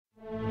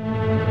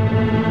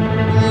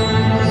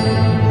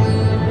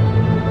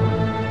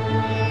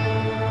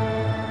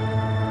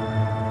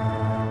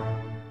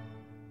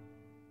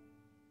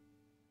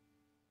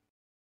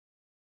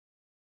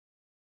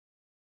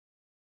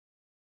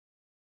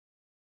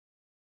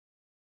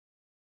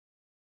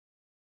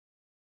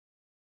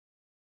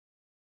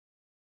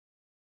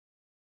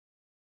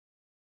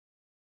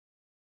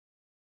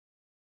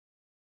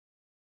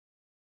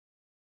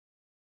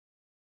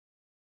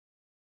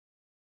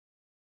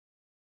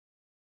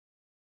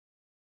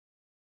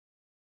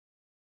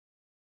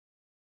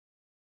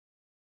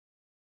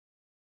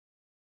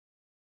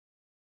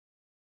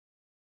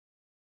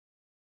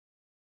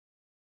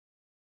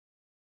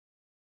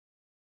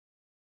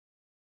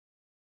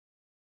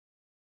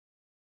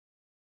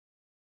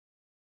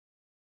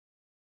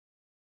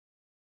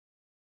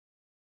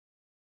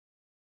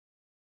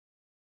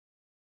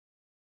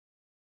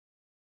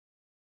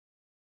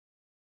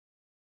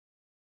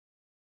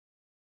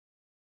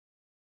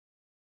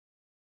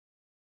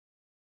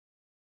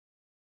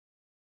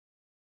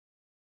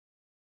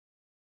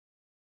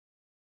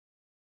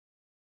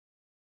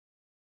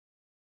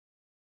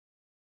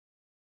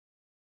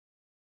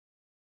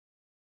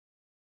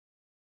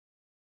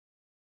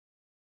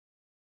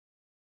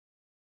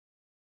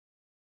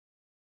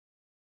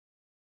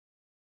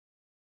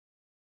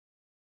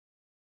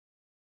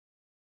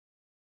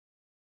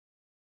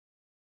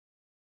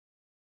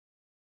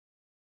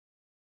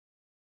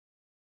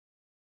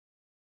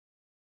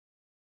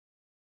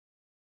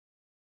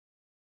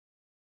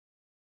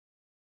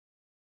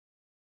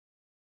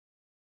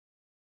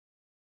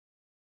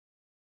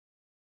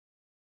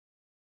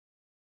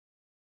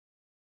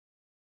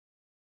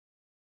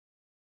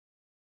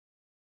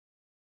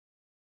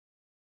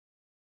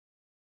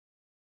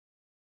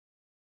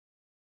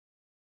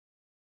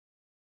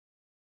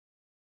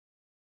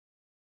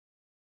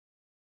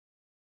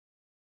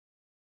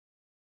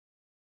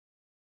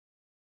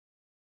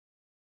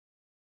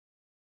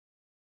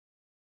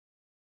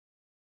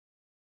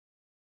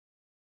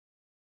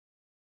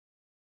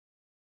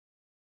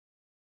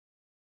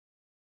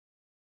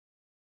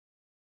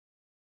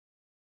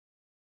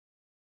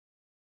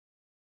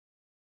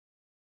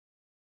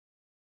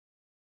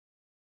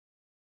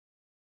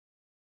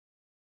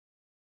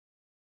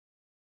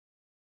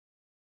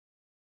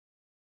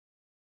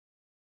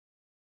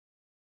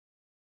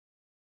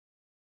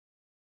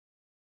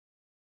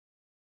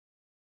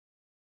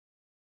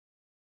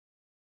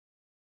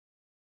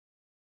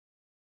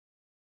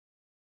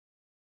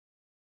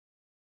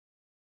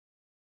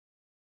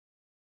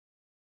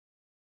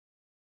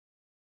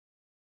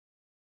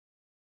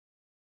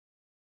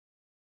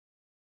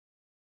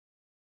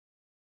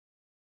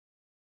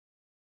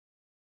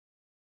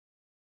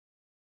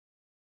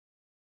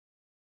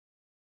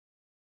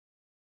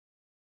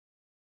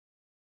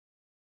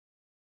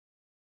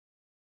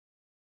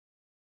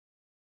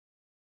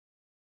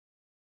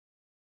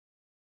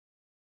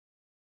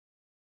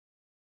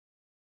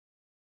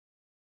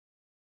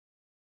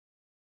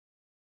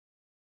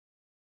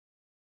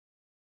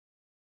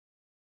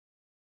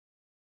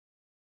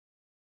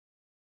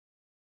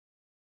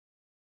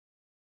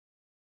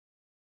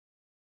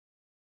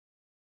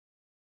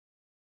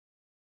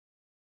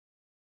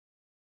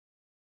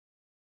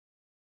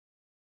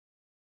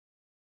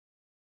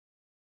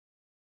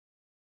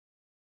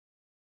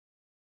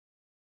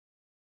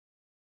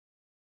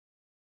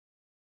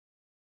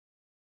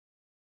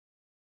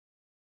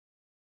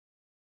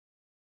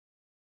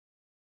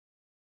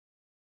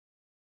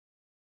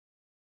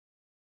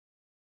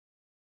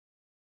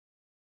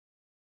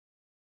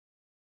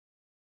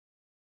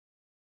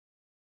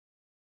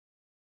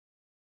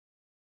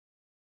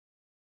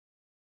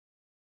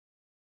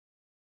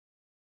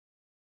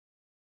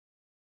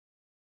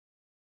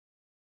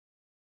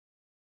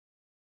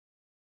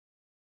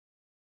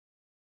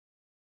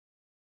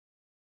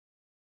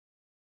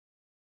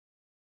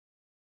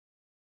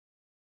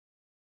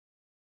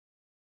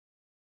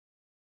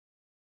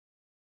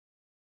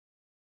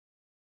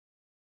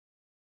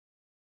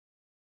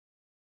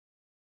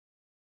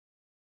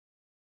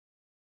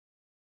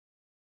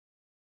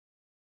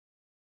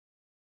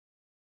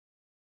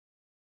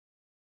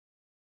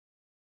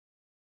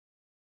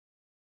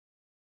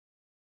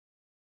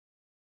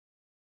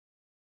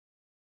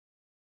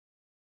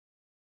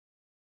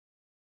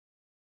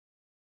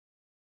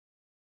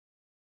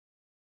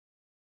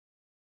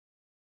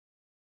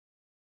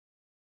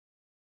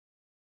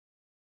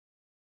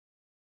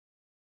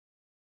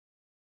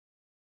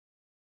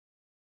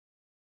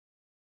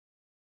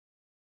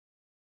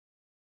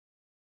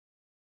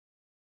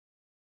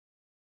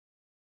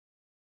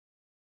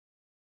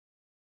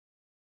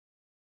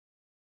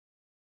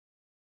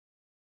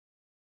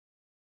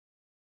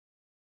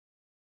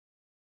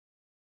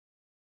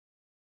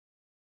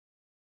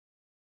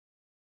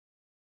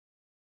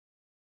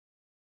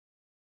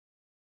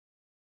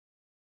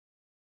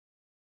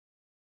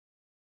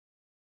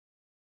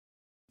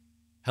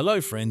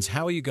Hello friends,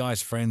 how are you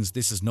guys friends?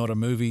 This is not a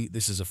movie,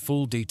 this is a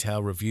full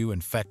detail review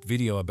and fact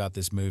video about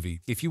this movie.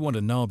 If you want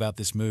to know about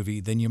this movie,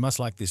 then you must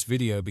like this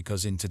video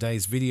because in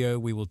today's video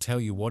we will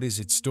tell you what is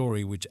its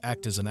story, which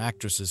actors and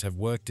actresses have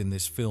worked in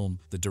this film.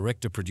 The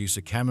director,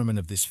 producer, cameraman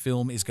of this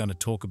film is going to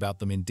talk about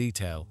them in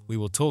detail. We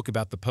will talk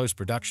about the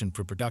post-production,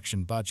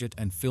 pre-production budget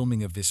and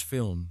filming of this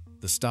film.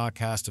 The star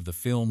cast of the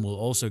film will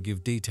also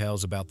give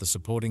details about the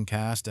supporting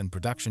cast and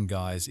production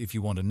guys. If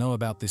you want to know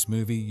about this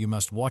movie, you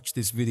must watch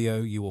this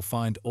video. You will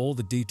find all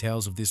the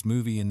details of this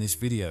movie in this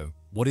video.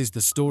 What is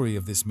the story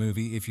of this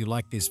movie? If you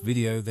like this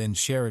video, then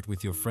share it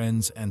with your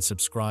friends and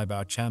subscribe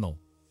our channel.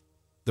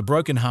 The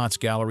Broken Hearts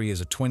Gallery is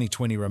a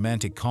 2020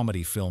 romantic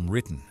comedy film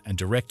written and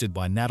directed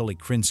by Natalie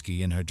Krinsky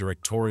in her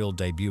directorial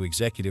debut,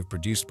 executive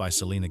produced by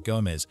Selena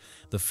Gomez.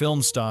 The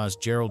film stars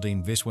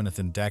Geraldine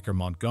Viswanathan Dacre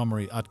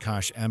Montgomery,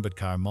 Utkarsh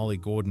Ambudkar, Molly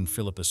Gordon,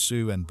 Philippa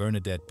Sue, and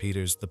Bernadette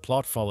Peters. The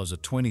plot follows a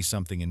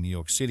 20-something in New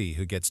York City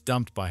who gets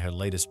dumped by her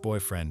latest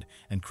boyfriend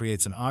and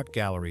creates an art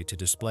gallery to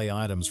display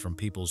items from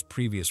people's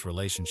previous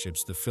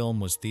relationships. The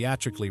film was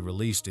theatrically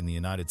released in the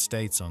United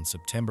States on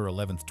September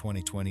 11,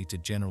 2020 to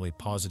generally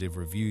positive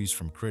reviews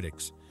from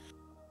critics.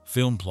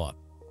 Film plot.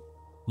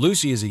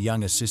 Lucy is a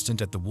young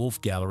assistant at the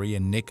Wolf Gallery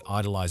and Nick,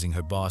 idolizing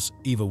her boss,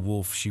 Eva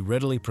Wolf, she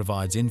readily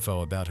provides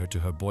info about her to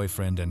her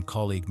boyfriend and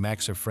colleague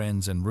Max. Her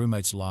friends and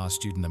roommates, law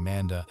student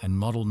Amanda and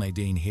model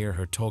Nadine, hear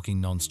her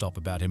talking non-stop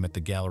about him at the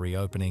gallery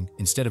opening.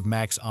 Instead of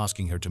Max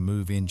asking her to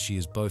move in, she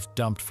is both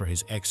dumped for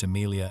his ex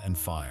Amelia and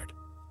fired.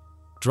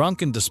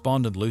 Drunk and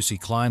despondent, Lucy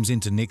climbs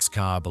into Nick's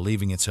car,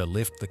 believing it's her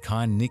lift, the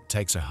kind Nick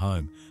takes her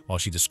home. While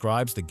she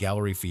describes the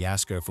gallery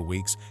fiasco for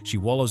weeks, she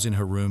wallows in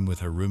her room with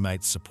her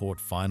roommate's support.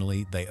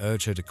 Finally, they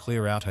urge her to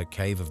clear out her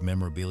cave of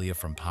memorabilia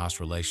from past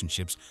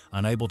relationships.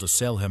 Unable to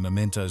sell her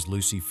mementos,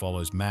 Lucy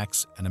follows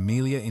Max and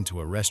Amelia into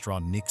a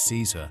restaurant. Nick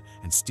sees her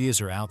and steers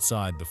her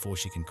outside before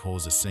she can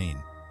cause a scene.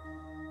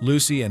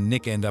 Lucy and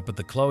Nick end up at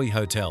the Chloe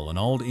Hotel, an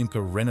old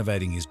Imker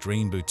renovating his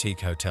dream boutique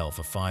hotel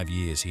for 5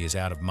 years. He is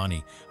out of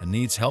money and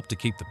needs help to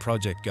keep the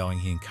project going.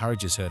 He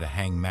encourages her to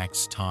hang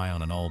Max's tie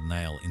on an old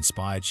nail.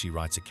 Inspired, she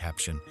writes a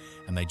caption,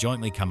 and they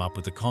jointly come up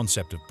with the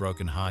concept of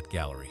Broken Heart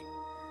Gallery.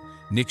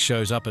 Nick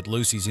shows up at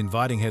Lucy's,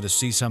 inviting her to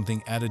see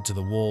something added to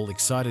the wall.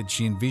 Excited,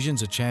 she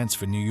envisions a chance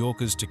for New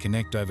Yorkers to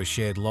connect over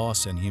shared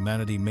loss and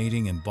humanity.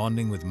 Meeting and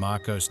bonding with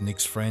Marcos,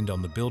 Nick's friend,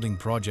 on the building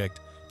project,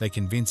 they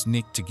convince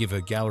Nick to give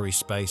her gallery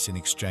space in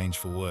exchange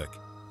for work.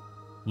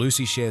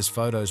 Lucy shares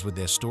photos with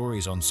their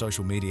stories on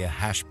social media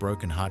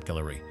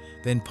 #BrokenHeartGallery,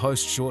 then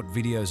posts short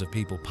videos of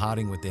people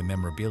parting with their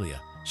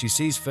memorabilia. She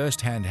sees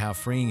firsthand how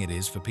freeing it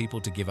is for people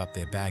to give up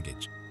their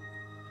baggage.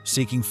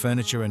 Seeking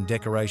furniture and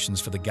decorations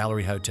for the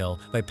gallery hotel,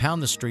 they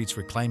pound the streets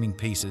reclaiming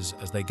pieces.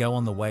 As they go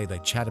on the way, they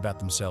chat about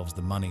themselves.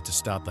 The money to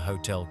start the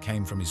hotel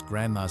came from his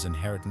grandma's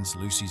inheritance.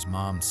 Lucy's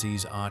mom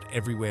sees art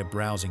everywhere,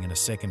 browsing in a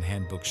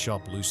second-hand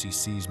bookshop. Lucy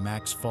sees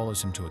Max,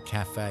 follows him to a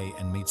cafe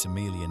and meets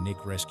Amelia.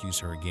 Nick rescues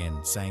her again,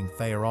 saying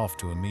they are off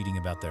to a meeting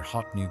about their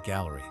hot new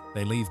gallery.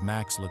 They leave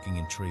Max looking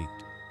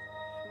intrigued.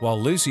 While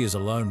Lucy is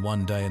alone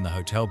one day in the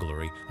hotel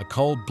gallery, a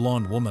cold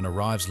blonde woman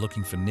arrives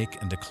looking for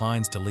Nick and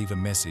declines to leave a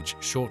message.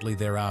 Shortly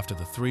thereafter,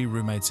 the three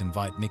roommates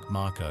invite Nick,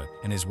 Marco,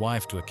 and his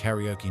wife to a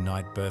karaoke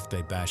night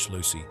birthday bash.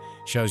 Lucy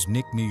shows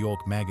Nick New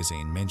York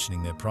magazine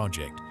mentioning their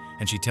project,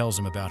 and she tells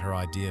him about her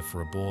idea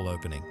for a ball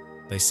opening.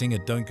 They sing a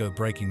 "Don't Go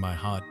Breaking My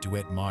Heart"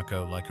 duet.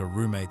 Marco, like her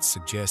roommates,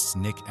 suggests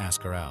Nick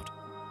ask her out.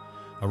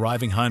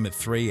 Arriving home at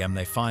 3 a.m.,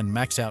 they find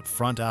Max out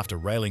front after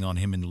railing on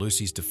him. In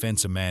Lucy's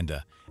defense,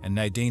 Amanda and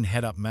Nadine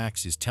head up.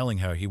 Max is telling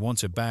her he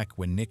wants her back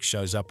when Nick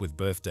shows up with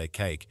birthday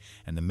cake,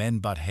 and the men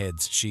butt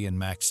heads. She and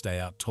Max stay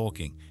out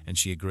talking, and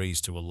she agrees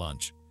to a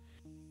lunch.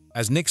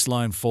 As Nick's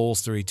line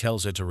falls through, he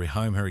tells her to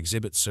rehome her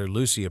exhibit, so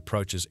Lucy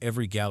approaches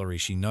every gallery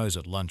she knows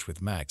at lunch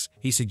with Max.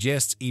 He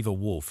suggests Eva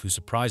Wolf, who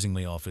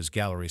surprisingly offers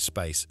gallery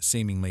space,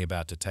 seemingly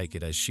about to take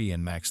it as she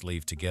and Max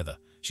leave together.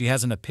 She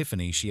has an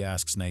epiphany. She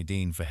asks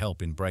Nadine for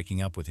help in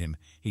breaking up with him.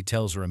 He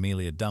tells her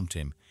Amelia dumped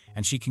him,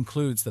 and she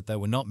concludes that they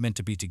were not meant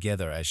to be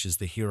together, as she's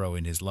the hero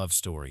in his love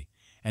story,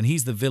 and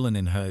he's the villain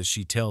in hers.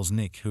 She tells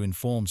Nick, who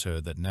informs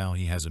her that now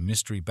he has a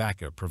mystery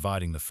backer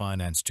providing the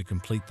finance to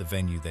complete the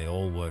venue. They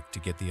all work to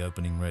get the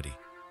opening ready.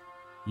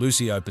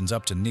 Lucy opens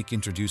up to Nick,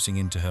 introducing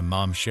him to her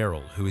mom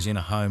Cheryl, who is in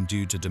a home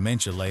due to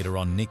dementia. Later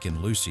on, Nick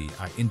and Lucy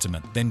are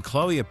intimate. Then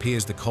Chloe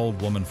appears, the cold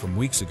woman from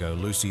weeks ago.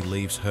 Lucy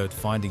leaves, hurt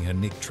finding her.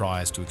 Nick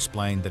tries to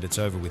explain that it's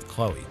over with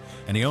Chloe,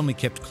 and he only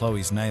kept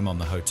Chloe's name on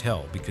the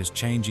hotel because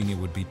changing it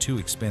would be too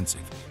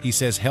expensive. He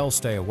says hell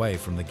stay away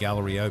from the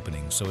gallery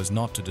opening so as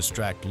not to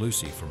distract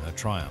Lucy from her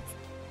triumph.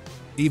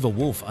 Eva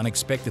Wolf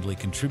unexpectedly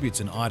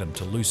contributes an item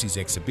to Lucy's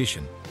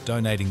exhibition,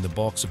 donating the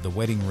box of the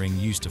wedding ring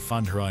used to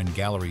fund her own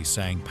gallery,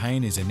 saying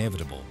pain is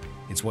inevitable,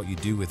 it's what you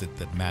do with it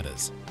that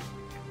matters.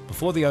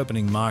 Before the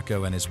opening,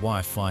 Marco and his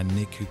wife find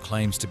Nick, who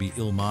claims to be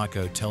ill.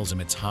 Marco tells him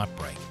it's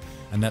heartbreak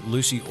and that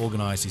Lucy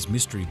organized his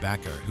mystery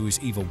backer, who is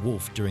Eva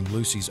Wolf. During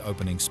Lucy's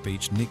opening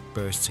speech, Nick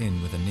bursts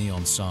in with a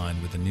neon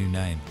sign with a new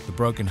name, the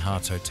Broken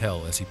Hearts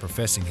Hotel. As he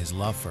professing his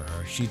love for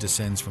her, she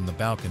descends from the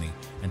balcony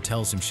and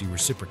tells him she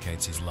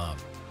reciprocates his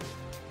love.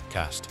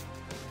 Cast: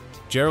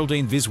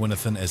 Geraldine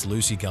Viswanathan as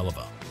Lucy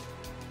Gulliver,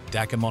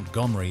 Dacre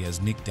Montgomery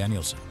as Nick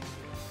Danielson,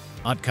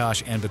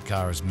 Utkarsh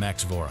Ambudkar as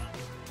Max Vora,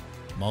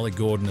 Molly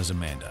Gordon as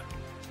Amanda,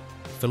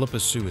 Philippa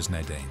Sue as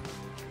Nadine,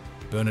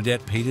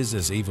 Bernadette Peters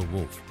as Eva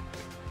Wolf,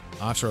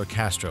 Arturo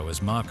Castro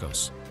as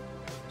Marcos,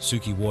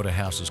 Suki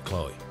Waterhouse as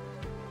Chloe,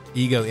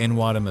 Ego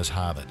Enwadam as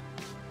Harvard,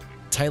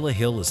 Taylor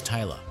Hill as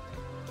Taylor,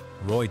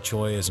 Roy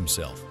Choi as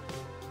himself,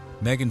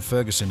 Megan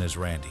Ferguson as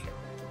Randy,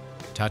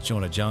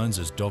 Tatiana Jones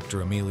as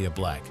Dr. Amelia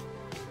Black,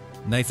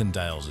 Nathan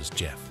Dales as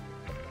Jeff.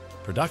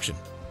 Production.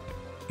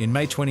 In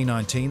May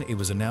 2019, it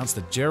was announced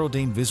that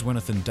Geraldine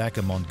Viswanathan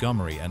Dacre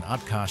Montgomery and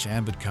Utkarsh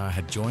Ambudkar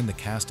had joined the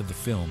cast of the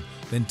film,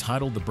 then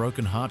titled The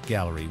Broken Heart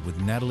Gallery,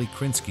 with Natalie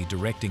Krinsky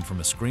directing from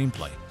a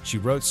screenplay. She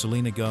wrote.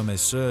 Selena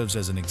Gomez serves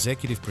as an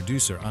executive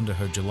producer under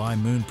her July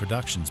Moon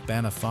Productions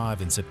banner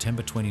 5 in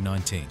September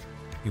 2019.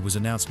 It was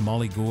announced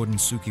Molly Gordon,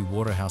 Suki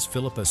Waterhouse,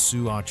 Philippa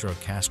Sue, Arturo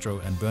Castro,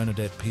 and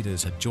Bernadette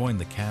Peters had joined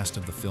the cast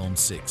of the film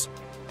 6.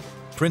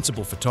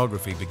 Principal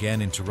photography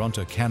began in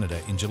Toronto,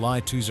 Canada in July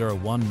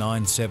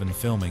 2019.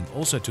 Filming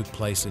also took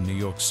place in New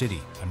York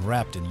City and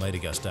wrapped in late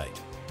August 8.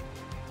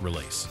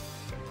 Release.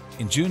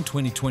 In June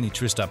 2020,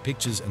 Tristar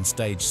Pictures and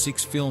Stage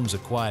 6 Films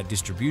acquired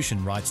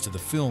distribution rights to the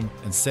film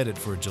and set it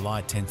for a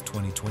July 10,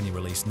 2020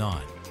 release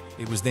 9.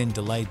 It was then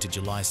delayed to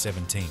July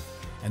 17,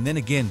 and then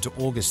again to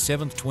August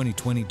 7,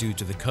 2020 due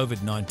to the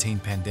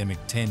COVID-19 pandemic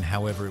 10.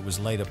 However, it was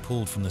later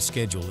pulled from the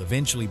schedule,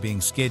 eventually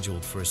being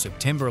scheduled for a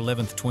September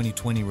 11,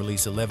 2020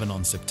 release 11.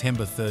 On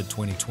September 3,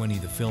 2020,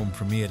 the film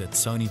premiered at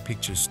Sony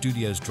Pictures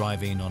Studios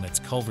Drive-In on its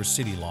Culver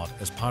City lot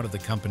as part of the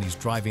company's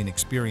Drive-In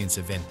Experience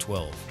Event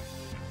 12.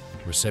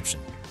 Reception.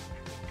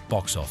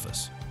 Box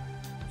office.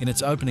 In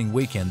its opening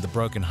weekend, The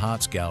Broken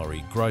Hearts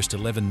Gallery grossed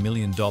 $11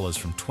 million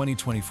from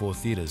 2024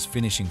 theaters,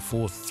 finishing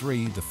fourth.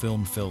 The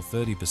film fell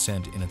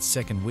 30% in its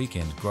second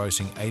weekend,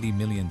 grossing $80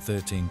 million,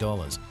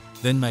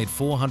 then made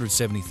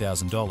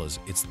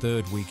 $470,000 its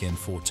third weekend.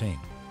 14.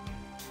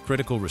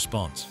 Critical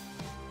response.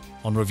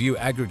 On review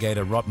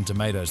aggregator Rotten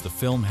Tomatoes, the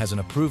film has an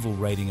approval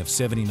rating of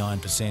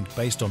 79%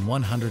 based on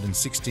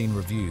 116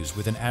 reviews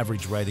with an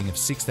average rating of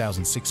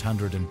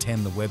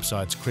 6,610. The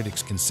website's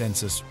critics'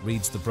 consensus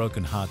reads: The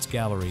Broken Hearts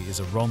Gallery is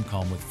a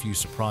rom-com with few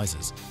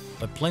surprises,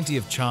 but plenty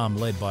of charm,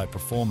 led by a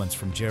performance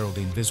from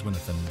Geraldine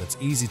Viswanathan that's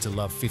easy to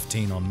love.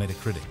 15 on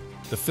Metacritic.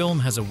 The film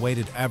has a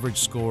weighted average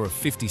score of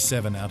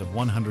 57 out of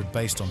 100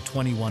 based on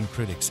 21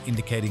 critics,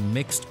 indicating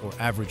mixed or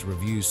average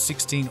reviews.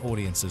 16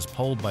 audiences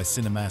polled by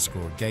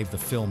CinemaScore gave the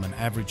film an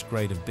average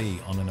grade of B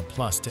on an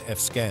A+ to F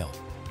scale,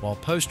 while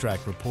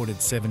Posttrack reported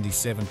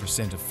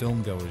 77% of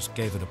filmgoers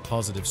gave it a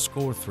positive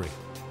score 3.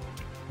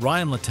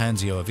 Ryan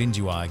Latanzio of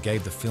IndieWire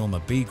gave the film a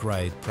B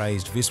grade,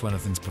 praised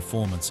Viswanathan's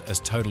performance as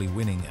totally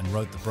winning, and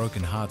wrote: The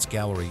Broken Hearts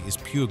Gallery is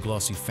pure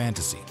glossy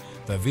fantasy,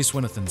 though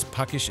Viswanathan's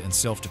puckish and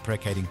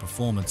self-deprecating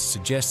performance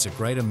suggests a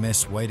greater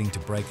mess waiting to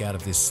break out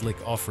of this slick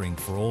offering.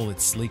 For all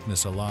its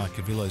sleekness, Ala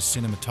Cavillo's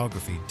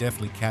cinematography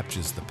deftly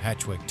captures the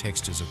patchwork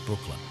textures of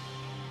Brooklyn.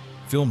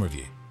 Film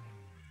review.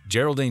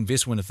 Geraldine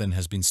Viswanathan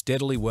has been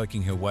steadily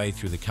working her way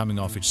through the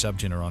coming-of-age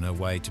subgenre on her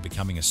way to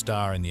becoming a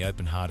star in the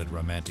open-hearted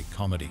romantic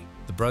comedy.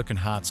 The Broken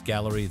Hearts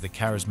Gallery, the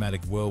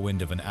charismatic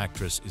whirlwind of an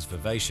actress, is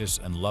vivacious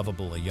and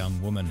lovable, a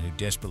young woman who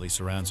desperately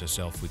surrounds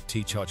herself with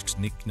tchotchkes,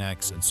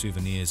 knickknacks, and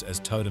souvenirs as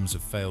totems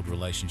of failed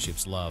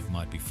relationships. Love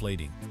might be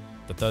fleeting,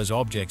 but those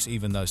objects,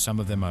 even though some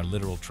of them are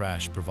literal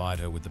trash, provide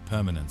her with the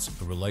permanence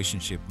a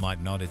relationship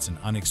might not. It's an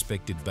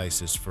unexpected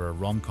basis for a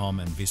rom-com,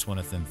 and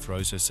Viswanathan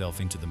throws herself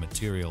into the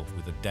material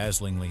with a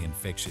dazzlingly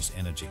infectious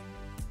energy.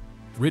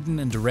 Written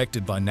and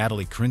directed by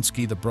Natalie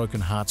Krinsky, The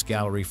Broken Hearts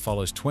Gallery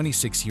follows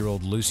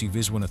 26-year-old Lucy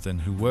Viswanathan,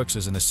 who works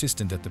as an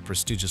assistant at the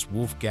prestigious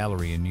Wolf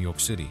Gallery in New York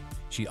City.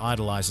 She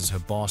idolizes her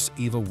boss,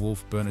 Eva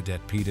Wolf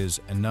Bernadette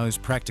Peters, and knows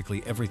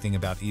practically everything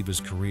about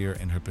Eva's career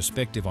and her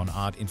perspective on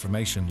art.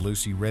 Information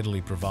Lucy readily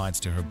provides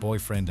to her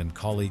boyfriend and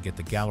colleague at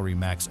the gallery,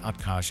 Max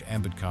Utkarsh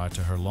Ambudkar,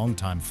 to her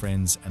longtime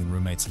friends and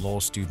roommates, law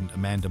student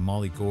Amanda,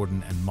 Molly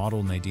Gordon, and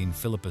model Nadine.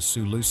 Philippa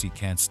Sue. Lucy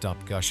can't stop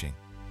gushing.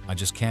 "I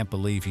just can't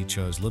believe he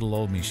chose little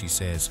old me," she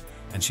says,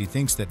 and she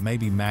thinks that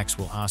maybe Max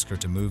will ask her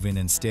to move in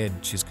instead.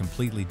 She's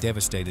completely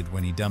devastated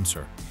when he dumps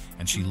her,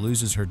 and she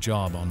loses her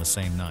job on the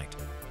same night.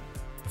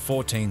 The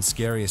 14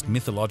 scariest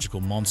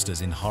mythological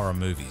monsters in horror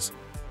movies.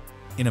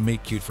 In a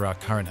meet cute for our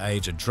current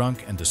age, a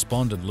drunk and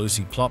despondent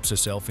Lucy plops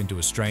herself into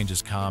a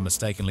stranger's car,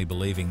 mistakenly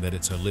believing that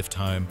it's her lift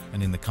home,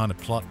 and in the kind of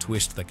plot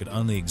twist that could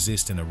only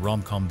exist in a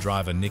rom-com,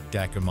 driver Nick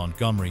Dacre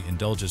Montgomery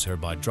indulges her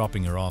by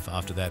dropping her off.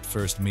 After that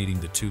first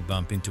meeting, the two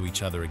bump into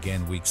each other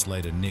again weeks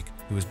later. Nick,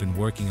 who has been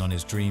working on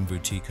his dream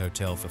boutique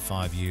hotel for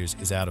 5 years,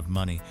 is out of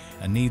money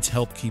and needs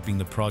help keeping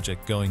the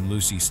project going.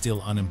 Lucy,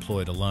 still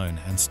unemployed, alone,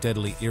 and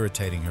steadily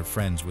irritating her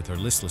friends with her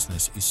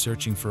listlessness, is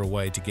searching for a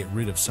way to get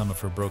rid of some of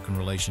her broken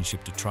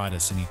relationship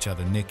detritus in each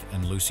other. Nick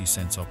and Lucy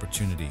sense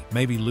opportunity.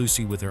 Maybe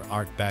Lucy, with her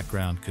art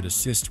background, could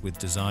assist with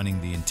designing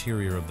the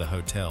interior of the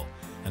hotel,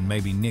 and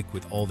maybe Nick,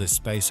 with all this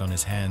space on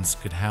his hands,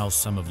 could house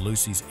some of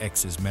Lucy's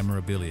ex's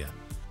memorabilia.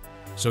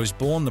 So is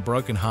born the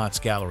Broken Hearts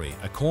Gallery,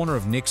 a corner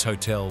of Nick's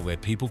hotel where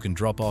people can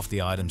drop off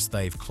the items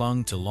they've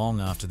clung to long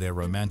after their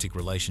romantic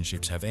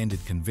relationships have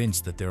ended,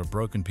 convinced that there are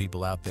broken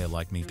people out there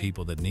like me,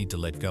 people that need to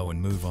let go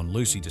and move on.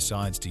 Lucy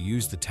decides to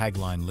use the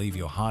tagline "Leave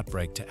Your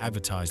Heartbreak" to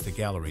advertise the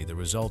gallery. The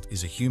result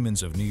is a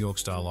Humans of New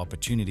York-style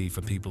opportunity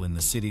for people in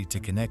the city to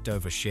connect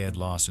over shared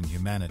loss and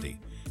humanity.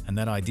 And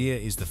that idea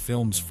is the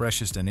film's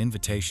freshest, an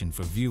invitation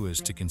for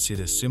viewers to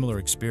consider similar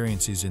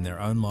experiences in their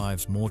own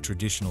lives. More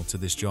traditional to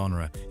this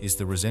genre is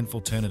the resentful,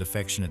 turned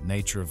affectionate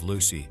nature of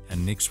Lucy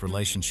and Nick's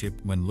relationship.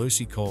 When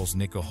Lucy calls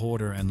Nick a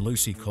hoarder and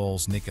Lucy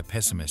calls Nick a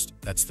pessimist,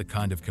 that's the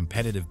kind of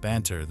competitive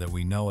banter that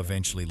we know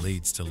eventually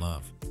leads to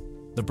love.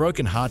 The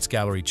Broken Hearts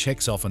Gallery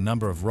checks off a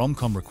number of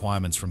rom-com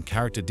requirements, from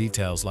character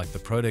details like the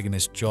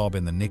protagonist's job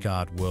in the Nick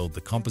art world,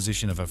 the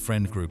composition of her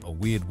friend group, a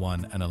weird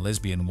one and a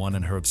lesbian one,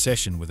 and her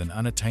obsession with an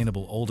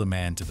unattainable older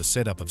man, to the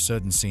setup of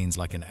certain scenes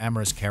like an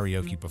amorous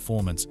karaoke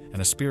performance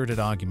and a spirited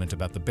argument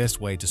about the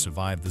best way to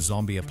survive the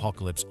zombie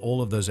apocalypse.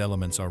 All of those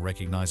elements are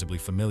recognizably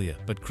familiar,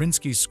 but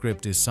Krinsky's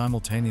script is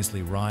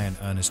simultaneously wry and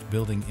earnest,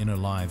 building inner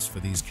lives for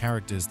these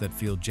characters that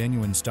feel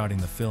genuine. Starting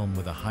the film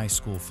with a high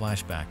school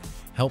flashback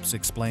helps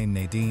explain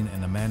Nadine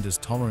and Amanda's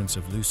tolerance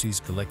of Lucy's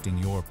collecting.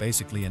 "You're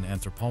basically an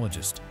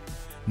anthropologist.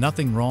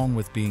 Nothing wrong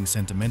with being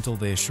sentimental,"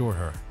 they assure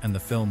her, and the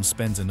film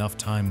spends enough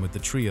time with the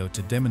trio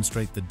to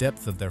demonstrate the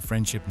depth of their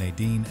friendship.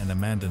 Nadine and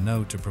Amanda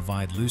know to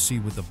provide Lucy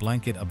with a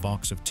blanket, a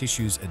box of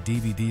tissues, a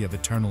DVD of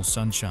Eternal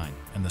Sunshine,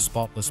 and The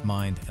Spotless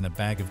Mind, and a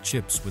bag of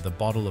chips with a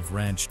bottle of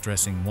ranch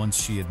dressing.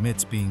 Once she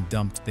admits being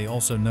dumped, they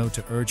also know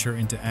to urge her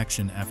into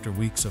action after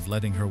weeks of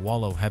letting her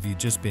wallow. "Have you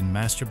just been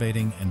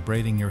masturbating and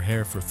braiding your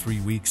hair for 3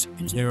 weeks?"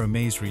 is their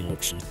amazed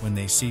reaction when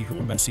they see her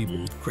messy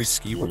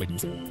Krinsky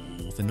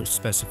with enough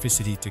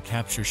specificity to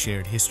capture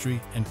shared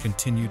history and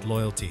continued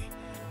loyalty.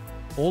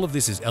 All of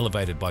this is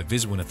elevated by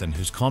Viswanathan,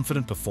 whose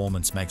confident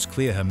performance makes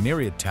clear her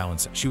myriad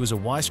talents. She was a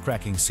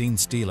wisecracking scene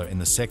stealer in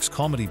the sex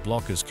comedy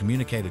Blockers,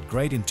 communicated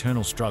great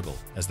internal struggle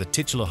as the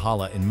titular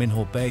Hala in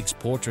Minho Beg's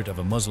Portrait of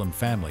a Muslim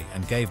Family,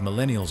 and gave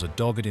millennials a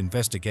dogged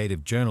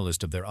investigative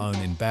journalist of their own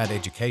in Bad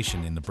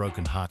Education in the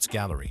Broken Hearts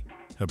Gallery.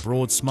 Her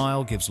broad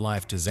smile gives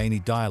life to zany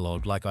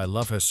dialogue like "I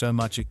love her so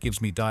much it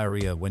gives me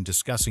diarrhea" when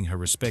discussing her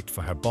respect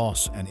for her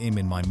boss, and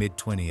 "In my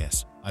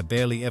mid-20s, I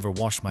barely ever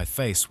wash my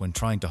face" when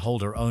trying to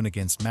hold her own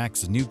against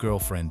Max's new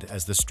girlfriend.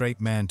 As the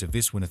straight man to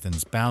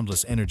Viswanathan's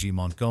boundless energy,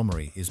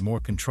 Montgomery is more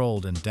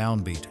controlled and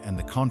downbeat, and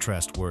the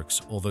contrast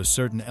works, although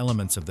certain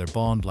elements of their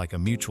bond, like a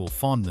mutual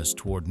fondness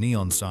toward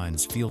neon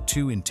signs, feel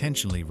too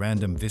intentionally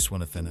random.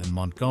 Viswanathan and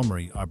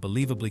Montgomery are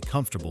believably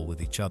comfortable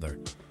with each other,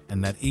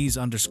 and that ease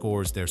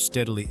underscores their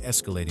steadily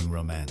escalating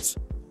romance.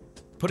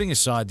 Putting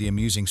aside the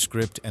amusing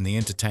script and the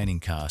entertaining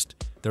cast,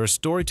 there are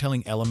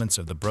storytelling elements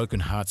of the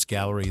Broken Hearts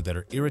Gallery that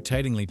are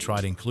irritatingly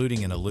trite,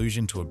 including an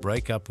allusion to a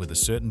breakup with a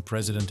certain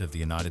president of the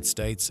United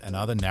States and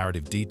other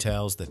narrative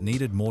details that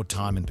needed more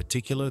time, in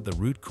particular the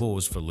root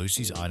cause for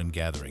Lucy's item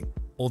gathering.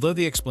 Although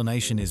the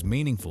explanation is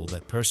meaningful,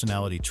 that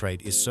personality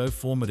trait is so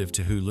formative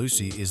to who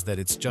Lucy is that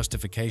its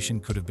justification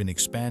could have been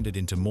expanded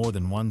into more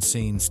than one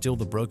scene. Still,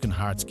 the Broken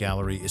Hearts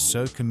Gallery is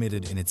so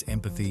committed in its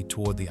empathy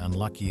toward the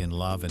unlucky in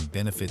love, and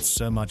benefits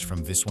so much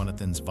from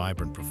Viswanathan's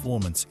vibrant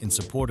performance in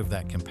support of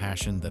that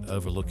compassion, that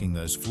overlooking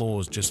those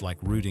flaws, just like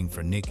rooting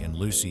for Nick and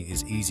Lucy,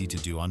 is easy to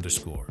do.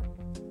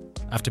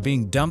 After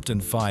being dumped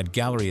and fired,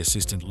 gallery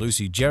assistant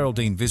Lucy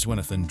Geraldine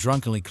Viswanathan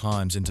drunkenly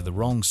climbs into the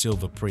wrong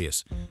silver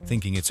Prius,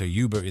 thinking it's her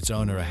Uber. Its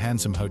owner, a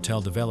handsome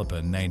hotel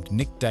developer named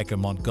Nick Dacre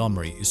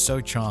Montgomery, is so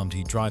charmed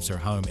he drives her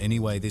home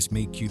anyway. This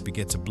meet-cute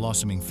begets a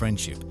blossoming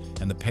friendship,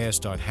 and the pair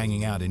start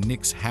hanging out in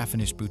Nick's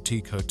half-finished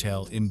boutique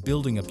hotel, in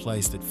building a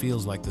place that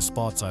feels like the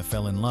spots I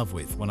fell in love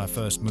with when I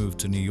first moved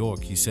to New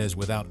York, he says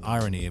without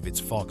irony of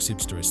its Fox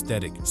hipster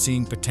aesthetic.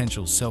 Seeing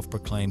potential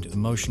self-proclaimed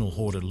emotional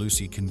hoarder,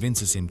 Lucy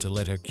convinces him to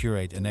let her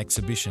curate an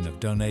exhibition of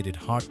donated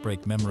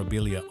heartbreak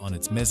memorabilia on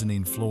its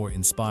mezzanine floor,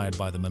 inspired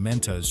by the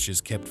mementos she's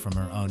kept from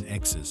her own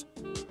exes.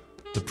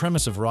 The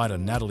premise of writer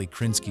Natalie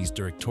Krinsky's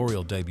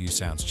directorial debut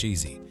sounds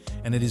cheesy,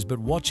 and it is but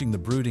watching the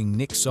brooding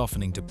Nick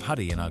softening to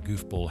putty in our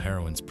goofball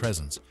heroine's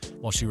presence,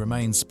 while she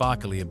remains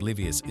sparkily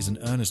oblivious, is an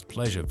earnest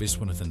pleasure.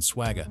 Viswanathan's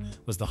swagger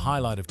was the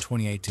highlight of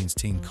 2018's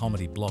teen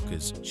comedy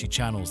Blockers. She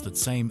channels that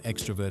same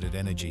extroverted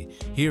energy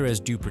here,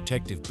 as do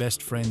protective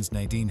best friends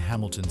Nadine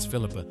Hamilton's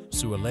Philippa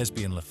Sue, a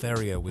lesbian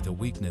Lothario with a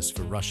weakness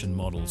for Russian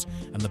models,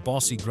 and the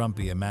bossy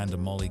grumpy Amanda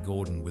Molly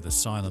Gordon with a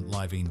silent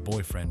live-in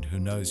boyfriend who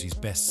knows he's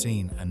best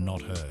seen and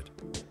not heard.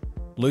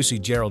 Lucy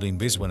Geraldine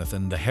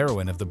Viswanathan, the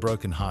heroine of the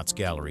Broken Hearts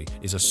Gallery,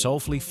 is a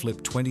soulfully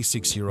flipped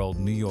 26-year-old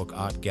New York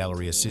art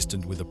gallery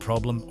assistant with a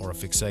problem or a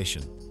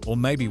fixation. Or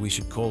maybe we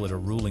should call it a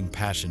ruling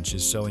passion.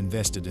 She's so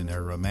invested in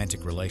her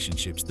romantic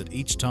relationships that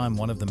each time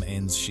one of them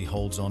ends, she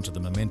holds onto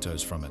the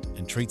mementos from it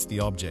and treats the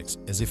objects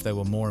as if they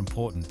were more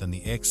important than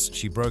the ex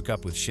she broke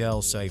up with.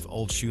 Shell save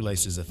old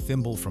shoelaces, a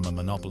thimble from a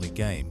Monopoly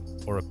game,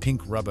 or a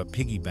pink rubber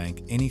piggy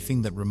bank.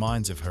 Anything that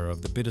reminds of her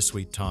of the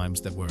bittersweet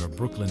times that were her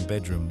Brooklyn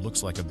bedroom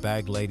looks like a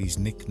bag lady's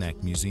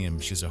knick-knack museum.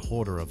 She's a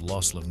hoarder of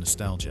lost love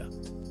nostalgia.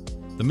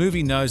 The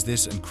movie knows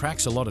this and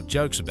cracks a lot of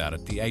jokes about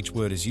it, the H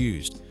word is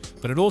used,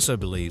 but it also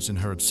believes in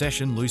her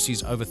obsession.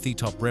 Lucy's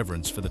over-the-top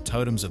reverence for the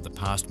totems of the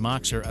past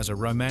marks her as a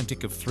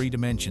romantic of three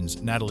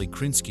dimensions. Natalie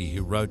Krinsky,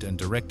 who wrote and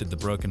directed The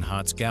Broken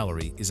Hearts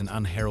Gallery, is an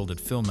unheralded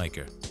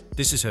filmmaker.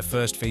 This is her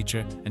first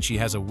feature, and she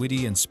has a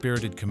witty and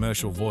spirited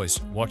commercial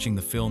voice. Watching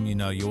the film, you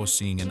know you're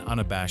seeing an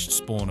unabashed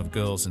spawn of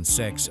girls and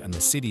sex and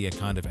the city, a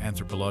kind of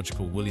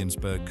anthropological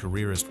Williamsburg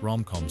careerist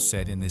rom-com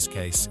set, in this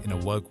case, in a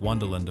woke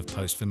wonderland of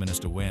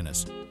post-feminist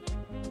awareness.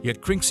 Yet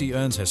Krinsky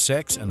earns her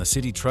sex and the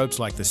city tropes,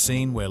 like the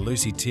scene where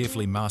Lucy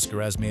tearfully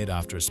masquerades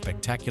after a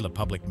spectacular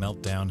public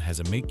meltdown,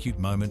 has a meet-cute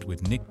moment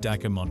with Nick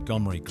Dacre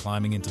Montgomery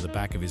climbing into the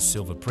back of his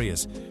silver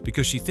Prius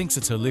because she thinks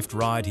it's her lift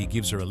ride. He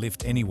gives her a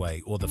lift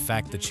anyway, or the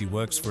fact that she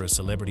works for a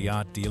celebrity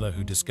art dealer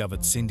who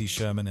discovered Cindy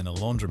Sherman in a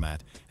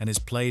laundromat and is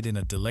played in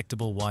a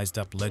delectable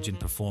wised-up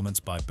legend performance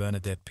by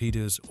Bernadette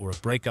Peters, or a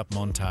breakup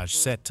montage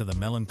set to the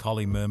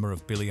melancholy murmur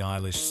of Billie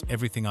Eilish's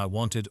Everything I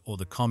Wanted, or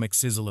the comic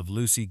sizzle of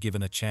Lucy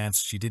given a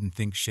chance she didn't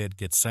think she'd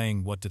get,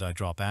 saying, "What did I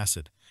drop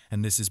acid?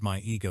 And this is my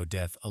ego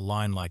death," a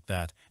line like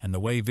that, and the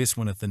way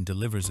Viswanathan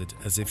delivers it,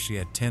 as if she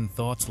had 10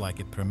 thoughts like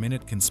it per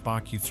minute, can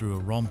spark you through a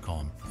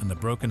rom-com, and The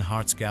Broken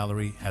Hearts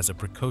Gallery has a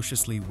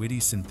precociously witty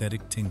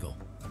synthetic tingle.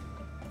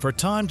 For a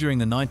time during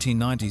the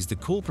 1990s, the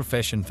cool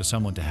profession for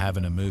someone to have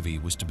in a movie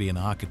was to be an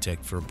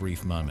architect for a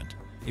brief moment.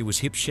 It was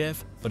hip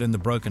chef, but in The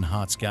Broken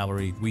Hearts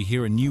Gallery, we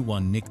hear a new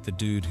one. Nick, the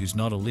dude who's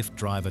not a Lyft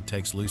driver,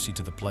 takes Lucy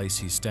to the place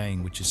he's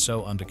staying, which is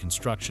so under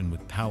construction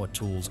with power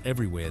tools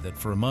everywhere that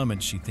for a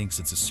moment she thinks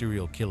it's a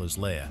serial killer's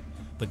lair.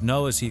 But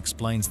no, as he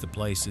explains, the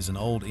place is an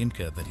old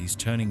Imker that he's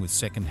turning with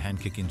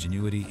second-hand kick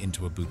ingenuity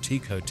into a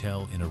boutique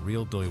hotel in a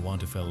real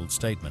Doiwantefeld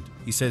statement.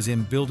 He says,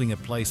 "I'm building a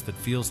place that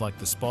feels like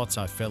the spots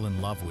I fell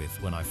in love with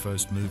when I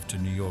first moved to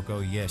New York." Oh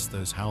yes,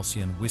 those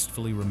halcyon,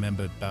 wistfully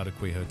remembered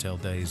Baudouin Hotel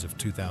days of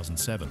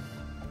 2007.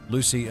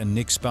 Lucy and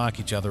Nick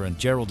spark each other, and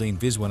Geraldine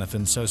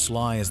Viswanathan, so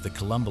sly as the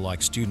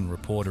Columbo-like student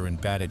reporter in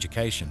Bad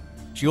Education.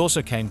 She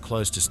also came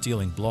close to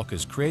stealing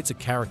Blockers, creates a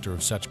character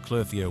of such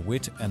clothier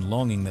wit and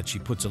longing that she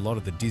puts a lot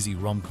of the dizzy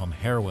rom-com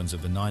heroines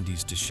of the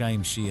 90s to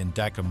shame. She and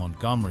Dacre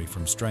Montgomery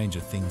from Stranger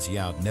Things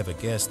You'd never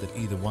guess that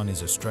either one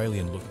is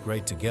Australian look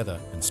great together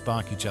and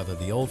spark each other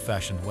the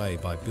old-fashioned way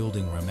by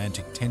building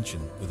romantic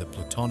tension with a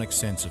platonic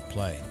sense of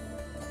play.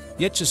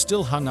 Yet she's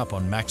still hung up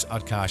on Max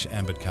Utkarsh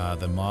Ambudkar,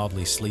 the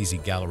mildly sleazy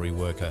gallery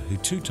worker who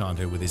two-timed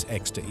her with his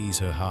ex to ease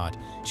her heart.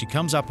 She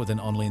comes up with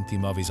an online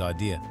theme of his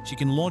idea. She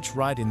can launch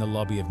right in the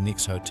lobby of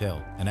Nick's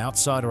hotel, an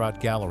outsider art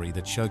gallery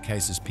that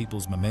showcases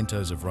people's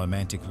mementos of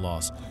romantic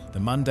loss,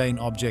 the mundane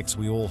objects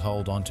we all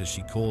hold onto.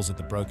 She calls it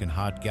the Broken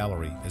Heart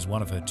Gallery, as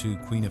one of her two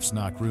Queen of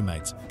Snark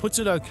roommates puts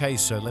it. "Okay,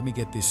 so let me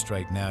get this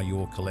straight. Now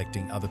you're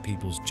collecting other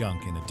people's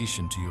junk in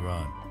addition to your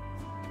own."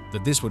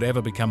 That this would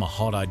ever become a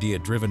hot idea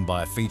driven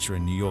by a feature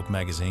in New York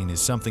Magazine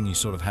is something you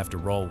sort of have to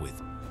roll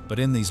with. But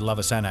in these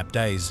lover-sanap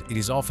days, it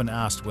is often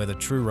asked whether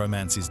true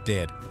romance is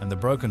dead, and The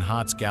Broken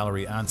Hearts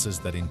Gallery answers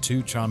that in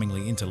two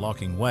charmingly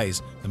interlocking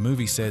ways. The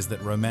movie says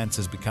that romance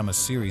has become a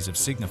series of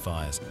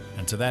signifiers,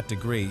 and to that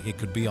degree, it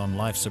could be on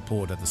life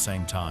support at the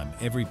same time.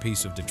 Every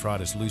piece of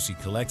detritus Lucy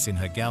collects in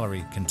her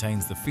gallery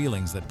contains the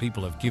feelings that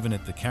people have given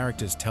it. The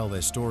characters tell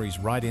their stories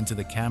right into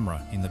the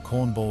camera, in the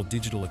cornball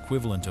digital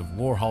equivalent of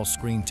Warhol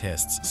screen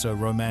tests. So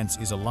romance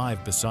is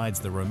alive. Besides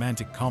the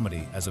romantic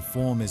comedy as a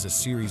form is a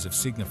series of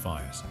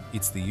signifiers.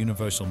 It's the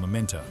universal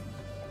memento.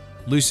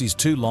 Lucy's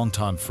two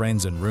longtime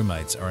friends and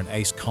roommates are an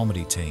ace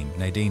comedy team.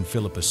 Nadine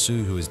Philippa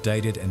Sue, who has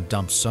dated and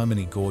dumped so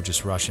many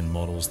gorgeous Russian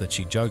models that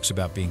she jokes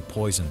about being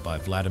poisoned by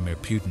Vladimir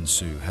Putin.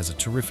 Sue has a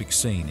terrific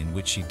scene in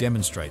which she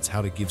demonstrates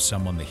how to give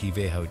someone the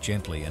hiveho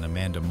gently. And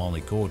Amanda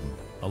Molly Gordon,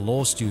 a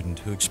law student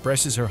who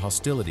expresses her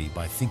hostility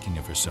by thinking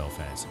of herself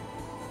as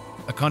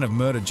a kind of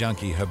murder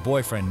junkie. Her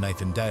boyfriend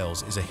Nathan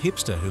Dales is a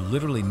hipster who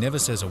literally never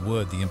says a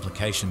word, the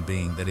implication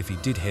being that if he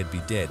did, he'd be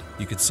dead.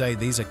 You could say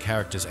these are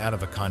characters out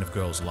of A Kind of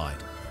Girl's Light.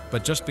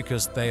 But just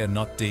because they are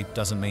not deep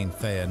doesn't mean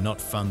they are not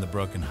fun. The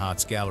Broken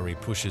Hearts Gallery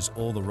pushes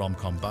all the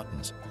rom-com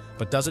buttons,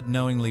 but does it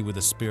knowingly with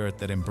a spirit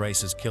that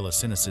embraces killer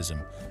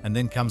cynicism and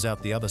then comes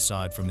out the other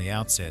side from the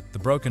outset. The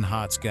Broken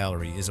Hearts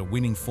Gallery is a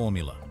winning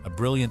formula, a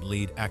brilliant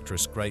lead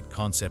actress, great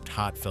concept,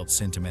 heartfelt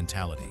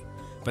sentimentality.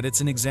 But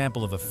it's an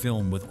example of a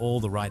film with all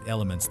the right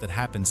elements that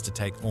happens to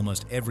take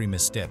almost every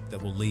misstep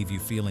that will leave you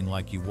feeling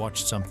like you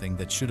watched something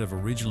that should have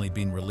originally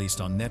been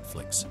released on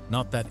Netflix.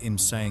 Not that I'm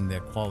saying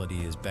their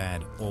quality is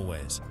bad,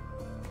 always.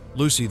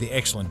 Lucy, the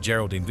excellent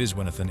Geraldine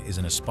Viswanathan, is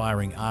an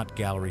aspiring art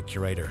gallery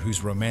curator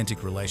whose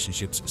romantic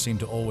relationships seem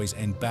to always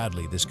end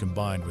badly. This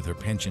combined with her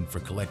penchant for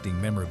collecting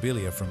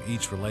memorabilia from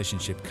each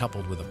relationship,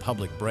 coupled with a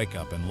public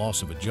breakup and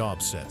loss of a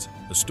job, sets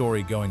the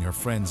story going. Her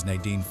friends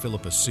Nadine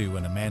Philippa Sue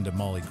and Amanda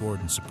Molly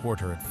Gordon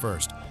support her at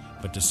first,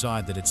 but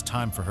decide that it's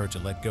time for her to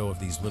let go of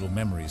these little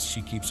memories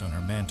she keeps on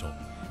her mantle.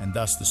 And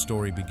thus the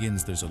story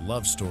begins. There's a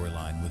love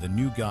storyline with a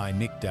new guy,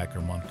 Nick Dacre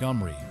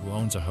Montgomery, who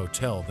owns a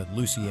hotel that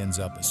Lucy ends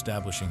up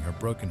establishing her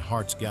Broken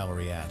Hearts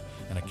Gallery at,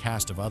 and a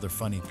cast of other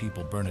funny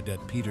people,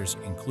 Bernadette Peters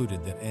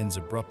included, that ends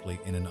abruptly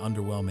in an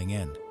underwhelming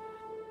end.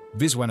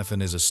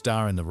 Viswanathan is a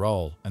star in the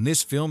role, and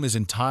this film is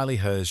entirely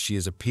hers. She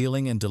is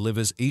appealing and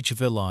delivers each of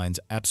her lines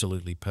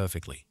absolutely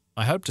perfectly.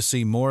 I hope to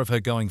see more of her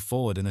going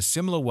forward in a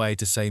similar way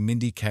to, say,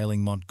 Mindy Kaling.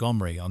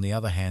 Montgomery, on the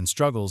other hand,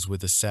 struggles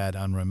with the sad,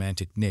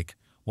 unromantic Nick.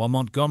 While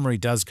Montgomery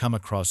does come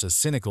across as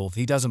cynical,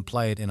 he doesn't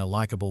play it in a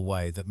likable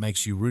way that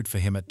makes you root for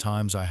him at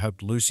times. I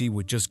hoped Lucy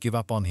would just give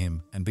up on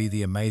him and be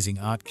the amazing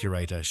art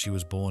curator she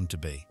was born to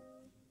be.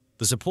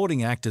 The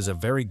supporting actors are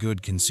very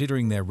good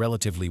considering their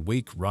relatively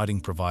weak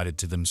writing provided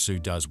to them. Sue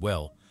does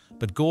well,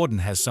 but Gordon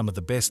has some of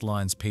the best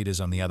lines.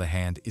 Peters, on the other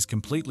hand, is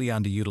completely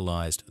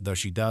underutilized, though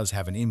she does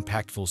have an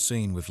impactful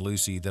scene with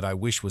Lucy that I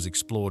wish was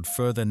explored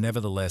further.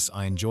 Nevertheless,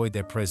 I enjoyed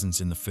their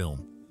presence in the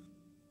film.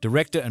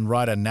 Director and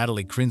writer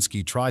Natalie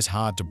Krinsky tries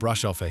hard to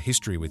brush off her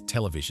history with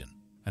television,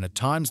 and at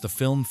times the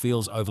film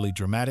feels overly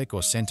dramatic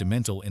or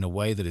sentimental in a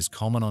way that is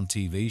common on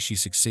TV. She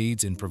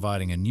succeeds in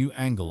providing a new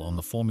angle on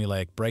the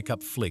formulaic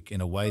breakup flick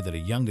in a way that a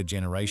younger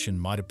generation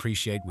might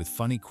appreciate, with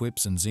funny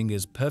quips and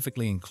zingers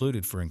perfectly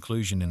included for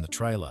inclusion in the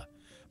trailer.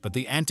 But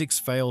the antics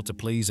fail to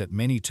please at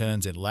many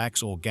turns. It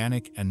lacks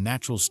organic and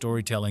natural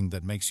storytelling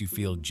that makes you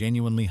feel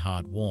genuinely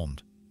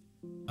heart-warmed.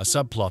 A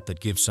subplot that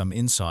gives some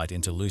insight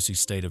into Lucy's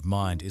state of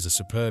mind is a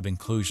superb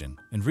inclusion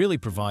and really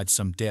provides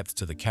some depth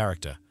to the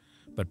character.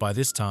 But by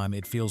this time,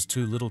 it feels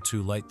too little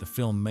too late. The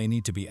film may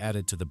need to be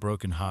added to the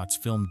Broken Hearts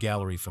film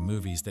gallery for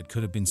movies that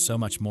could have been so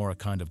much more. A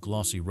kind of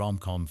glossy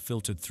rom-com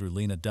filtered through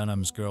Lena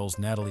Dunham's Girls,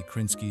 Natalie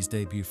Krinsky's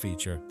debut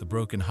feature. The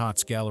Broken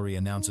Hearts gallery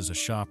announces a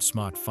sharp,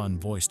 smart, fun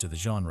voice to the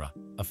genre.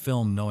 A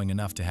film knowing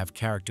enough to have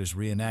characters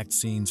reenact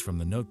scenes from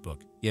The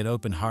Notebook, yet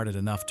open-hearted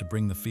enough to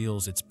bring the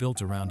feels. It's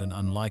built around an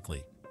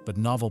unlikely but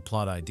novel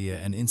plot idea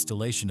and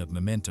installation of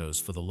mementos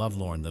for the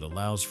lovelorn that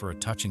allows for a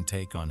touching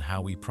take on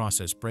how we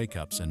process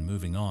breakups and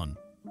moving on.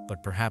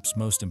 But perhaps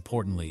most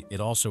importantly,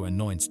 it also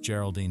anoints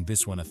Geraldine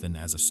Viswanathan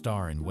as a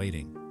star in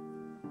waiting.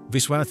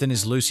 Viswanathan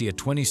is Lucy, a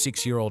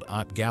 26-year-old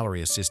art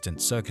gallery assistant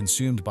so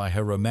consumed by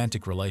her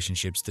romantic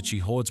relationships that she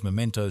hoards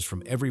mementos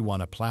from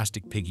everyone. A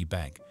plastic piggy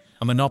bank,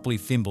 a Monopoly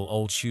thimble,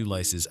 old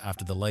shoelaces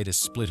after the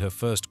latest split, her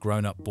first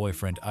grown-up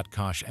boyfriend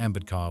Utkarsh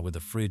Ambudkar with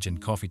a fridge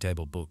and coffee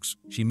table books.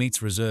 She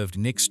meets reserved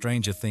Nick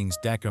Stranger Things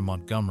Dacre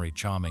Montgomery,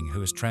 charming,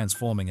 who is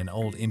transforming an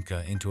old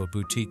Imca into a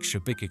boutique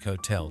Shabikik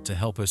hotel to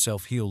help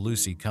herself heal.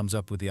 Lucy comes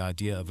up with the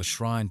idea of a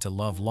shrine to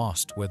love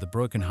lost where the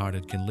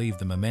brokenhearted can leave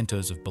the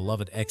mementos of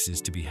beloved exes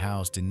to be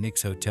housed in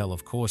Nick's hotel.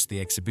 Of course, the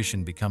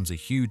exhibition becomes a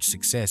huge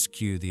success.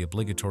 Cue the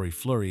obligatory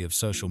flurry of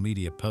social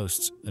media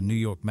posts, a New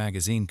York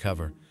magazine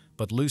cover.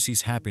 But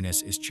Lucy's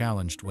happiness is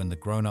challenged when the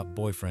grown-up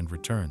boyfriend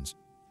returns.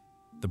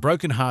 The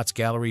Broken Hearts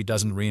gallery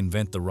doesn't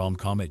reinvent the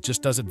rom-com, it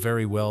just does it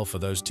very well. For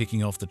those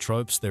ticking off the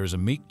tropes, there is a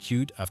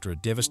meet-cute after a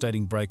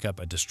devastating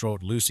breakup. A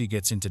distraught Lucy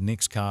gets into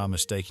Nick's car,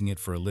 mistaking it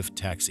for a Lyft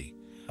taxi.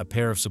 A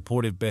pair of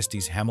supportive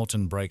besties,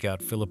 Hamilton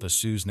breakout Philippa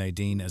Sue's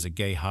Nadine as a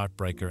gay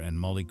heartbreaker and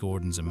Molly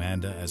Gordon's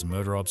Amanda as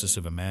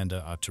murder-obsessive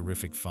Amanda, are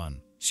terrific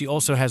fun. She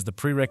also has the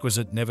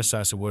prerequisite never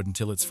says a word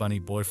until it's funny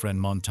boyfriend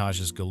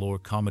montages galore.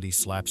 Comedy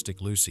slapstick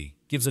Lucy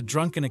gives a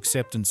drunken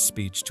acceptance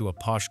speech to a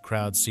posh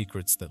crowd,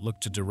 secrets that look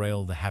to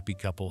derail the happy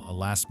couple, a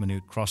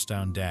last-minute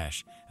crosstown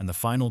dash, and the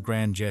final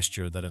grand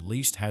gesture that at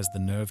least has the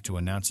nerve to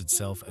announce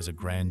itself as a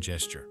grand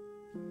gesture.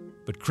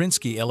 But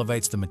Krinsky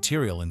elevates the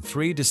material in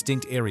three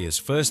distinct areas.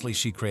 Firstly,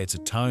 she creates a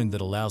tone that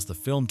allows the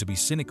film to be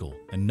cynical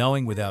and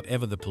knowing without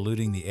ever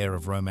polluting the air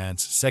of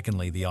romance.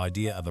 Secondly, the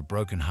idea of a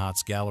Broken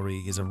Hearts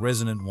gallery is a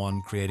resonant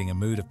one, creating a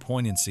mood of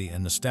poignancy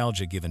and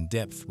nostalgia given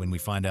depth when we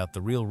find out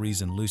the real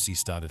reason Lucy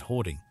started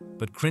hoarding.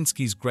 But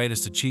Krinsky's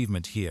greatest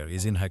achievement here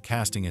is in her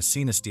casting as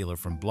scene stealer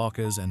from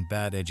Blockers and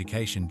Bad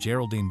Education.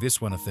 Geraldine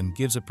Viswanathan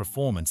gives a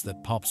performance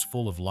that pops,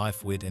 full of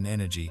life, wit and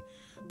energy,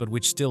 but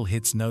which still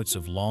hits notes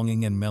of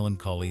longing and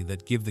melancholy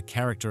that give the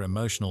character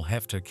emotional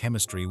heft. Her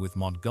chemistry with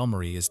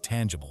Montgomery is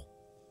tangible.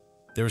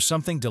 There is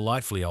something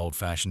delightfully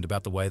old-fashioned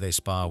about the way they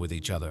spar with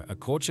each other, a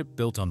courtship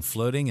built on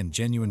flirting and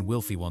genuine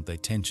want-they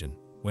tension.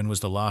 When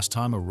was the last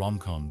time a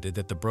rom-com did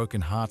that? The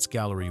Broken Hearts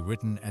gallery,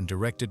 written and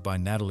directed by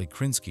Natalie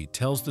Krinsky,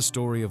 tells the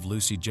story of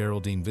Lucy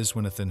Geraldine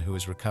Viswanathan, who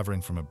is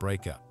recovering from a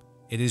breakup.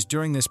 It is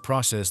during this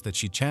process that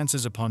she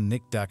chances upon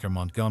Nick Dacre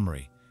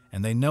Montgomery,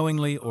 and they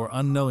knowingly or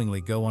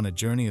unknowingly go on a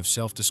journey of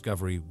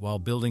self-discovery while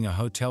building a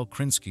hotel.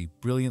 Krinsky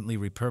brilliantly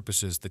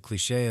repurposes the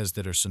clichés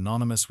that are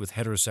synonymous with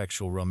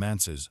heterosexual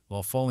romances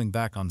while falling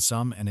back on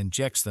some and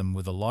injects them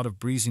with a lot of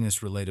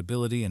breeziness,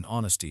 relatability, and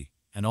honesty.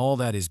 And all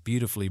that is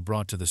beautifully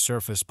brought to the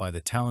surface by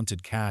the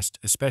talented cast,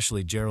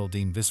 especially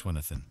Geraldine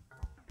Viswanathan.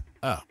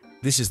 Oh,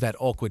 this is that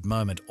awkward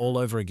moment all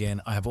over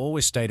again. I have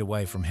always stayed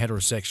away from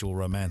heterosexual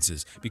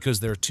romances because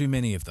there are too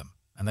many of them,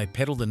 and they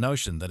peddle the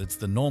notion that it's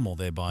the normal,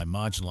 thereby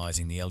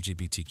marginalizing the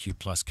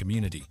LGBTQ+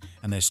 community,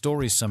 and their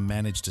stories some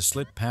manage to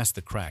slip past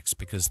the cracks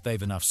because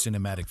they've enough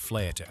cinematic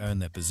flair to earn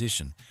their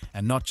position,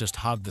 and not just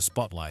hog the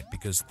spotlight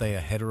because they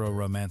are hetero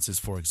romances,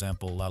 for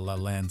example La La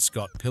Land,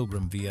 Scott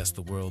Pilgrim vs.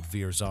 The World,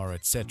 Veer Zara,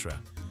 etc.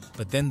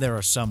 But then there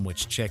are some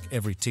which check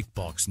every tick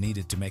box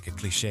needed to make a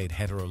cliched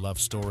hetero love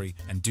story,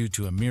 and due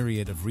to a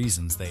myriad of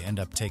reasons they end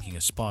up taking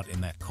a spot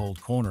in that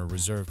cold corner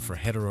reserved for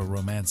hetero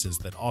romances.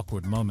 That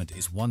awkward moment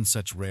is one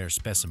such rare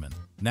specimen.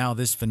 Now,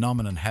 this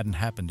phenomenon hadn't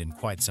happened in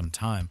quite some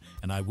time,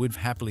 and I would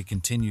have happily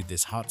continued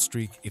this hot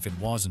streak if it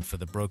wasn't for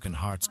the Broken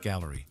Hearts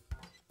Gallery.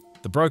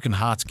 The Broken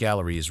Hearts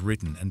Gallery is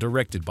written and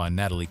directed by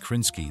Natalie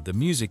Krinsky. The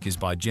music is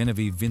by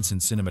Genevieve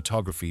Vincent.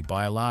 Cinematography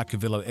by Alar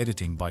Cavillo.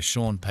 Editing by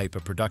Sean Paper.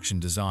 Production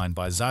design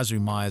by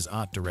Zazu Myers.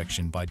 Art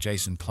direction by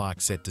Jason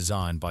Clark. Set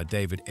design by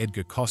David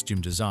Edgar.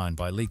 Costume design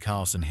by Lee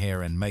Carlson.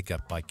 Hair and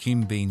makeup by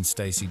Kim Bean,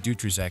 Stacey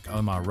Dutrizak,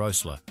 Omar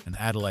Rosler, and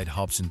Adelaide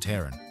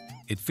Hobson-Tarrant.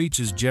 It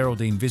features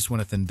Geraldine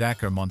Viswanathan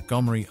Dacre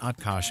Montgomery,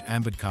 Utkarsh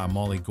Ambudkar,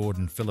 Molly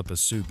Gordon, Philippa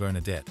Sue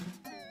Bernadette,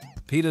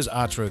 Peters,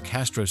 Arturo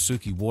Castro,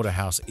 Suki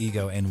Waterhouse,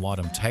 Ego N.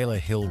 Wadham, Taylor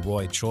Hill,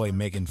 Roy Choi,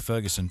 Megan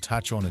Ferguson,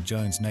 Tachorna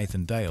Jones,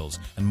 Nathan Dales,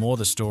 and more.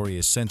 The story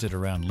is centered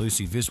around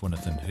Lucy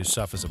Viswanathan, who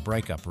suffers a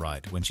breakup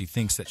right when she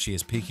thinks that she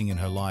is peaking in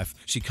her life.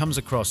 She comes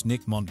across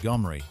Nick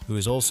Montgomery, who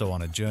is also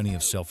on a journey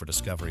of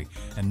self-discovery,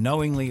 and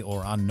knowingly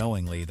or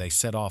unknowingly they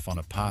set off on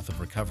a path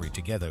of recovery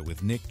together,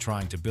 with Nick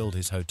trying to build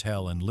his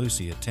hotel and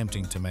Lucy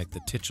attempting to make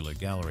the titular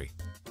gallery.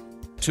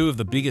 Two of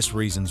the biggest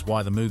reasons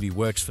why the movie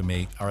works for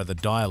me are the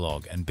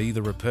dialogue and the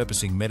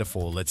repurposing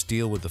metaphor. Let's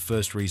deal with the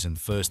first reason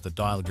first. The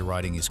dialogue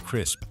writing is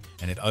crisp,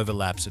 and it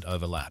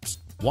overlaps.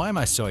 Why am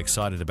I so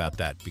excited about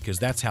that? Because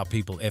that's how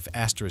people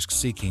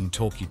seeking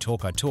talk, you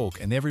talk, I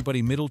talk, and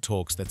everybody middle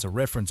talks. That's a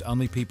reference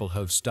only people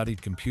who've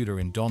studied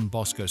computer in Don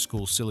Bosco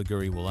School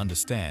Siliguri will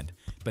understand,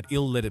 but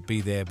I'll let it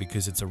be there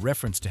because it's a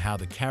reference to how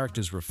the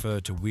characters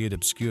refer to weird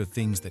obscure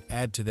things that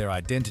add to their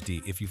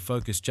identity. If you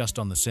focus just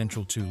on the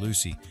central two,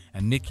 Lucy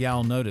and Nick,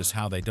 you'll notice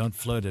how they don't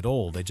flirt at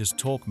all. They just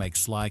talk, make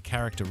sly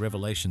character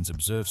revelations,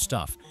 observe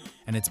stuff,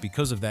 and it's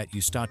because of that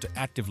you start to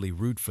actively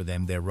root for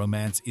them. Their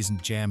romance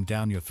isn't jammed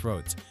down your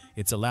throats,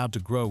 it's allowed to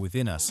grow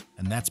within us,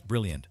 and that's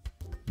brilliant.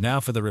 Now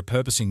for the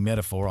repurposing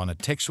metaphor on a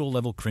textual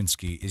level.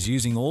 Krinsky is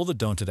using all the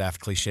don't daft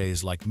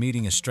cliches like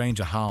meeting a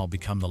stranger who'll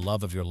become the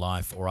love of your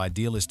life, or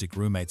idealistic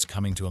roommates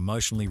coming to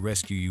emotionally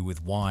rescue you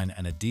with wine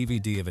and a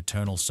DVD of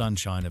Eternal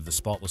Sunshine of the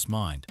Spotless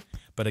Mind.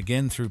 But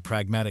again, through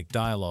pragmatic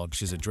dialogue,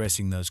 she's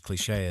addressing those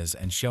cliches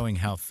and showing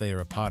how they are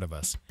a part of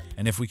us.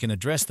 And if we can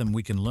address them,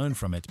 we can learn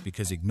from it,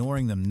 because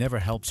ignoring them never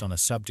helps on a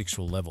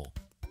subtextual level.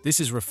 This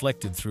is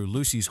reflected through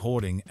Lucy's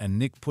hoarding and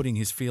Nick putting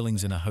his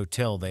feelings in a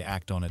hotel. They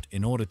act on it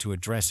in order to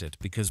address it,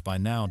 because by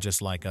now,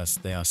 just like us,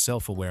 they are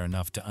self-aware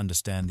enough to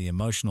understand the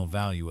emotional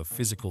value of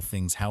physical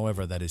things.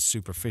 However, that is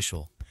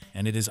superficial,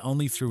 and it is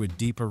only through a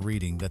deeper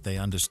reading that they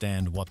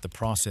understand what the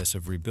process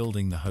of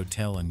rebuilding the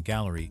hotel and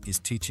gallery is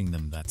teaching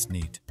them. That's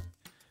neat.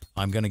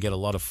 I'm going to get a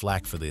lot of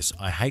flack for this.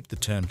 I hate the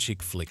term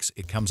chick flicks.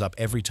 It comes up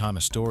every time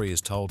a story is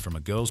told from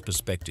a girl's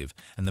perspective,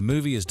 and the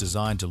movie is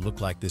designed to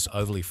look like this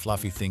overly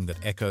fluffy thing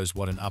that echoes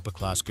what an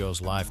upper-class girl's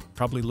life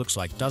probably looks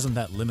like. Doesn't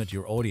that limit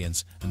your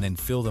audience and then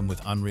fill them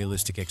with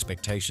unrealistic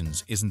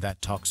expectations? Isn't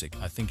that toxic?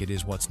 I think it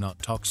is. What's not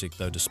toxic,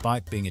 though,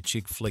 despite being a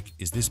chick flick,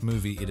 is this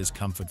movie. It is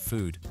comfort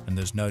food, and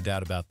there's no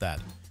doubt about that.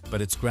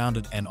 But it's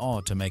grounded and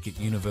odd to make it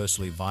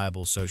universally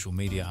viable. Social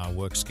media, our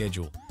work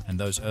schedule, and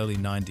those early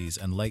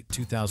 90s and late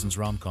 2000s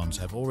rom-coms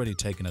have already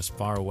taken us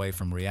far away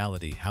from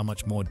reality. How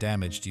much more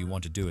damage do you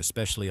want to do,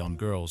 especially on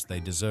girls? They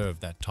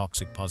deserve that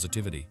toxic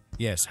positivity.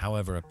 Yes,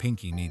 however, a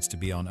pinky needs to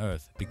be on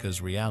Earth,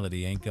 because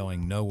reality ain't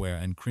going nowhere,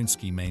 and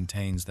Krinsky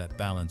maintains that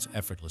balance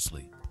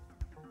effortlessly.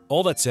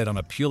 All that said, on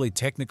a purely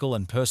technical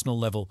and personal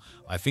level,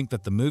 I think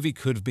that the movie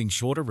could have been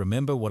shorter.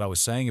 Remember what I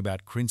was saying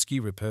about Krinsky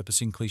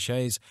repurposing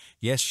cliches?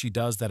 Yes, she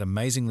does that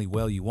amazingly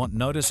well. You won't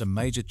notice a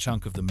major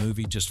chunk of the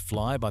movie just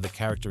fly by. The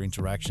character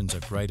interactions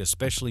are great,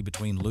 especially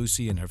between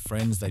Lucy and her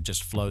friends. They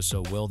just flow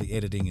so well. The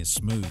editing is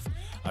smooth.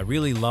 I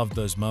really loved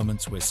those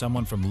moments where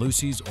someone from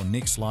Lucy's or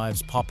Nick's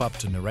lives pop up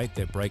to narrate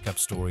their breakup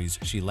stories.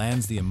 She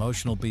lands the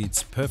emotional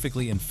beats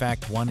perfectly. In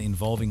fact, one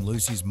involving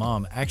Lucy's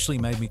mom actually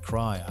made me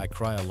cry. I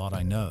cry a lot,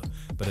 I know,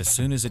 but as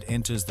soon as it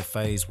enters the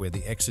phase where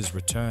the exes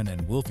return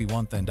and Wolfie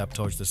won't end up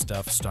towards the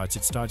stuff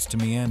starts to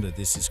meander.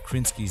 This is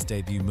Krinsky's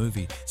debut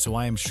movie, so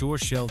I am sure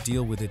she'll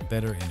deal with it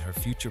better in her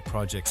future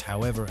projects.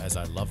 However, as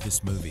I love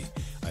this movie,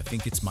 I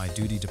think it's my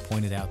duty to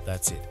point it out.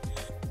 That's it.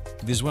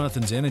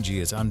 Viswanathan's energy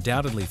is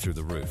undoubtedly through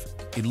the roof.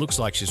 It looks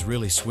like she's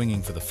really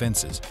swinging for the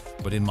fences,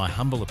 but in my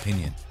humble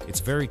opinion, it's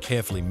very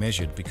carefully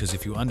measured, because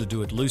if you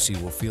underdo it, Lucy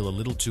will feel a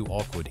little too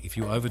awkward. If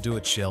you overdo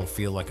it, she'll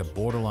feel like a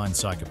borderline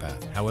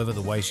psychopath. However,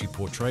 the way she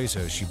portrays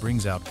her, she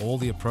brings out all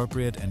the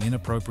appropriate and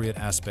inappropriate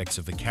aspects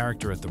of the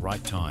character at the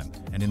right time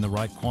and in the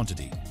right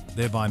quantity,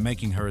 thereby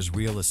making her as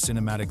real as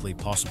cinematically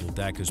possible.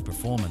 Dacre's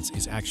performance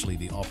is actually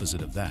the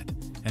opposite of that,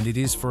 and it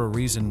is for a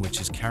reason which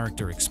his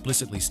character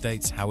explicitly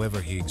states.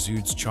 However, he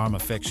exudes charm,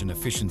 affection,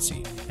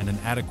 efficiency, and an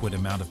adequate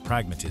amount of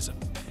pragmatism,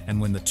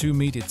 and when the two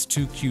meet, it's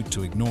too cute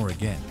to ignore.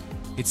 Again,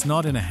 it's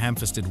not in a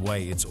ham-fisted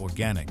way, it's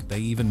organic. They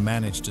even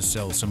manage to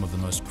sell some of the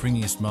most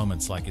cringiest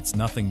moments like it's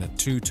nothing that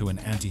to an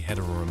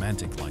anti-hetero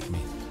romantic like me.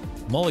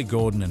 Molly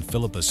Gordon and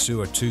Philippa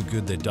Sue are too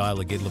good. Their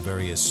dialogue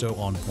is so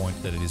on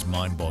point that it is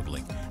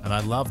mind-boggling. And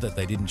I love that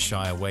they didn't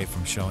shy away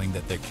from showing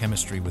that their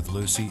chemistry with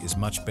Lucy is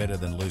much better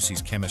than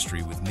Lucy's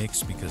chemistry with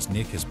Nick's, because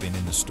Nick has been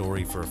in the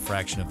story for a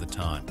fraction of the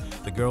time.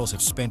 The girls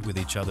have spent with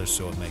each other,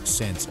 so it makes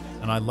sense.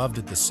 And I loved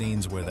it, the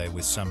scenes where they,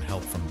 with some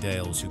help from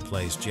Dales, who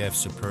plays Jeff,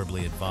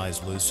 superbly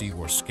advise Lucy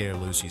or scare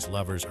Lucy's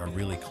lovers, are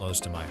really close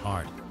to my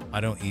heart. I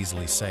don't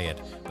easily say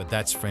it, but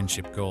that's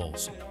friendship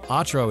goals.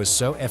 Arturo is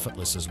so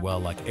effortless as well,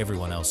 like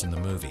everyone else in the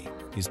movie.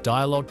 His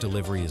dialogue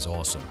delivery is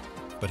awesome,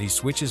 but he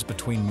switches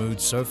between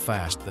moods so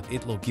fast that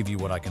it'll give you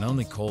what I can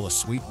only call a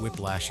sweet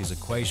whiplash. His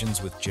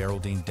equations with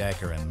Geraldine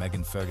Dacre and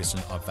Megan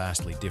Ferguson are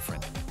vastly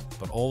different,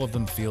 but all of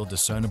them feel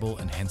discernible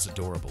and hence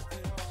adorable.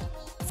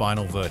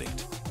 Final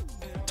verdict.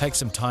 Take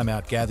some time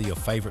out, gather your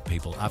favorite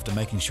people after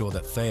making sure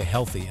that they're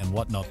healthy and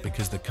whatnot,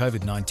 because the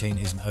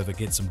COVID-19 isn't over.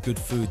 Get some good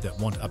food that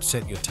won't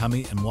upset your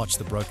tummy and watch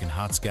the Broken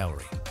Hearts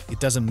Gallery. It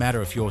doesn't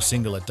matter if you're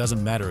single, it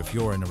doesn't matter if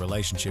you're in a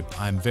relationship.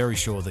 I'm very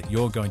sure that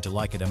you're going to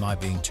like it. Am I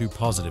being too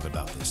positive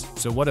about this?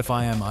 So what if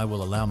I am? I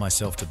will allow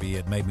myself to be.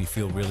 It made me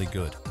feel really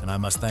good. And I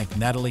must thank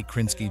Natalie,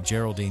 Krinsky,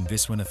 Geraldine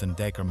Viswanathan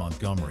Dacre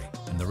Montgomery,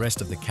 and the rest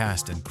of the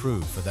cast and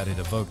crew for that. It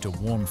evoked a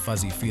warm,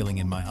 fuzzy feeling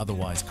in my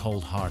otherwise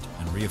cold heart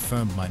and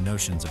reaffirmed my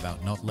notions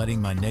about not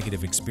letting my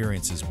negative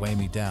experiences weigh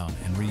me down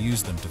and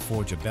reuse them to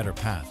forge a better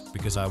path,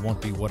 because I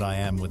won't be what I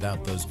am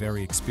without those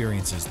very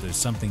experiences. There's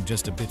something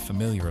just a bit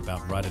familiar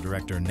about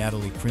writer-director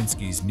Natalie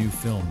Krinsky's new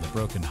film, The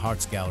Broken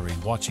Hearts Gallery.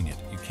 Watching it,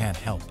 you can't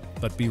help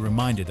but be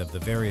reminded of the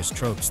various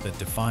tropes that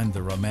defined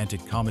the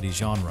romantic comedy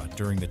genre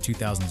during the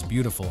 2000s.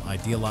 Beautiful,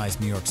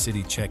 idealized New York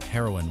City Czech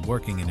heroine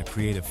working in a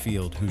creative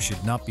field who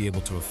should not be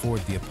able to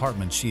afford the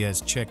apartment she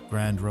has. Check.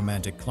 Grand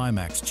romantic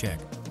climax. Check.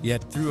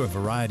 Yet through a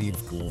variety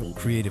of cool,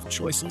 creative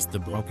choices, The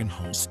Broken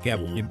Hearts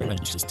Gallery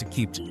manages to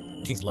keep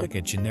things like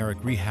a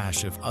generic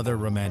rehash of other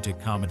romantic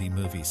comedy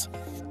movies.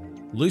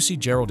 Lucy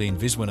Geraldine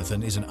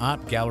Viswanathan is an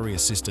art gallery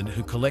assistant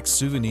who collects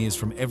souvenirs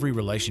from every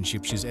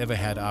relationship she's ever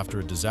had.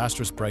 After a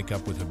disastrous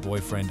breakup with her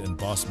boyfriend and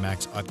boss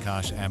Max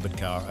Utkarsh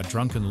Ambudkar, a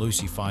drunken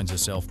Lucy finds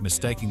herself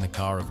mistaking the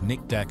car of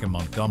Nick Dacre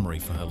Montgomery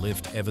for her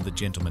lift. Ever the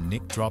gentleman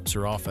Nick drops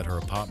her off at her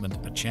apartment.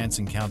 A chance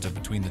encounter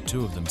between the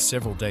two of them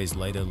several days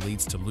later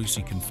leads to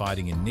Lucy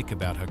confiding in Nick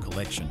about her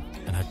collection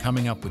and her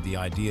coming up with the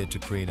idea to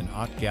create an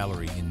art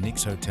gallery in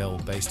Nick's hotel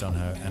based on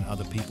her and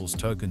other people's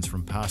tokens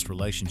from past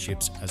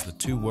relationships. As the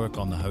two work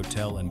on the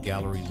hotel and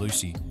gallery,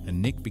 Lucy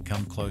and Nick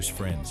become close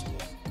friends.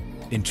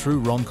 In true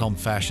rom-com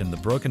fashion, The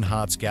Broken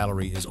Hearts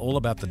Gallery is all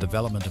about the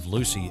development of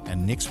Lucy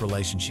and Nick's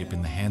relationship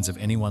in the hands of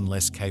anyone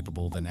less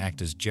capable than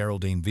actors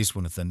Geraldine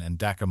Viswanathan and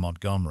Dacre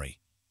Montgomery.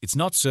 It's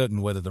not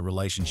certain whether the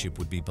relationship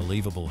would be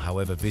believable.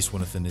 However,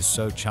 Viswanathan is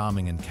so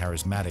charming and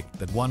charismatic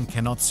that one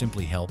cannot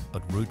simply help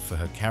but root for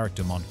her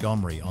character.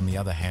 Montgomery, on the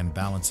other hand,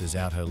 balances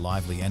out her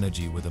lively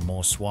energy with a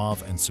more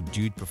suave and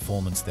subdued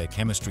performance. Their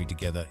chemistry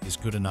together is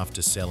good enough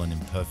to sell an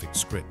imperfect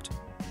script.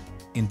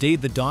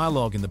 Indeed, the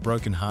dialogue in The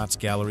Broken Hearts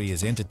Gallery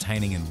is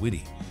entertaining and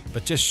witty,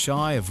 but just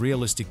shy of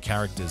realistic.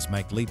 Characters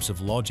make leaps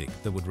of logic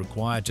that would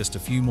require just a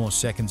few more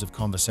seconds of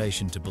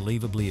conversation to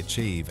believably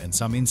achieve, and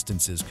some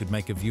instances could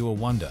make a viewer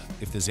wonder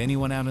if there's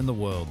anyone out in the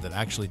world that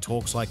actually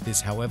talks like this.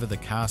 However, the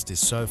cast is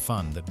so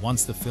fun that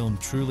once the film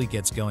truly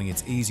gets going,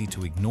 it's easy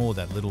to ignore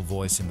that little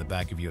voice in the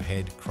back of your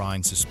head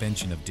crying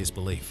suspension of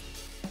disbelief.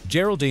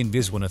 Geraldine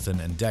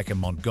Viswanathan and Dacre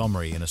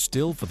Montgomery in a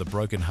still for The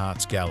Broken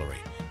Hearts Gallery.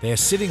 They are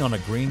sitting on a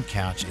green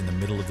couch in the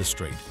middle of the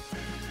street.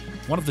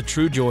 One of the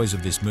true joys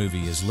of this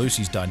movie is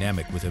Lucy's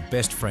dynamic with her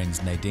best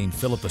friends Nadine,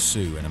 Philippa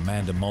Sue, and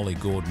Amanda. Molly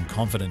Gordon,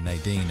 confident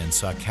Nadine, and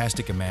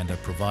sarcastic Amanda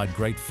provide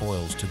great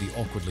foils to the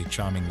awkwardly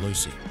charming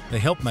Lucy. They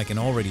help make an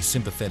already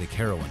sympathetic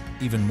heroine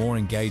even more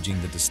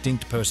engaging. The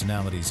distinct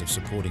personalities of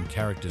supporting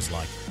characters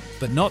like,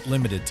 but not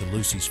limited to,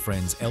 Lucy's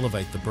friends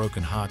elevate The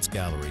Broken Hearts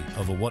Gallery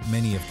over what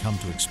many have come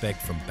to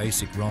expect from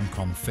basic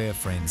rom-com fare.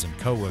 Friends and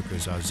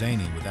co-workers are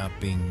zany without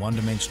being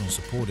one-dimensional,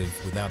 supportive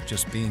without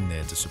just being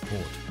there to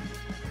support.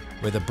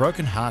 Where The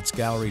Broken Hearts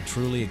Gallery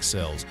truly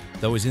excels,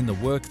 though, is in the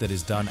work that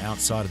is done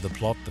outside of the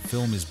plot. The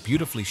film is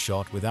beautifully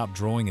shot without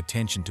drawing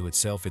attention to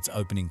itself. Its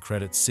opening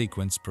credits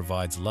sequence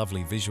provides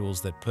lovely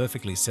visuals that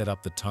perfectly set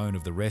up the tone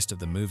of the rest of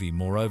the movie.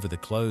 Moreover, the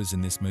clothes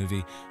in this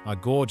movie are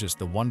gorgeous.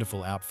 The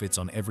wonderful outfits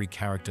on every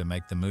character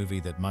make the movie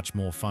that much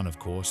more fun. Of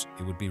course,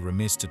 it would be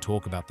remiss to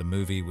talk about the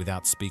movie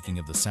without speaking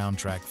of the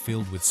soundtrack,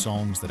 filled with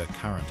songs that are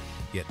current,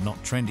 yet not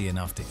trendy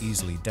enough to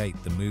easily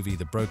date the movie.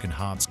 The Broken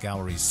Hearts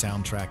Gallery's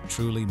soundtrack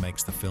truly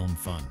makes the film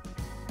fun.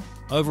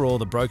 Overall,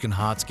 The Broken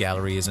Hearts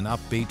Gallery is an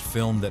upbeat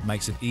film that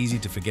makes it easy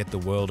to forget the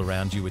world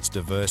around you. Its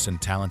diverse and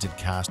talented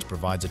cast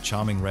provides a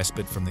charming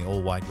respite from the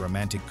all-white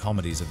romantic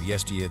comedies of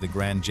yesteryear. The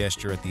grand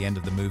gesture at the end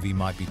of the movie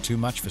might be too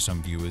much for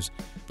some viewers,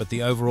 but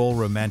the overall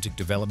romantic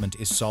development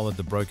is solid.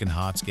 The Broken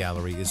Hearts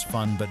Gallery is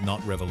fun but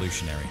not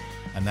revolutionary,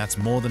 and that's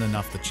more than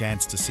enough. The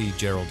chance to see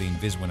Geraldine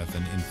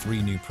Viswanathan in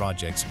 3 new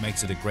projects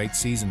makes it a great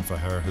season for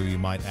her, who, you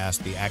might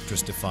ask, the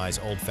actress defies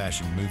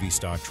old-fashioned movie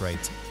star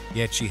traits,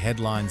 yet she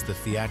headlines the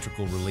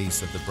theatrical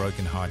release of The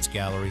Broken Hearts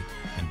Gallery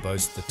and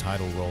boasts the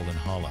title role in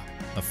Holla.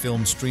 a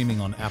film streaming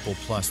on Apple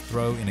Plus,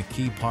 throw in a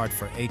key part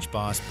for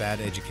HBOS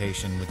Bad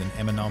Education with an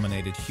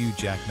Emmy-nominated Hugh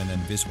Jackman,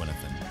 and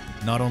Viswanathan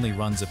not only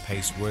runs a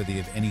pace worthy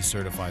of any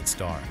certified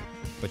star,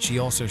 but she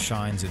also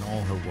shines in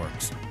all her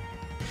works.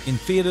 In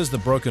theaters, The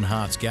Broken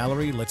Hearts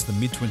Gallery lets the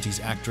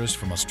mid-20s actress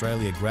from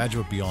Australia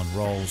graduate beyond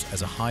roles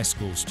as a high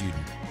school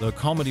student. Though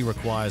comedy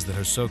requires that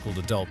her so-called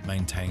adult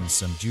maintains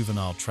some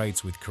juvenile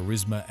traits with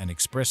charisma and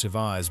expressive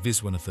eyes,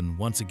 Viswanathan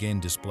once again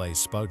displays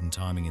spoken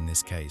timing in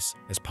this case,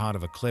 as part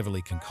of a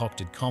cleverly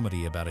concocted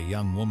comedy about a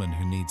young woman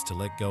who needs to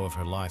let go of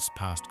her life's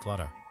past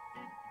clutter.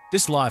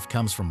 This life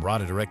comes from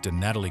writer-director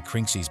Natalie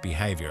Krinsky's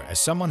behavior as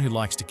someone who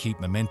likes to keep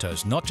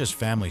mementos, not just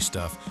family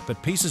stuff,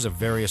 but pieces of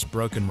various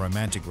broken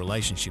romantic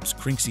relationships.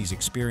 Krinsky's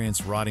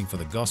experience writing for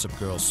the Gossip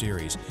Girl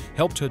series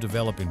helped her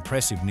develop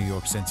impressive New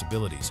York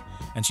sensibilities,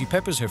 and she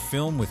peppers her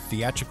film with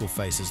theatrical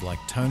faces like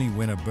Tony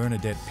winner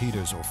Bernadette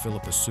Peters or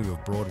Philippa Sue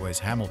of Broadway's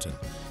Hamilton.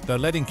 Though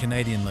letting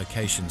Canadian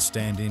locations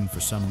stand in for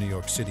some New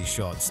York City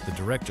shots, the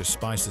director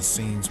spices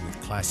scenes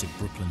with classic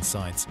Brooklyn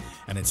sights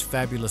and its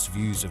fabulous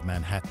views of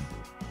Manhattan.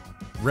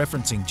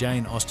 Referencing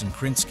Jane Austen,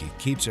 Krinsky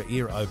keeps her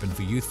ear open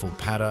for youthful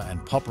patter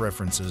and pop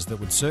references that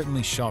would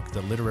certainly shock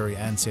the literary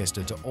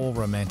ancestor to all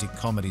romantic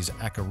comedies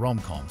aka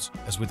rom-coms,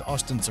 as with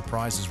Austen,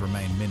 surprises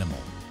remain minimal.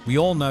 We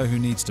all know who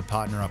needs to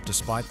partner up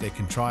despite their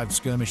contrived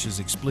skirmishes.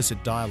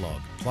 Explicit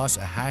dialogue, plus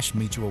a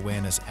Me Too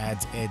awareness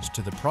adds edge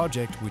to the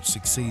project, which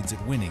succeeds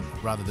at winning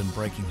rather than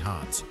breaking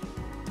hearts.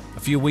 A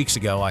few weeks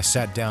ago, I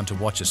sat down to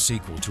watch a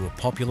sequel to a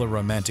popular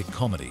romantic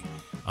comedy.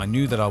 I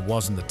knew that I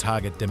wasn't the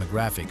target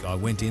demographic. I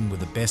went in with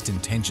the best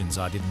intentions.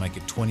 I didn't make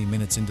it 20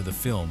 minutes into the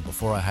film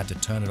before I had to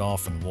turn it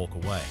off and walk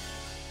away.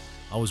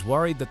 I was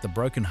worried that The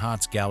Broken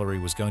Hearts Gallery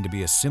was going to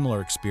be a similar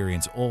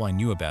experience. All I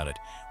knew about it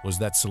was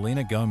that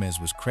Selena Gomez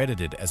was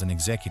credited as an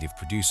executive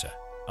producer.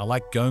 I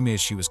like Gomez.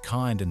 She was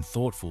kind and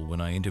thoughtful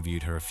when I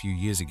interviewed her a few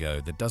years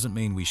ago. That doesn't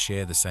mean we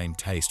share the same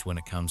taste when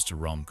it comes to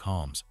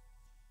rom-coms.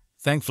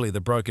 Thankfully, The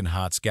Broken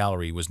Hearts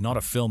Gallery was not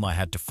a film I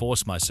had to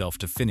force myself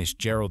to finish.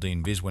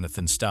 Geraldine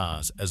Viswanathan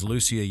stars as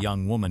Lucy, a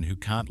young woman who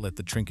can't let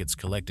the trinkets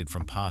collected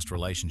from past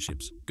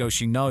relationships go.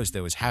 She knows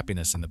there was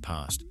happiness in the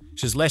past.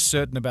 She's less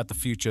certain about the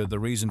future. The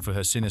reason for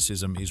her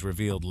cynicism is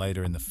revealed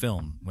later in the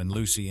film, when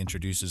Lucy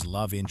introduces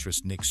love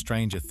interest Nick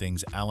Stranger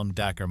Things Alum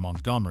Dacre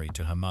Montgomery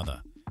to her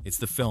mother. It's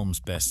the film's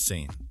best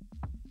scene.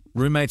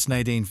 Roommates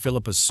Nadine,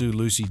 Philippa Sue,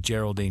 Lucy,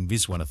 Geraldine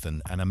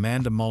Viswanathan, and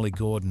Amanda Molly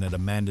Gordon at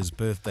Amanda's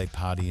birthday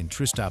party in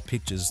Tristar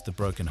Pictures, The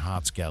Broken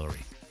Hearts Gallery.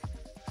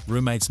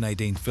 Roommates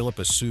Nadine,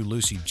 Philippa Sue,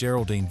 Lucy,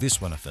 Geraldine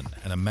Viswanathan,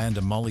 and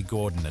Amanda Molly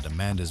Gordon at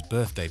Amanda's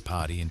birthday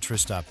party in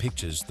Tristar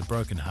Pictures, The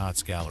Broken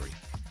Hearts Gallery.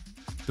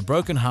 The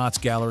Broken Hearts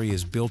Gallery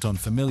is built on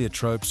familiar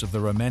tropes of the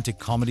romantic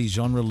comedy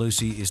genre.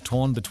 Lucy is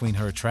torn between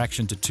her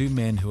attraction to two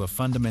men who are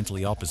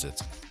fundamentally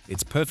opposites.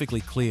 It's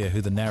perfectly clear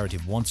who the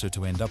narrative wants her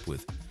to end up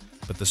with,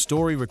 but the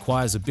story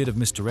requires a bit of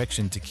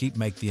misdirection to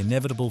make the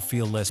inevitable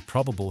feel less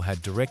probable.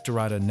 Had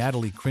director-writer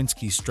Natalie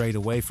Krinsky strayed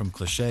away from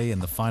cliché in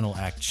the final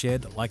act,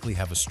 she'd likely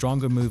have a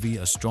stronger movie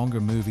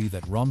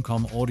that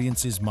rom-com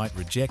audiences might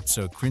reject.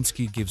 So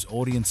Krinsky gives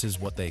audiences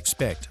what they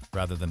expect,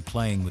 rather than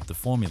playing with the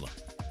formula.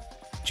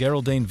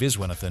 Geraldine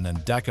Viswanathan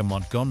and Dacre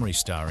Montgomery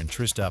star in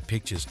Tristar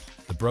Pictures,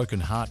 The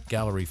Broken Heart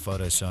Gallery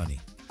photo. Sony.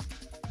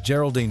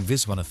 Geraldine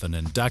Viswanathan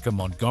and Dacre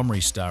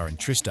Montgomery star in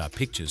Tristar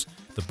Pictures,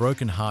 The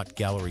Broken Heart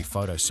Gallery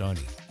photo.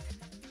 Sony.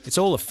 It's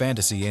all a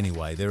fantasy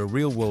anyway. There are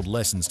real-world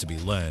lessons to be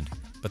learned,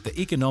 but the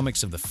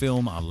economics of the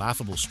film are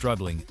laughable.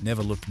 Struggling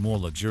never looked more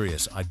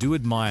luxurious. I do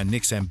admire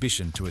Nick's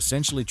ambition to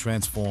essentially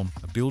transform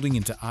a building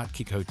into Art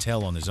Kick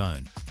Hotel on his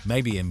own.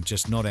 Maybe I'm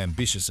just not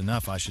ambitious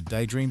enough. I should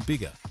daydream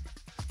bigger.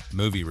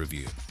 Movie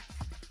review.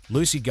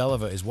 Lucy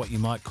Gulliver is what you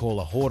might call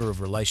a hoarder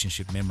of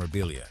relationship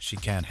memorabilia. She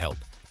can't help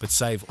but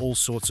save all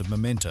sorts of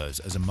mementos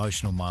as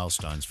emotional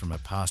milestones from her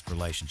past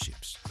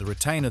relationships. The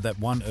retainer that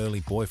one early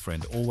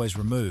boyfriend always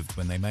removed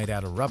when they made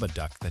out a rubber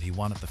duck that he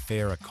won at the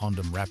fair a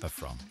condom wrapper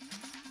from.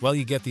 Well,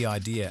 you get the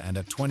idea, and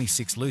at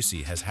 26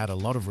 Lucy has had a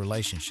lot of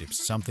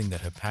relationships, something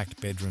that her packed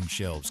bedroom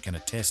shelves can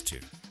attest to.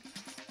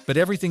 But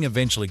everything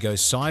eventually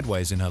goes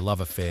sideways in her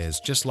love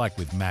affairs, just like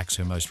with Max,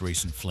 her most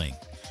recent fling.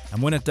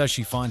 And when it does,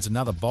 she finds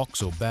another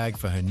box or bag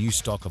for her new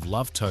stock of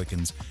love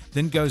tokens,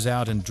 then goes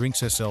out and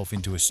drinks herself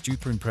into a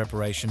stupor in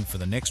preparation for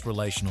the next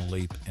relational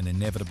leap and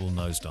inevitable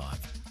nosedive.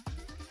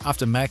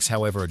 After Max,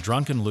 however, a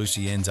drunken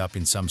Lucy ends up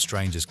in some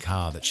stranger's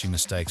car that she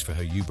mistakes for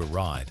her Uber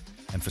ride,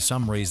 and for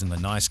some reason the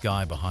nice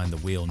guy behind the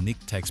wheel, Nick,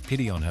 takes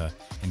pity on her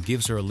and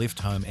gives her a lift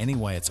home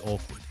anyway. It's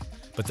awkward,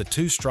 but the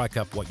two strike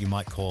up what you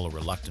might call a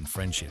reluctant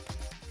friendship.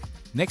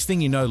 Next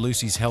thing you know,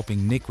 Lucy's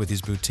helping Nick with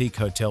his boutique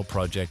hotel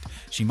project.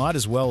 She might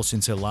as well,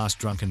 since her last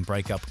drunken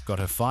breakup got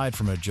her fired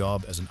from her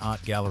job as an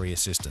art gallery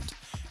assistant.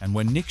 And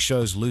when Nick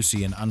shows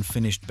Lucy an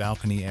unfinished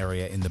balcony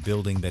area in the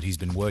building that he's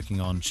been working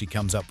on, she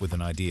comes up with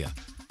an idea.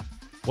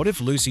 What if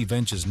Lucy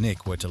ventures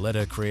Nick were to let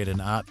her create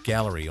an art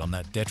gallery on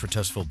that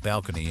detritusful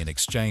balcony, in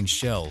exchange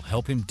she'll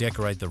help him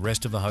decorate the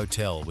rest of the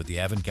hotel with the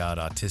avant-garde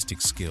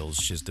artistic skills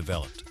she's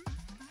developed?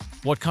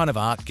 What kind of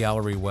art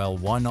gallery? Well,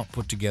 why not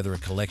put together a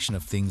collection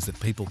of things that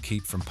people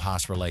keep from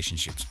past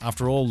relationships?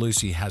 After all,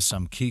 Lucy has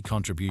some key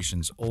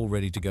contributions all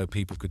ready to go.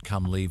 People could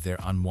come leave their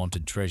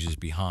unwanted treasures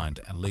behind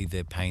and leave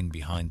their pain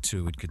behind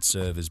too. It could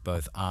serve as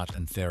both art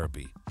and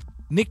therapy.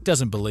 Nick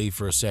doesn't believe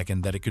for a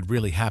second that it could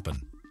really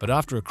happen, but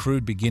after a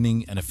crude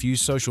beginning and a few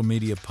social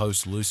media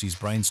posts, Lucy's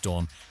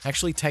brainstorm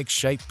actually takes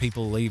shape.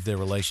 People leave their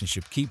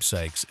relationship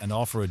keepsakes and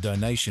offer a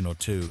donation or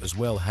two as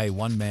well. Hey,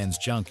 one man's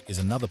junk is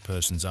another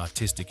person's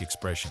artistic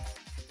expression.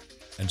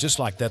 And just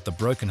like that, the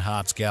Broken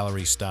Hearts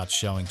Gallery starts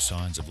showing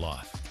signs of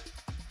life.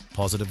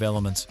 Positive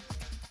elements.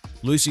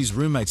 Lucy's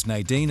roommates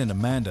Nadine and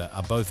Amanda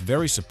are both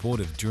very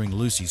supportive during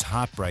Lucy's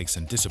heartbreaks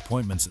and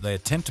disappointments. They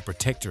attempt to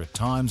protect her at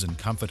times and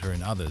comfort her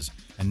in others,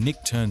 and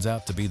Nick turns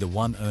out to be the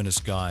one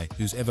earnest guy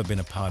who's ever been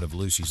a part of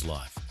Lucy's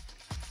life.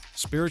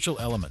 Spiritual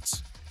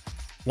elements.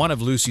 One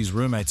of Lucy's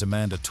roommates,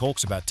 Amanda,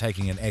 talks about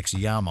taking an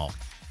ex-yarmulke,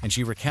 and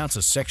she recounts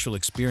a sexual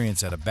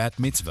experience at a bat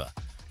mitzvah.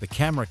 The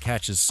camera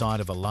catches sight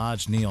of a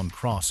large neon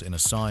cross in a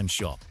sign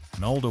shop.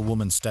 An older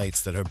woman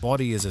states that her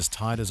body is as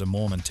tight as a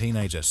Mormon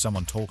teenager.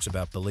 Someone talks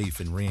about belief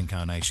in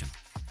reincarnation.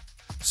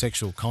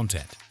 Sexual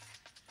content.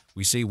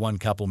 We see one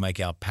couple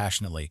make out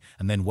passionately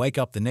and then wake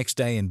up the next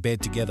day in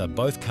bed together.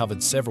 Both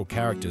covered. Several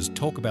characters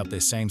talk about their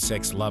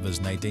same-sex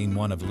lovers. Nadine,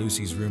 one of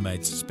Lucy's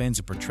roommates, spends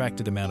a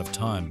protracted amount of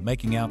time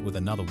making out with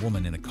another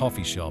woman in a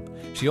coffee shop.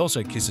 She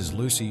also kisses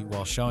Lucy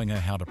while showing her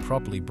how to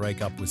properly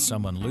break up with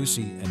someone.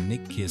 Lucy and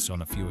Nick kiss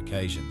on a few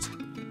occasions.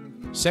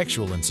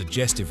 Sexual and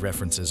suggestive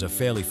references are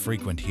fairly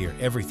frequent here.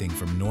 Everything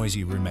from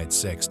noisy roommate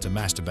sex to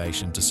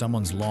masturbation to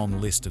someone's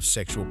long list of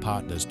sexual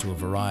partners to a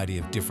variety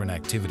of different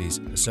activities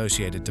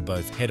associated to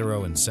both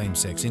hetero and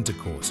same-sex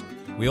intercourse.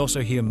 We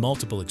also hear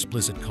multiple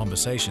explicit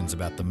conversations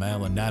about the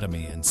male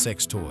anatomy and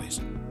sex toys.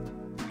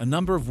 A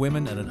number of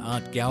women at an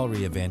art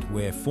gallery event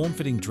wear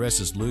form-fitting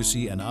dresses.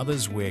 Lucy and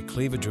others wear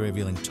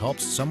cleavage-revealing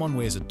tops. Someone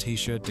wears a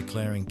t-shirt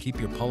declaring, "Keep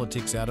your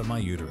politics out of my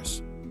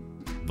uterus."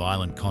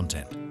 Violent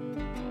content.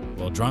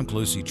 While drunk,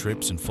 Lucy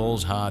trips and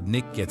falls hard.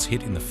 Nick gets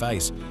hit in the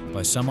face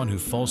by someone who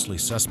falsely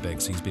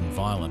suspects he's been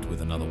violent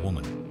with another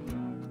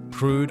woman.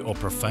 Crude or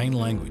profane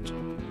language.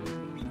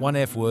 One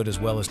F-word as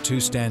well as two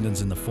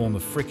stand-ins in the form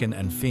of frickin'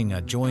 and fing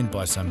are joined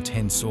by some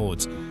 10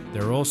 swords.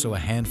 There are also a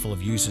handful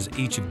of uses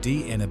each of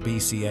D, N, B,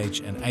 C, H,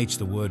 and H.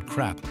 The word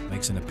crap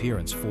makes an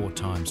appearance 4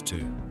 times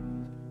too.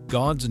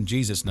 God's and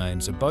Jesus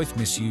names are both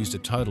misused a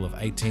total of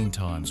 18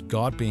 times,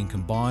 God being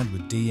combined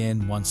with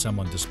DN once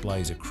someone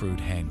displays a crude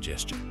hand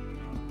gesture.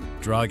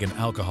 Drug and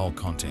alcohol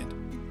content.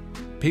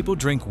 People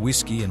drink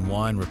whiskey and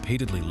wine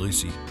repeatedly.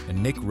 Lucy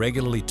and Nick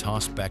regularly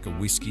toss back a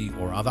whiskey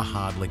or other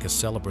hard liquor.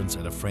 Celebrants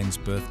at a friend's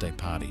birthday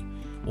party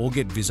all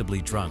get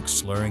visibly drunk,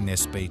 slurring their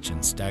speech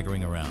and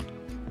staggering around.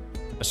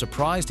 A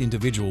surprised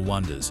individual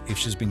wonders if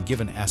she's been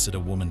given acid. A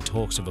woman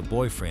talks of a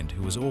boyfriend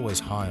who was always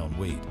high on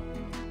weed.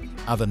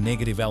 Other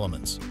negative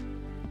elements.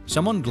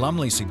 Someone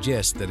glumly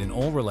suggests that in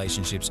all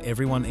relationships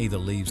everyone either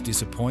leaves,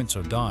 disappoints,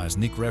 or dies.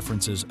 Nick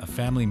references a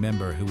family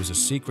member who was a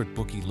secret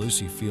bookie.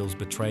 Lucy feels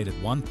betrayed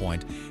at one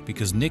point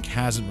because Nick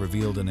hasn't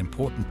revealed an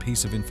important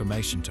piece of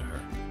information to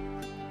her.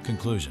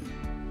 Conclusion.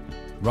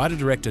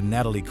 Writer-director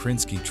Natalie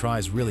Krinsky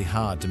tries really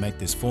hard to make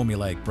this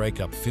formulaic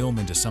breakup film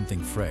into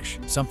something fresh,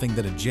 something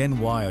that a Gen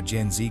Y or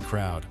Gen Z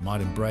crowd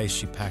might embrace.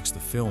 She packs the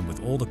film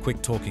with all the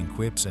quick-talking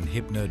quips and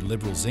hip-nerd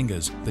liberal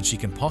zingers that she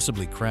can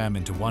possibly cram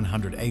into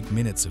 108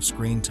 minutes of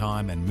screen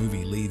time, and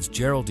movie leads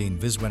Geraldine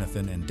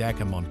Viswanathan and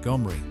Dacre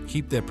Montgomery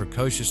keep their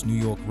precocious New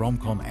York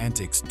rom-com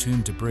antics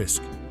tuned to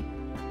brisk.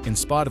 In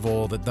spite of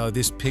all that, though,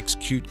 this pic's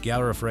cute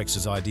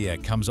Gallerifrex's idea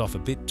comes off a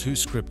bit too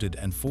scripted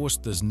and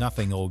forced. There's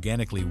nothing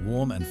organically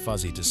warm and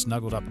fuzzy to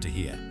snuggle up to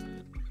here.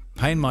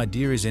 Pain, my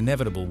dear, is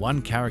inevitable,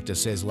 one character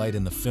says late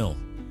in the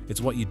film.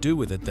 It's what you do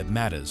with it that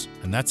matters,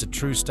 and that's a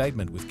true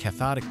statement with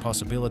cathartic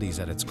possibilities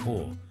at its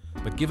core.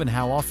 But given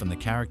how often the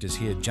characters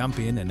here jump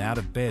in and out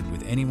of bed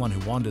with anyone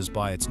who wanders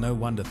by, it's no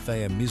wonder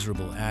they're a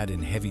miserable ad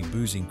in heavy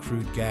boozing,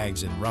 crude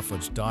gags and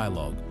rough-edged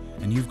dialogue,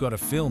 and you've got a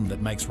film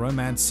that makes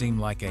romance seem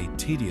like a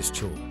tedious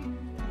chore.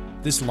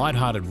 This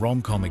light-hearted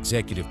rom-com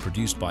executive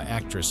produced by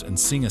actress and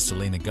singer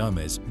Selena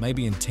Gomez may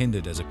be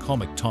intended as a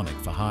comic tonic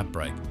for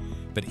heartbreak,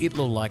 but it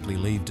will likely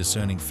leave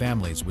discerning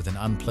families with an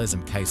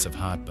unpleasant case of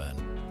heartburn.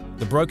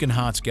 The Broken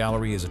Hearts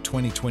Gallery is a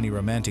 2020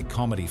 romantic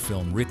comedy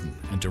film written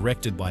and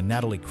directed by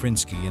Natalie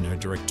Krinsky in her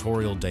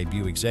directorial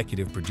debut,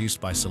 executive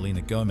produced by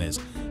Selena Gomez.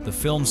 The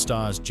film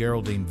stars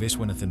Geraldine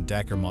Viswanathan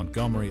Dacre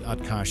Montgomery,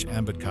 Utkarsh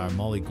Ambudkar,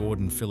 Molly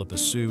Gordon, Philippa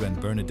Sue, and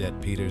Bernadette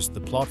Peters.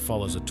 The plot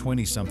follows a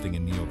 20-something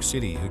in New York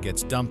City who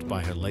gets dumped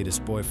by her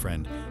latest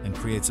boyfriend and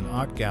creates an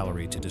art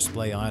gallery to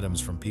display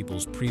items from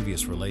people's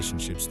previous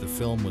relationships. The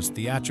film was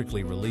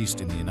theatrically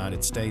released in the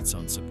United States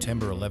on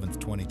September 11,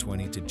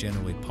 2020 to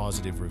generally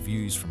positive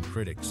reviews from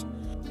critics.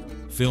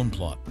 Film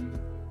plot.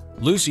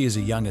 Lucy is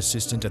a young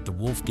assistant at the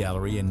Wolf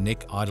Gallery, and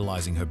Nick,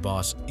 idolizing her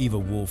boss, Eva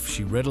Wolf,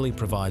 she readily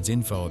provides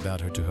info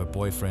about her to her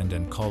boyfriend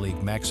and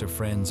colleague Max. Her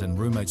friends and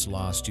roommates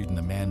law student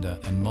Amanda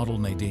and model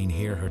Nadine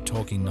hear her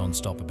talking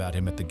non-stop about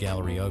him at the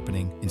gallery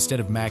opening. Instead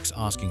of Max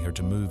asking her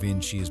to move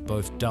in, she is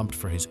both dumped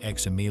for his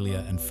ex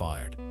Amelia and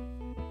fired.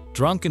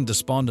 Drunk and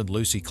despondent,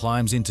 Lucy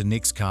climbs into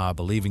Nick's car,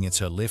 believing it's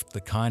her lift,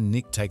 the kind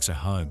Nick takes her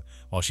home.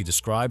 While she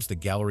describes the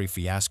gallery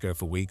fiasco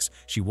for weeks,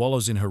 she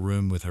wallows in her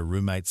room with her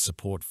roommate's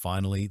support.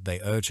 Finally, they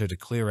urge her to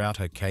clear out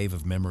her cave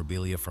of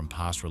memorabilia from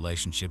past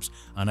relationships.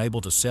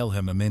 Unable to sell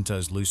her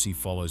mementos, Lucy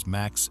follows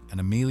Max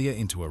and Amelia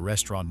into a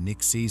restaurant.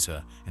 Nick sees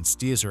her and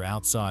steers her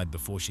outside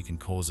before she can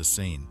cause a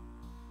scene.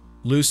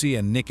 Lucy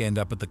and Nick end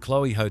up at the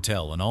Chloe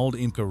Hotel, an old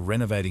Imker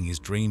renovating his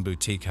dream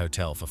boutique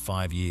hotel for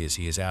 5 years.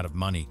 He is out of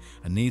money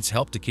and needs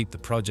help to keep the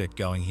project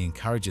going. He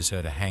encourages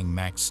her to hang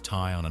Max's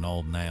tie on an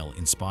old nail.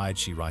 Inspired,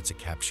 she writes a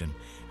caption,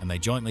 and they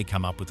jointly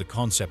come up with the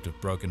concept of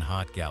Broken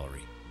Heart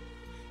Gallery.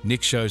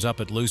 Nick shows up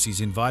at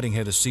Lucy's, inviting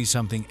her to see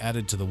something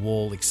added to the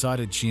wall.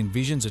 Excited, she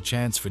envisions a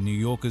chance for New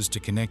Yorkers to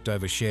connect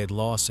over shared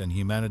loss and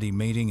humanity.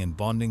 Meeting and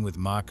bonding with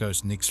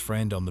Marcos, Nick's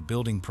friend, on the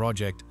building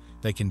project,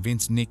 they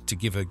convince Nick to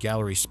give her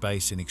gallery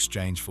space in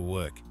exchange for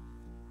work.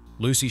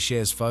 Lucy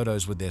shares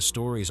photos with their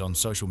stories on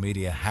social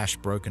media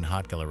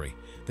 #BrokenHeartGallery,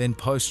 then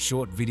posts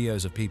short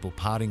videos of people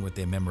parting with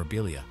their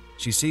memorabilia.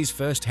 She sees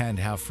firsthand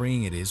how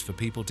freeing it is for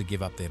people to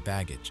give up their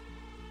baggage.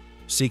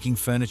 Seeking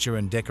furniture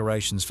and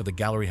decorations for the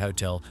gallery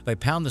hotel, they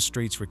pound the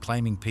streets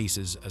reclaiming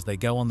pieces. As they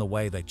go on the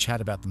way, they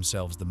chat about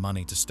themselves. The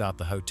money to start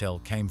the hotel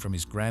came from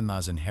his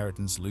grandma's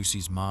inheritance.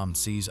 Lucy's mom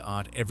sees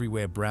art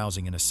everywhere.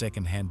 Browsing in a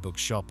second-hand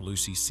bookshop,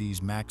 Lucy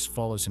sees Max,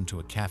 follows him to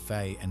a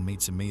cafe and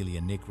meets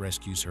Amelia. Nick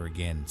rescues her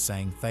again,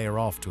 saying they are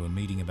off to a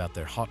meeting about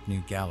their hot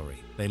new gallery.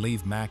 They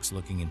leave Max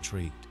looking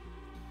intrigued.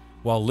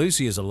 While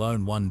Lucy is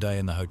alone one day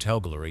in the hotel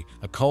gallery,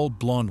 a cold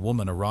blonde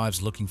woman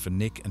arrives looking for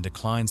Nick and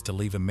declines to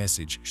leave a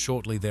message.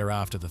 Shortly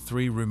thereafter, the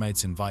three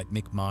roommates invite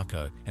Nick,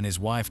 Marco, and his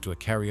wife to a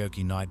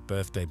karaoke night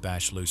birthday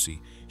bash.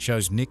 Lucy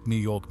shows Nick New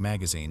York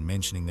magazine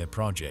mentioning their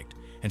project,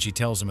 and she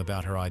tells him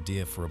about her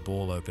idea for a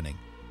ball opening.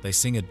 They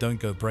sing a "Don't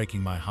Go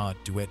Breaking My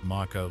Heart" duet.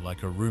 Marco, like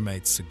her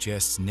roommates,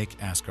 suggests Nick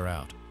ask her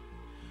out.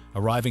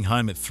 Arriving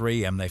home at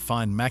 3 a.m., they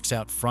find Max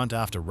out front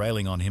after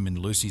railing on him. In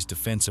Lucy's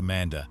defense,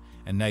 Amanda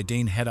and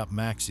Nadine head up.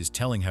 Max is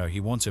telling her he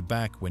wants her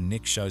back when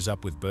Nick shows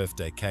up with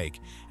birthday cake,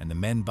 and the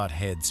men butt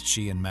heads.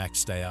 She and Max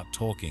stay out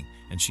talking,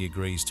 and she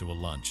agrees to a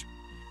lunch.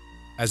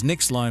 As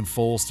Nick's line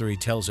falls through, he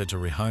tells her to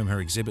rehome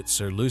her exhibit,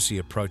 so Lucy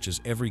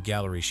approaches every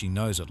gallery she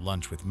knows at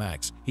lunch with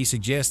Max. He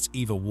suggests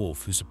Eva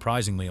Wolf, who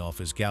surprisingly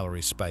offers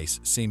gallery space,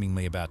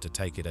 seemingly about to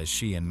take it as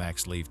she and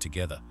Max leave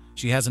together.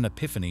 She has an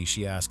epiphany.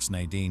 She asks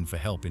Nadine for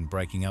help in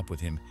breaking up with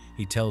him.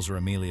 He tells her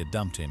Amelia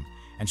dumped him,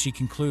 and she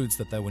concludes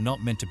that they were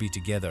not meant to be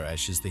together, as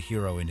she's the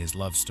hero in his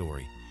love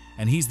story,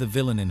 and he's the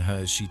villain in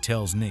hers. She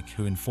tells Nick,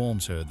 who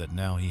informs her that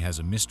now he has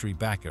a mystery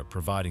backer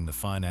providing the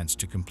finance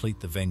to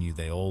complete the venue.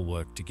 They all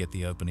work to get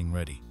the opening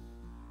ready.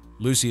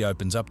 Lucy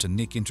opens up to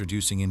Nick,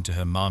 introducing him to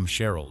her mom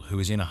Cheryl, who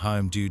is in a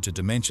home due to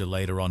dementia.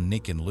 Later on,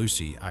 Nick and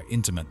Lucy are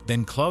intimate.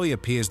 Then Chloe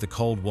appears, the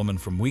cold woman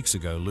from weeks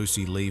ago.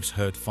 Lucy leaves,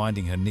 hurt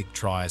finding her. Nick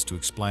tries to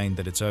explain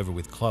that it's over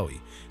with Chloe,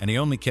 and he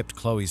only kept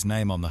Chloe's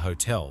name on the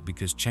hotel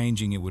because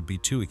changing it would be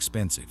too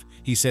expensive.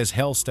 He says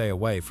hell stay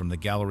away from the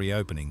gallery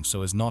opening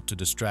so as not to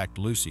distract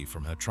Lucy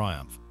from her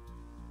triumph.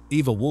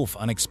 Eva Wolf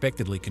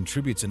unexpectedly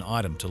contributes an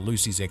item to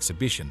Lucy's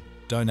exhibition,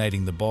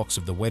 donating the box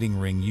of the wedding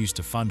ring used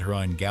to fund her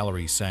own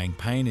gallery, saying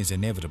pain is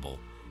inevitable,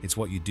 it's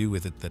what you do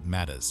with it that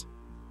matters.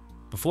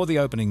 Before the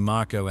opening,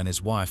 Marco and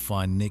his wife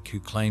find Nick, who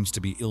claims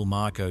to be ill.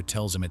 Marco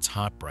tells him it's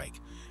heartbreak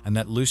and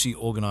that Lucy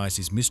organized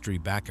his mystery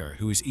backer,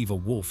 who is Eva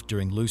Wolf.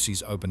 During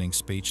Lucy's opening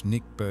speech,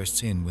 Nick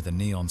bursts in with a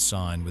neon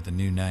sign with a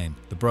new name,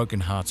 the Broken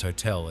Hearts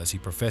Hotel. As he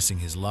professing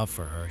his love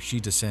for her, she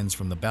descends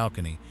from the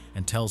balcony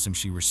and tells him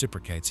she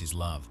reciprocates his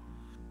love.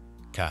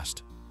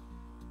 Cast: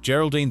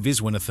 Geraldine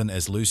Viswanathan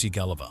as Lucy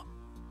Gulliver,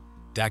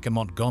 Dacre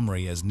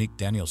Montgomery as Nick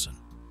Danielson,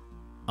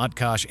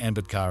 Utkarsh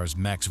Ambudkar as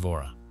Max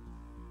Vora,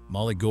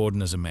 Molly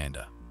Gordon as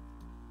Amanda,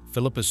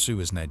 Philippa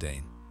Sue as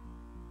Nadine,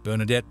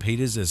 Bernadette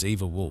Peters as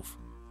Eva Wolf,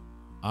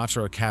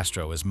 Arturo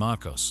Castro as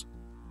Marcos,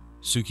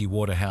 Suki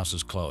Waterhouse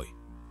as Chloe,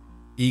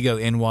 Ego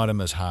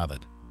Enwadam as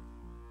Harvard,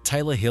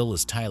 Taylor Hill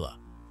as Taylor,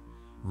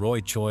 Roy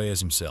Choi as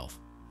himself,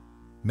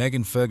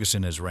 Megan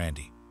Ferguson as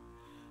Randy,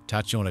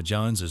 Tatiana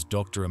Jones as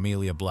Dr.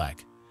 Amelia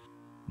Black,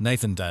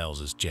 Nathan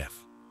Dales as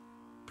Jeff.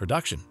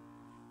 Production.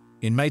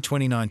 In May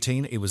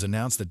 2019, it was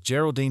announced that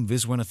Geraldine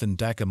Viswanathan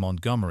Dacre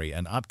Montgomery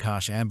and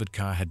Utkarsh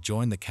Ambudkar had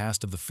joined the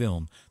cast of the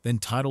film, then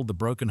titled The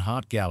Broken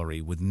Heart Gallery,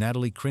 with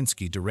Natalie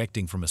Krinsky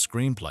directing from a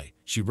screenplay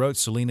she wrote.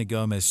 Selena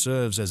Gomez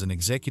serves as an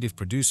executive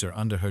producer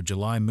under her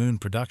July Moon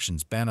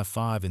Productions banner.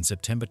 5 in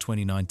September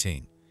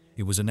 2019.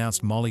 It was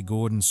announced Molly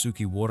Gordon,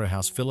 Suki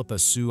Waterhouse, Philippa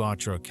Sue,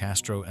 Arturo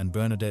Castro, and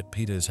Bernadette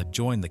Peters had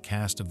joined the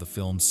cast of the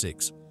film.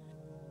 6.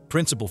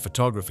 Principal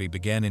photography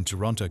began in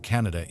Toronto,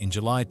 Canada in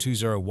July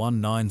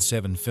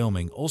 2019.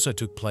 Filming also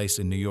took place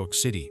in New York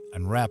City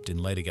and wrapped in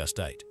late August.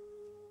 8.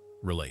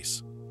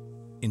 Release.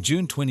 In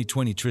June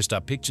 2020,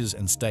 TriStar Pictures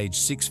and Stage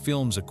 6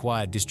 Films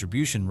acquired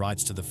distribution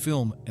rights to the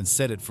film and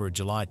set it for a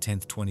July 10,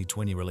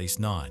 2020 release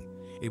 9.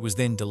 It was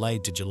then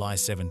delayed to July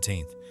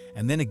 17th,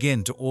 and then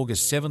again to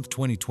August 7,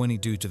 2020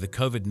 due to the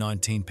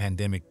COVID-19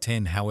 pandemic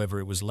 10. However,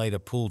 it was later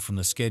pulled from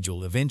the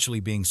schedule, eventually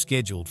being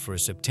scheduled for a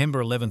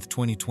September 11,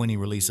 2020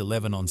 release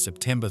 11. On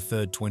September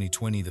 3,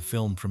 2020, the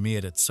film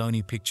premiered at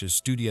Sony Pictures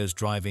Studios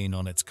Drive-In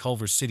on its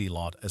Culver City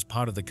lot as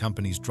part of the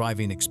company's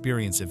Drive-In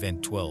Experience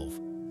Event 12.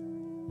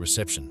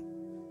 Reception.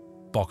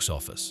 Box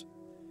office.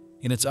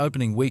 In its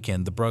opening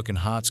weekend, The Broken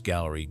Hearts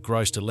Gallery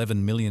grossed $11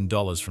 million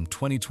from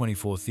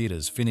 2024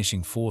 theaters,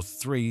 finishing fourth.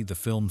 The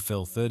film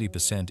fell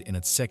 30% in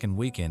its second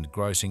weekend,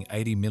 grossing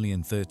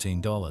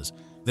 $80,013,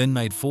 then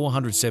made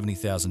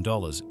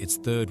 $470,000 its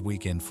third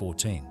weekend.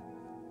 14.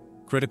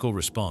 Critical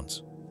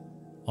response.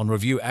 On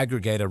review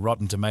aggregator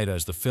Rotten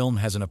Tomatoes, the film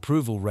has an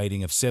approval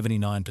rating of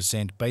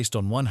 79% based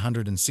on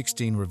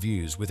 116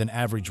 reviews with an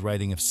average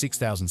rating of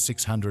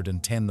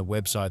 6,610. The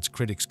website's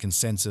critics'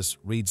 consensus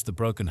reads The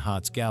Broken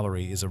Hearts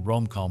Gallery is a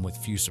rom-com with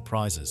few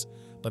surprises,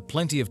 but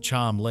plenty of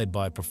charm led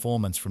by a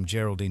performance from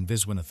Geraldine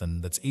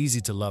Viswanathan that's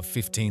easy to love.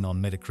 15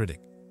 on Metacritic.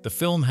 The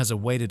film has a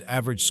weighted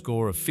average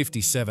score of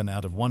 57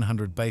 out of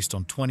 100 based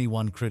on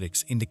 21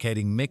 critics,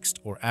 indicating mixed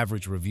or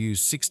average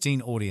reviews.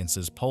 16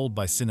 audiences polled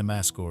by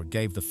CinemaScore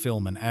gave the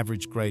film an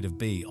average grade of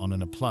B on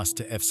an A+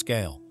 to F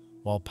scale,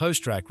 while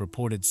PostTrack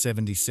reported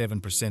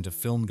 77% of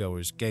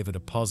filmgoers gave it a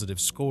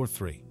positive score.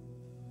 3.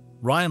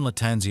 Ryan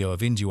Latanzio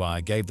of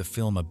IndieWire gave the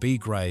film a B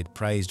grade,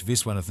 praised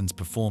Viswanathan's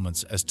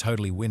performance as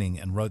totally winning,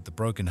 and wrote The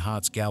Broken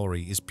Hearts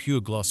Gallery is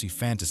pure glossy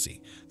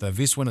fantasy, though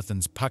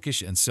Viswanathan's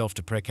puckish and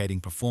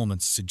self-deprecating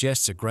performance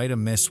suggests a greater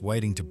mess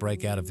waiting to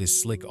break out of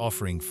this slick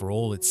offering. For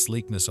all its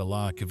sleekness,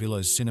 Ala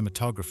Cavillo's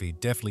cinematography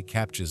deftly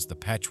captures the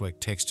patchwork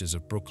textures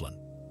of Brooklyn.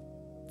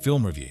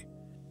 Film review.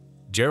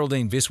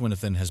 Geraldine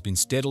Viswanathan has been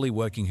steadily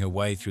working her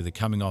way through the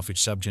coming-of-age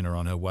subgenre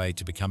on her way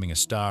to becoming a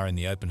star in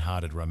the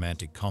open-hearted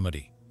romantic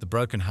comedy. The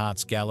Broken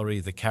Hearts Gallery,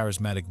 the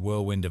charismatic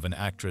whirlwind of an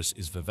actress,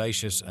 is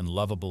vivacious and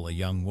lovable, a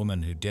young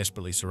woman who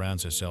desperately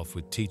surrounds herself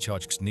with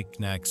tchotchkes,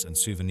 knickknacks, and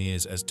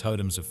souvenirs as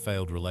totems of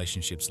failed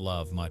relationships.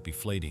 Love might be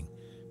fleeting,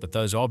 but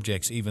those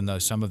objects, even though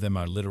some of them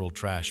are literal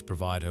trash,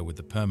 provide her with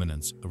the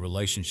permanence a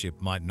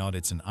relationship might not.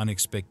 It's an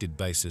unexpected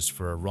basis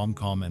for a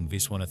rom-com, and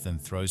Viswanathan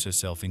throws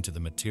herself into the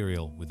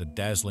material with a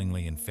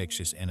dazzlingly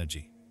infectious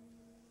energy.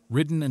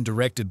 Written and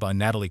directed by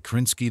Natalie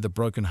Krinsky, The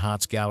Broken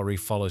Hearts Gallery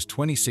follows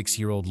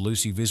 26-year-old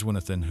Lucy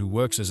Viswanathan, who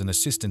works as an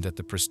assistant at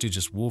the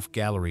prestigious Wolf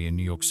Gallery in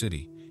New York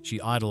City.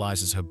 She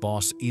idolizes her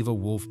boss, Eva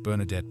Wolf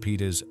Bernadette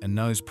Peters, and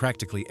knows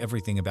practically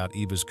everything about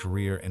Eva's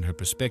career and her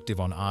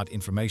perspective on art.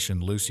 Information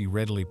Lucy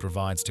readily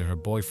provides to her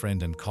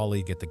boyfriend and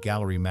colleague at the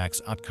gallery,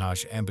 Max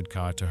Utkarsh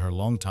Ambudkar, to her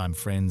longtime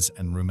friends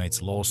and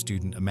roommates, law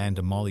student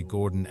Amanda Molly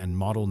Gordon and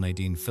model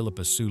Nadine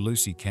Philippa Sue.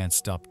 Lucy can't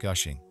stop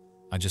gushing.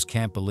 "I just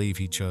can't believe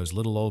he chose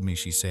little old me,"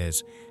 she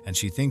says, and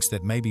she thinks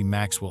that maybe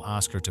Max will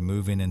ask her to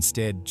move in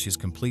instead. She's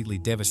completely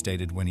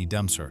devastated when he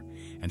dumps her,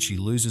 and she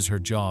loses her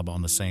job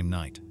on the same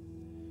night.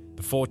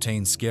 The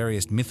 14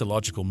 scariest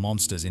mythological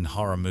monsters in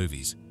horror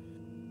movies.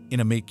 In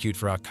a meet-cute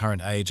for our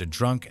current age, a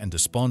drunk and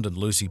despondent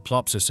Lucy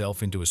plops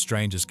herself into a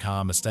stranger's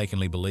car,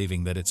 mistakenly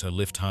believing that it's her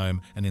lift home,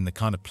 and in the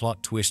kind of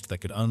plot twist that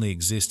could only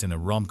exist in a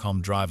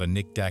rom-com, driver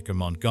Nick Dacre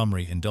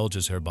Montgomery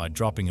indulges her by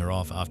dropping her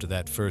off. After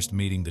that first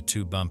meeting, the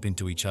two bump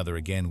into each other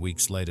again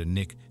weeks later.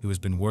 Nick, who has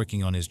been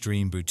working on his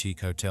dream boutique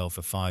hotel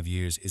for 5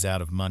 years, is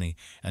out of money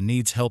and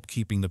needs help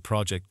keeping the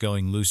project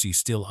going. Lucy,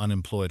 still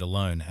unemployed,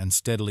 alone, and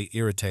steadily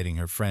irritating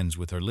her friends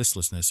with her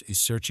listlessness, is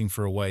searching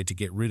for a way to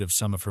get rid of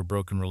some of her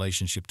broken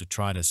relationship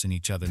detritus in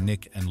each other.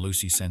 Nick and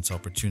Lucy sense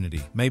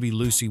opportunity. Maybe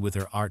Lucy, with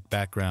her art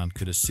background,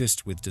 could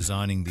assist with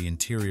designing the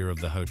interior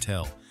of the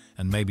hotel,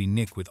 and maybe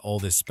Nick, with all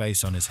this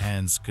space on his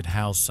hands, could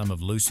house some of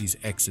Lucy's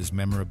ex's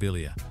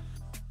memorabilia.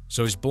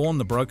 So is born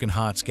The Broken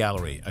Hearts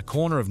Gallery, a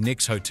corner of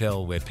Nick's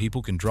hotel where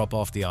people can drop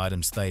off the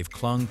items they've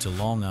clung to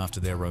long after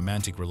their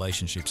romantic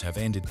relationships have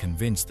ended.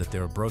 Convinced that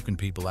there are broken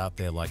people out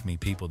there like me,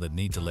 people that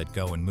need to let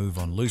go and move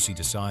on, Lucy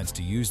decides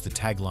to use the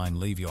tagline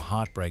 "Leave Your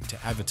Heartbreak"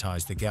 to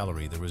advertise the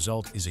gallery. The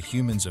result is a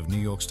Humans of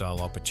New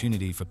York-style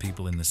opportunity for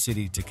people in the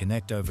city to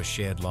connect over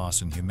shared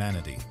loss and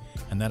humanity.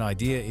 And that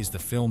idea is the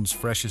film's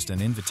freshest,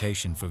 an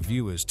invitation for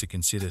viewers to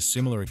consider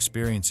similar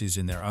experiences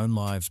in their own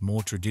lives.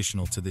 More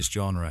traditional to this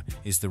genre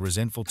is the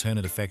resentful,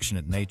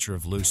 affectionate nature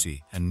of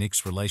Lucy and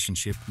Nick's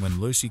relationship.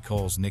 When Lucy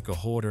calls Nick a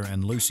hoarder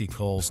and Lucy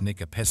calls Nick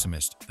a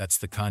pessimist, that's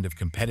the kind of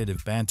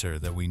competitive banter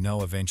that we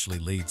know eventually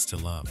leads to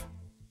love.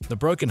 The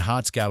Broken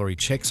Hearts Gallery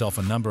checks off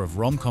a number of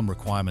rom-com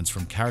requirements,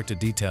 from character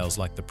details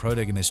like the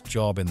protagonist's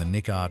job in the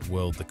Nick art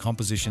world, the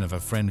composition of her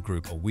friend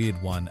group, a weird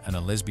one and a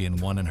lesbian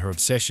one, and her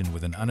obsession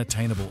with an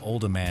unattainable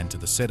older man, to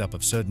the setup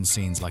of certain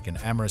scenes like an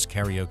amorous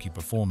karaoke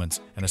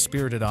performance and a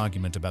spirited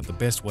argument about the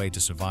best way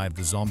to survive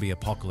the zombie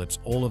apocalypse.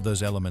 All of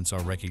those elements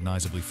are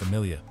recognizably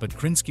familiar, but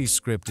Krinsky's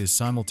script is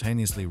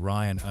simultaneously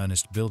wry and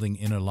earnest, building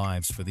inner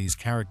lives for these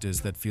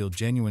characters that feel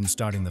genuine.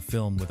 Starting the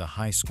film with a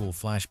high school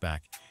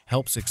flashback,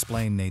 helps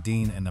explain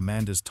Nadine and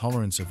Amanda's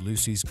tolerance of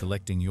Lucy's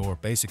collecting. You're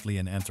basically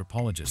an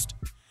anthropologist.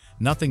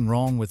 Nothing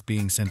wrong with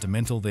being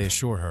sentimental, they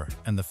assure her,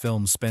 and the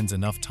film spends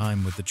enough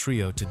time with the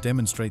trio to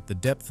demonstrate the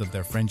depth of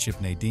their friendship.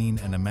 Nadine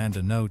and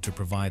Amanda know to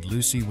provide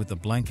Lucy with a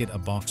blanket, a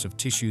box of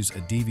tissues, a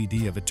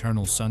DVD of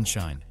Eternal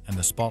Sunshine, and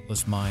The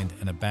Spotless Mind,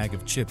 and a bag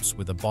of chips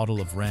with a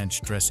bottle of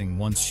ranch dressing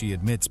once she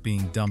admits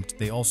being dumped.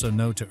 They also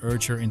know to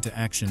urge her into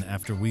action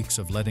after weeks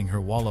of letting her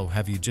wallow.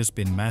 Have you just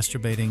been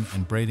masturbating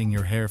and braiding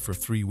your hair for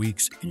 3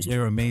 weeks?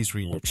 Their amazed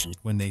reaction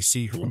when they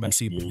see her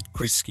messy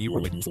Krinsky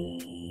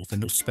with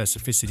enough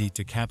specificity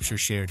to capture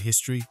shared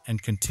history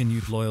and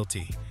continued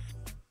loyalty.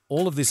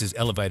 All of this is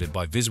elevated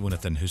by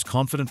Viswanathan, whose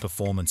confident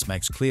performance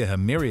makes clear her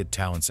myriad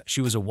talents.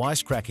 She was a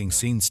wisecracking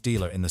scene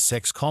stealer in the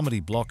sex comedy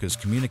Blockers,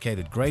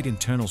 communicated great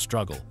internal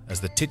struggle as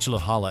the titular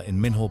Hala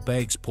in Minhal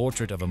Beg's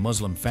Portrait of a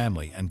Muslim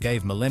Family, and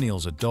gave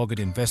millennials a dogged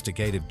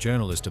investigative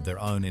journalist of their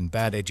own in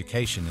Bad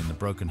Education in the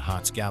Broken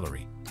Hearts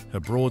Gallery. Her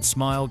broad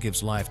smile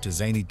gives life to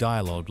zany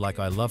dialogue like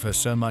 "I love her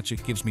so much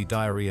it gives me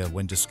diarrhea"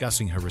 when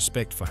discussing her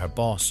respect for her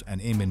boss,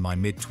 and "I'm in my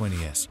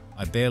mid-20s.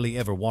 I barely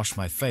ever wash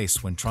my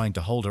face" when trying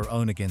to hold her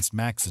own against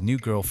Max's new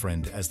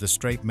girlfriend. As the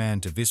straight man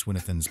to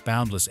Viswanathan's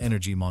boundless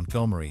energy,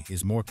 Montgomery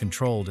is more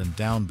controlled and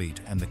downbeat,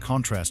 and the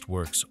contrast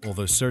works,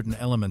 although certain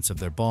elements of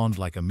their bond,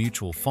 like a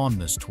mutual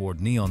fondness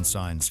toward neon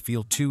signs,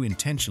 feel too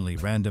intentionally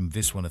random.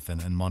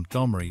 Viswanathan and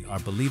Montgomery are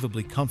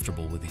believably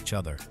comfortable with each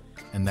other,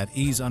 and that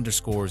ease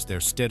underscores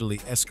their steadily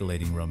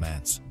escalating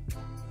romance.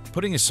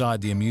 Putting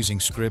aside the amusing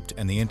script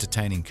and the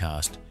entertaining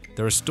cast,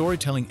 there are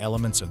storytelling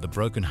elements of the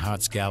Broken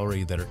Hearts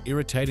Gallery that are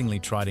irritatingly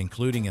trite,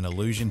 including an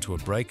allusion to a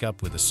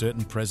breakup with a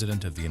certain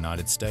president of the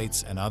United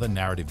States and other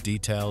narrative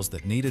details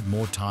that needed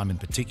more time, in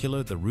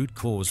particular the root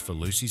cause for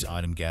Lucy's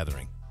item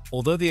gathering.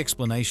 Although the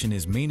explanation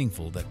is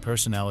meaningful, that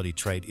personality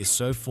trait is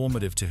so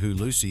formative to who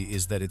Lucy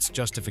is that its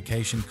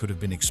justification could have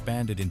been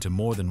expanded into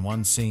more than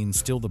one scene.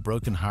 Still, the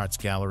Broken Hearts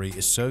Gallery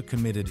is so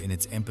committed in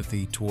its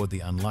empathy toward the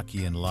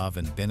unlucky in love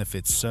and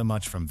benefits so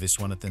much from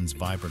Viswanathan's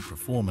vibrant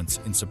performance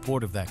in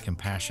support of that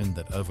compassion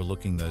that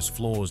overlooking those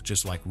flaws,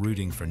 just like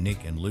rooting for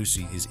Nick and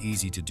Lucy, is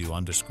easy to do.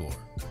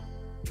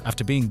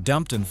 After being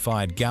dumped and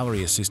fired,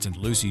 gallery assistant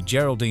Lucy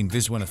Geraldine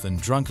Viswanathan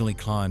drunkenly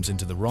climbs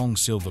into the wrong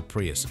silver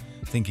Prius,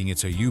 thinking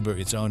it's her Uber.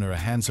 Its owner, a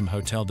handsome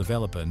hotel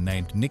developer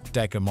named Nick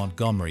Dacre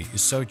Montgomery,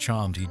 is so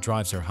charmed he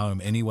drives her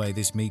home anyway.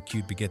 This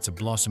meet-cute begets a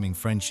blossoming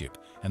friendship,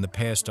 and the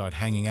pair start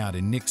hanging out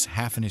in Nick's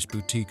half-finished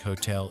boutique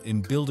hotel,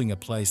 in building a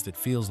place that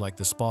feels like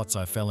the spots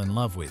I fell in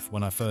love with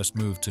when I first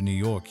moved to New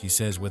York, he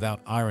says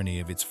without irony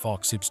of its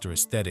Fox hipster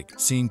aesthetic.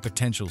 Seeing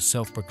potential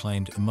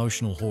self-proclaimed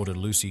emotional hoarder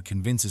Lucy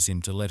convinces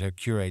him to let her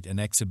curate an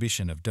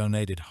exhibition of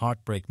donated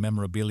heartbreak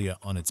memorabilia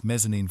on its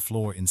mezzanine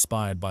floor,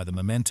 inspired by the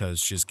mementos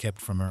she's kept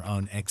from her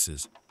own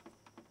exes.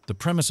 The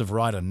premise of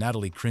writer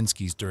Natalie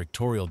Krinsky's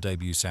directorial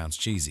debut sounds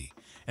cheesy,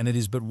 and it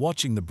is but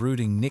watching the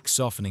brooding Nick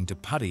softening to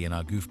putty in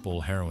our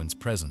goofball heroine's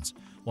presence,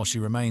 while she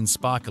remains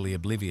sparkily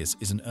oblivious,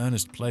 is an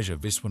earnest pleasure.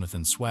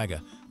 Viswanathan's swagger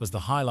was the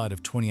highlight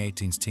of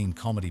 2018's teen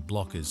comedy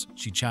Blockers.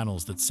 She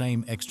channels that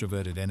same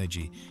extroverted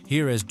energy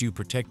here, as do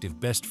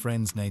protective best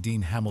friends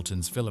Nadine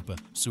Hamilton's Philippa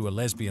Sue, a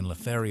lesbian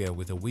Lothario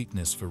with a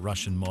weakness for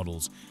Russian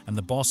models, and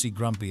the bossy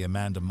grumpy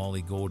Amanda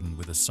Molly Gordon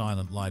with a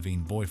silent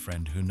Livine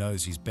boyfriend who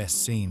knows he's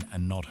best seen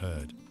and not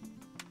heard.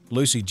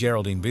 Lucy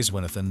Geraldine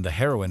Viswanathan, the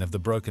heroine of the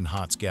Broken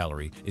Hearts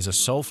Gallery, is a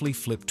soulfully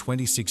flipped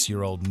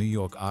 26-year-old New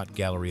York art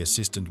gallery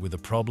assistant with a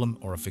problem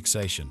or a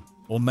fixation.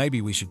 Or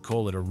maybe we should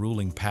call it a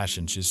ruling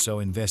passion. She's so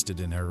invested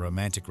in her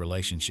romantic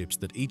relationships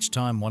that each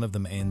time one of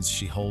them ends,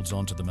 she holds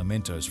on to the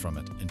mementos from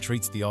it and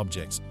treats the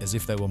objects as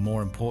if they were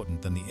more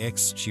important than the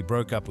ex she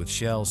broke up with.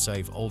 Shell,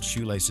 save old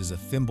shoelaces, a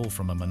thimble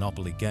from a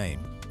Monopoly game,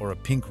 or a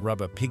pink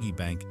rubber piggy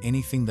bank.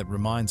 Anything that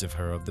reminds of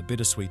her of the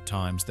bittersweet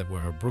times that were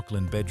her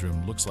Brooklyn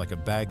bedroom looks like a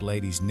bag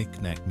lady's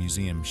knick-knack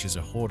museum. She's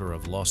a hoarder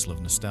of lost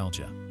love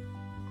nostalgia.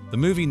 The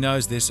movie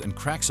knows this and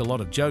cracks a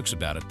lot of jokes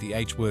about it. The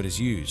H word is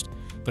used,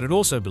 but it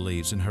also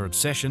believes in her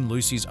obsession.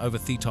 Lucy's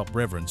over-the-top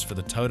reverence for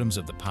the totems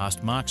of the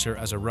past marks her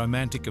as a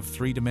romantic of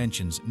three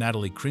dimensions.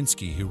 Natalie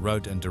Krinsky, who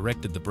wrote and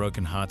directed the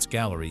Broken Hearts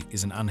Gallery,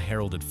 is an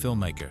unheralded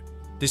filmmaker.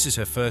 This is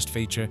her first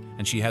feature,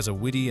 and she has a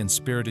witty and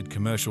spirited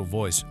commercial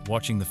voice.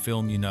 Watching the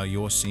film, you know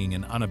you're seeing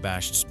an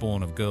unabashed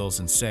spawn of girls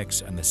and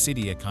sex and the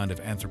city, a kind of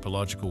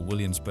anthropological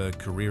Williamsburg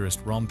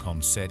careerist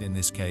rom-com set, in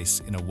this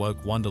case in a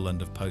woke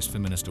wonderland of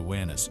post-feminist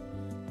awareness.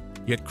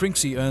 Yet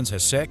Krinsky earns her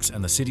sex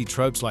and the city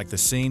tropes, like the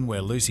scene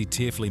where Lucy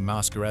tearfully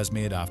masquerades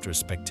after a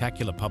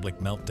spectacular public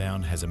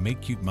meltdown, has a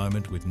meet-cute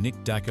moment with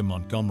Nick Dacre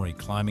Montgomery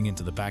climbing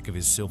into the back of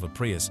his silver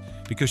Prius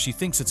because she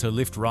thinks it's her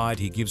lift ride.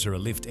 He gives her a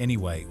lift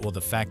anyway, or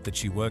the fact that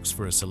she works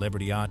for a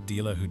celebrity art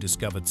dealer who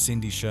discovered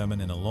Cindy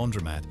Sherman in a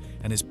laundromat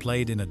and is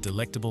played in a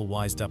delectable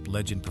wised-up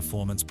legend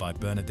performance by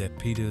Bernadette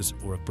Peters,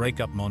 or a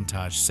breakup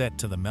montage set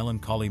to the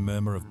melancholy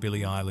murmur of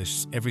Billie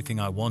Eilish's Everything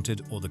I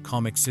Wanted, or the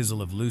comic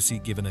sizzle of Lucy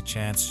given a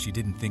chance she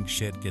didn't think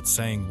shed gets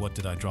saying, "What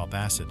did I drop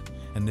acid?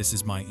 And this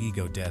is my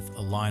ego death,"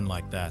 a line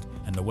like that,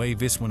 and the way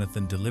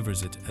Viswanathan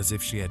delivers it as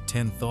if she had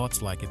 10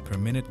 thoughts like it per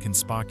minute can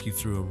spark you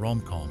through a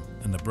rom-com,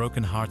 and the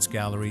Broken Hearts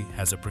Gallery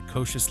has a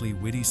precociously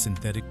witty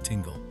synthetic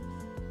tingle.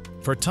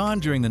 For a time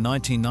during the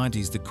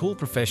 1990s, the cool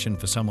profession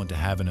for someone to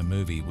have in a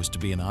movie was to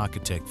be an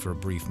architect for a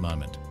brief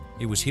moment.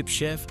 It was hip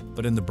chef,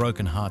 but in the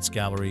Broken Hearts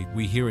Gallery,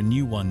 we hear a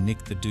new one.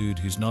 Nick, the dude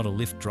who's not a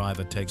Lyft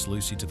driver, takes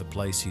Lucy to the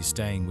place he's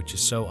staying, which is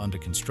so under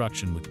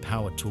construction with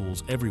power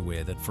tools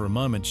everywhere that for a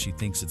moment she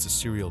thinks it's a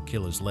serial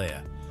killer's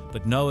lair.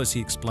 But no, as he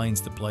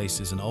explains, the place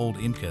is an old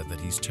Imker that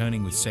he's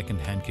turning with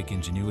second-hand kick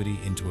ingenuity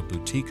into a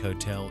boutique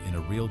hotel in a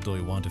real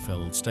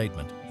Viswanathan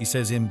statement. He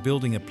says, "I'm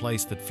building a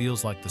place that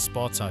feels like the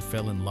spots I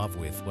fell in love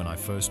with when I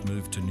first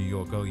moved to New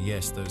York." Oh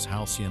yes, those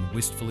halcyon,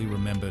 wistfully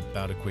remembered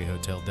Baudouquet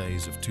Hotel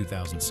days of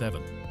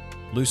 2007.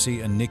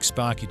 Lucy and Nick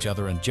spark each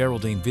other, and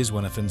Geraldine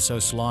Viswanathan, so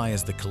sly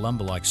as the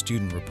Columbo-like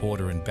student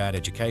reporter in Bad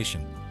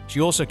Education. She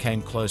also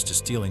came close to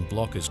stealing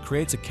blockers,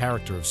 creates a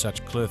character of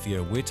such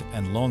clothier wit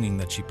and longing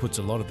that she puts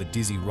a lot of the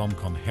dizzy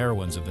rom-com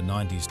heroines of the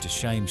 90s to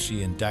shame.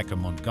 She and Dacre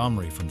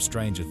Montgomery from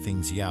Stranger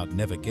Things You'd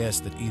never guess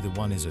that either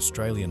one is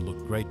Australian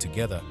look great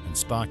together and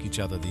spark each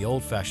other the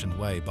old-fashioned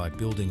way by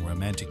building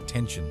romantic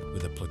tension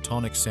with a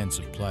platonic sense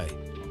of play.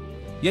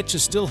 Yet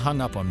she's still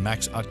hung up on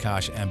Max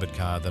Utkarsh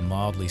Ambudkar, the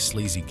mildly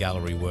sleazy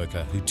gallery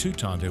worker who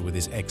two-timed her with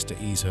his ex to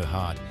ease her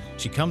heart.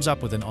 She comes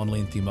up with an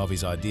online theme of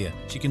his idea.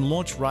 She can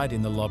launch right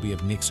in the lobby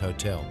of Nick's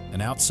hotel,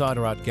 an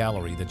outsider art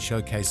gallery that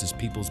showcases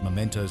people's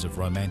mementos of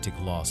romantic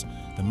loss,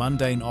 the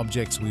mundane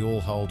objects we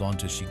all hold on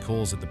to. She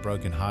calls it the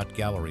Broken Heart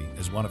Gallery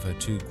as one of her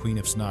 2 Queen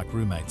of Snark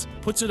roommates.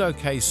 Puts it,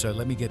 "Okay, so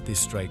let me get this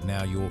straight,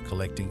 now you're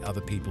collecting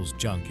other people's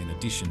junk in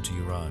addition to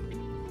your own."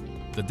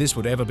 That this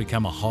would ever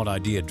become a hot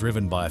idea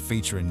driven by a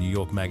feature in New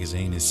York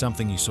Magazine is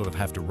something you sort of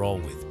have to roll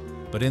with.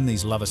 But in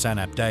these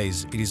lover-sanap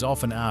days, it is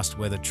often asked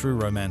whether true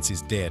romance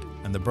is dead,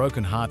 and the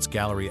Broken Hearts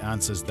Gallery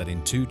answers that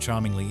in 2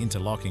 charmingly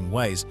interlocking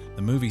ways.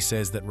 The movie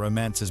says that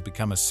romance has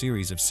become a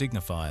series of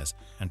signifiers,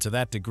 and to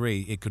that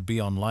degree, it could be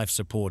on life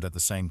support at the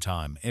same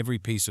time. Every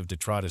piece of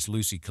detritus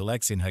Lucy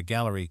collects in her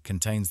gallery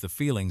contains the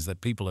feelings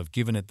that people have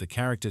given it. The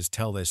characters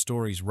tell their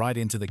stories right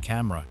into the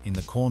camera in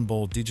the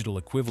cornball digital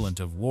equivalent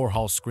of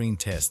Warhol screen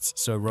tests,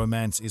 so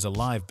romance is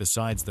alive.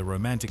 Besides the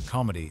romantic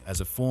comedy as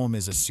a form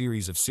is a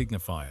series of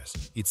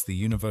signifiers. It's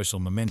the universal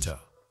memento.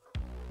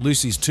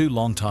 Lucy's 2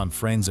 longtime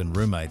friends and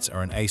roommates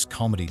are an ace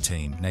comedy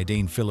team.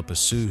 Nadine Philippa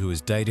Sue, who has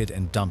dated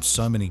and dumped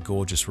so many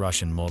gorgeous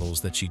Russian models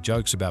that she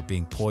jokes about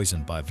being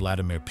poisoned by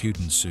Vladimir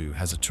Putin. Sue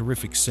has a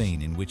terrific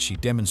scene in which she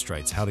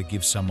demonstrates how to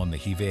give someone the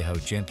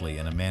hiveho gently,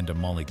 and Amanda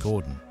Molly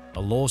Gordon,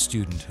 a law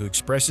student who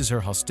expresses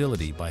her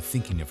hostility by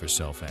thinking of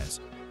herself as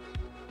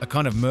a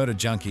kind of murder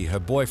junkie. Her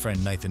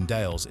boyfriend, Nathan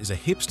Dales, is a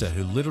hipster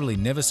who literally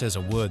never says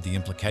a word, the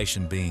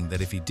implication being that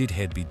if he did,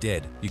 he'd be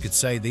dead. You could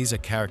say these are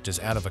characters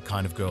out of A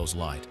Kind of Girl's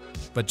Light.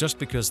 But just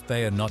because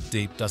they are not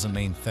deep doesn't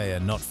mean they are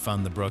not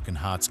fun. The Broken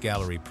Hearts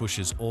Gallery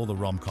pushes all the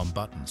rom-com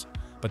buttons,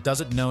 but does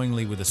it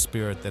knowingly with a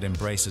spirit that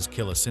embraces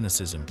killer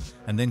cynicism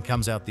and then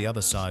comes out the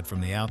other side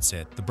from the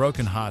outset. The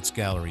Broken Hearts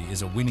Gallery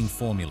is a winning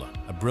formula,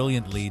 a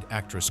brilliant lead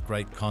actress,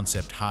 great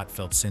concept,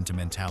 heartfelt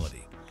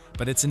sentimentality.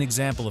 But it's an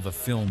example of a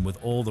film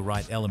with all the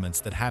right elements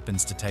that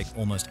happens to take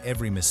almost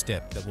every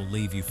misstep that will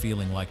leave you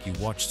feeling like you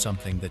watched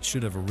something that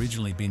should have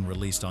originally been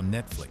released on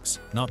Netflix.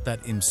 Not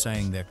that I'm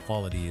saying their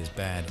quality is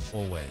bad,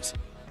 always.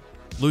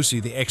 Lucy,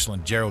 the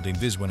excellent Geraldine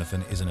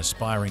Viswanathan, is an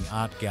aspiring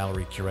art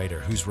gallery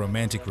curator whose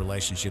romantic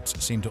relationships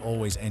seem to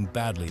always end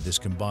badly. This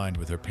combined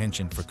with her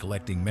penchant for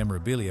collecting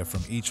memorabilia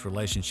from each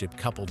relationship,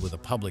 coupled with a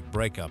public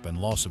breakup and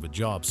loss of a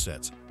job,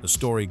 sets the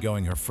story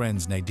going. Her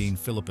friends Nadine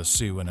Philippa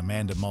Sue and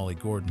Amanda Molly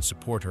Gordon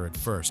support her at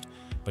first,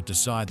 but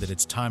decide that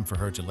it's time for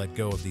her to let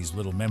go of these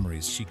little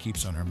memories she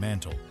keeps on her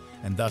mantle.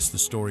 And thus the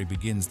story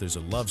begins. There's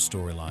a love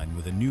storyline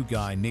with a new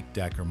guy, Nick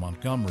Dacre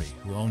Montgomery,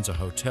 who owns a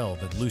hotel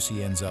that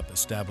Lucy ends up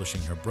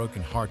establishing her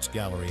Broken Hearts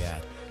Gallery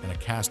at, and a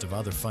cast of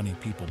other funny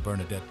people,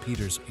 Bernadette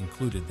Peters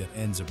included, that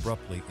ends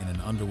abruptly in an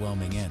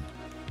underwhelming end.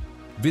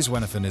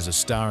 Viswanathan is a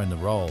star in the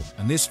role,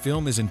 and this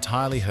film is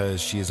entirely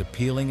hers. She is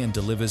appealing and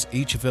delivers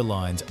each of her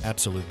lines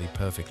absolutely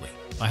perfectly.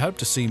 I hope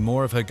to see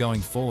more of her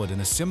going forward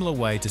in a similar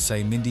way to,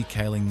 say, Mindy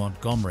Kaling.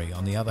 Montgomery,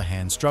 on the other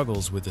hand,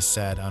 struggles with the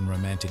sad,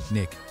 unromantic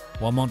Nick.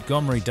 While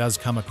Montgomery does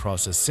come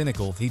across as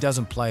cynical, he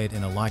doesn't play it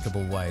in a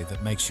likable way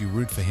that makes you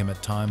root for him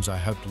at times. I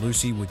hoped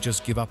Lucy would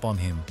just give up on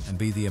him and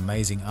be the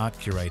amazing art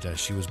curator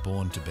she was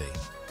born to be.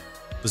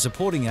 The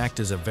supporting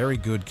actors are very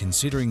good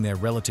considering their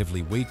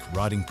relatively weak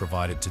writing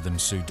provided to them.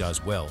 Sue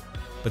does well,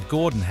 but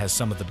Gordon has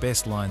some of the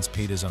best lines.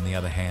 Peters, on the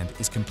other hand,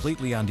 is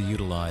completely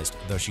underutilized,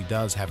 though she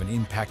does have an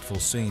impactful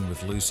scene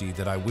with Lucy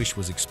that I wish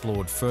was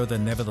explored further.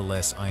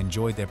 Nevertheless, I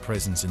enjoyed their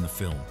presence in the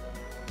film.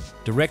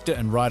 Director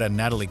and writer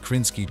Natalie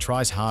Krinsky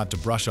tries hard to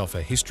brush off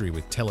her history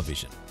with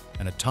television,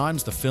 and at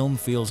times the film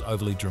feels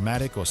overly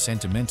dramatic or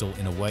sentimental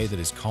in a way that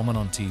is common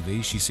on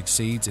TV. She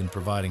succeeds in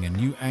providing a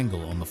new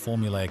angle on the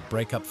formulaic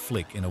breakup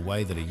flick in a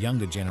way that a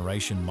younger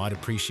generation might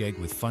appreciate,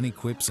 with funny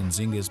quips and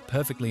zingers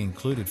perfectly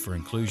included for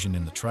inclusion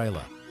in the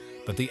trailer.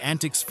 But the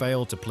antics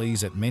fail to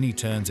please. At many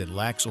turns it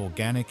lacks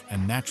organic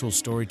and natural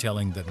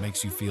storytelling that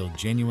makes you feel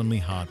genuinely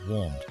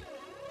heart-warmed.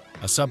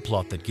 A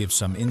subplot that gives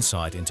some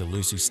insight into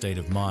Lucy's state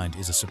of mind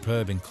is a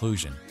superb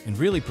inclusion and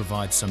really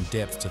provides some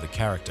depth to the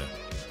character.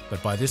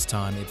 But by this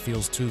time, it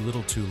feels too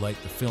little too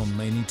late. The film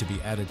may need to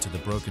be added to the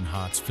Broken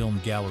Hearts film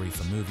gallery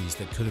for movies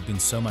that could have been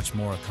so much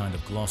more. A kind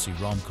of glossy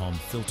rom-com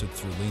filtered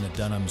through Lena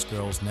Dunham's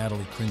Girls,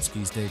 Natalie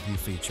Krinsky's debut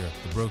feature.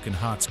 The Broken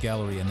Hearts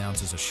gallery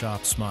announces a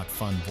sharp, smart,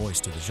 fun voice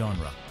to the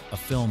genre. A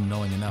film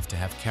knowing enough to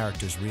have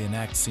characters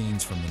reenact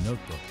scenes from The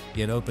Notebook,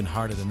 yet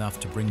open-hearted enough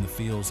to bring the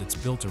feels it's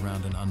built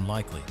around an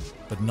unlikely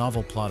but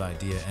novel plot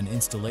idea and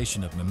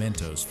installation of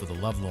mementos for the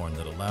lovelorn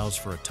that allows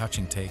for a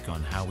touching take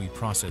on how we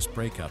process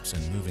breakups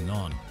and moving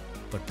on.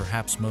 But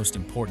perhaps most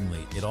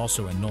importantly, it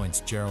also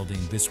anoints Geraldine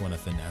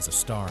Viswanathan as a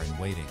star in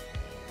waiting.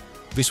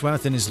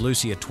 Viswanathan is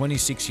Lucy, a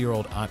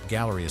 26-year-old art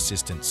gallery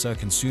assistant so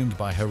consumed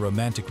by her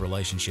romantic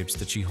relationships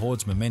that she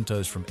hoards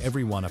mementos from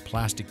everyone, a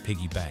plastic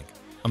piggy bank,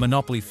 a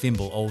Monopoly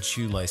thimble, old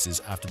shoelaces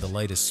after the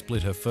latest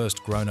split, her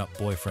first grown-up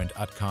boyfriend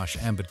Utkarsh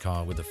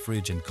Ambudkar with a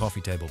fridge and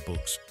coffee table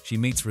books. She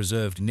meets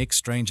reserved Nick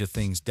Stranger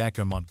Things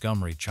Dacre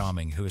Montgomery,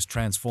 charming, who is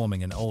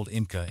transforming an old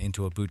Imca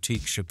into a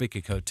boutique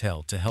Shabikik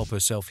hotel. To help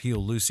herself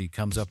heal, Lucy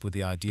comes up with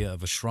the idea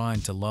of a shrine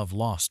to love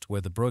lost,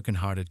 where the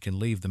brokenhearted can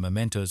leave the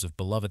mementos of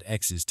beloved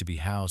exes to be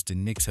housed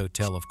in Nick's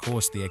hotel. Of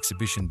course, the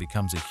exhibition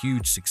becomes a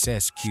huge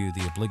success. Cue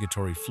the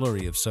obligatory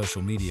flurry of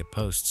social media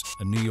posts,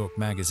 a New York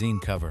magazine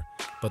cover.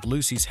 But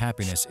Lucy's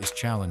happiness is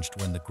challenged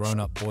when the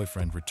grown-up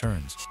boyfriend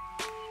returns.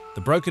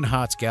 The Broken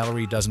Hearts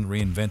gallery doesn't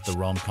reinvent the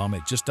rom-com,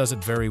 it just does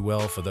it very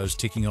well. For those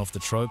ticking off the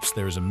tropes,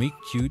 there is a meet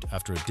cute.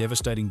 After a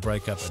devastating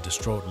breakup, a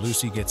distraught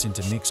Lucy gets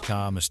into Nick's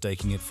car,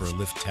 mistaking it for a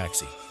Lyft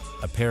taxi.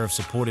 A pair of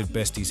supportive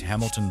besties,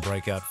 Hamilton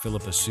breakout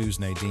Philippa Sue's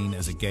Nadine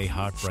as a gay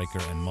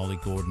heartbreaker and Molly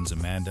Gordon's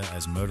Amanda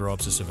as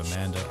murder-obsessive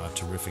Amanda, are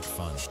terrific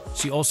fun.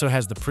 She also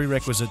has the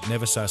prerequisite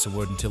never says a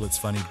word until it's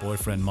funny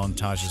boyfriend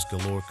montages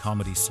galore.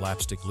 Comedy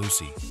slapstick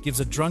Lucy gives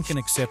a drunken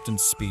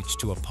acceptance speech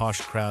to a posh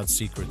crowd,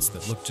 secrets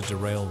that look to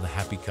derail the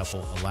happy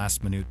couple, a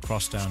last-minute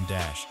crosstown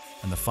dash,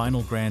 and the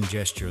final grand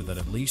gesture that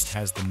at least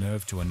has the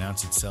nerve to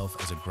announce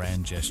itself as a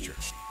grand gesture.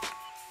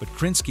 But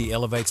Krinsky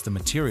elevates the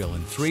material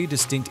in three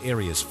distinct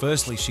areas.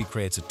 Firstly, she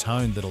creates a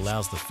tone that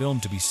allows the film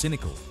to be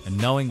cynical and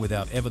knowing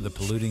without ever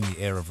polluting the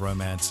air of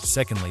romance.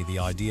 Secondly, the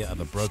idea of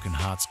a Broken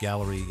Hearts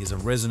gallery is a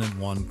resonant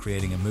one,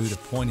 creating a mood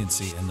of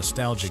poignancy and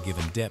nostalgia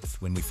given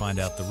depth when we find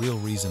out the real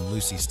reason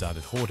Lucy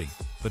started hoarding.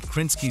 But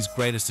Krinsky's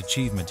greatest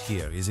achievement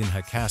here is in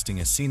her casting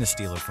as scene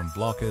stealer from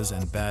Blockers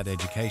and Bad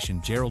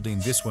Education.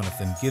 Geraldine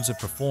Viswanathan gives a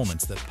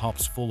performance that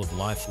pops full of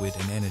life, wit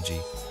and energy,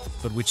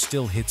 but which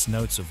still hits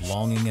notes of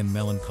longing and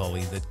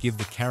melancholy that give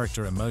the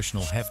character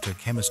emotional heft. Her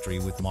chemistry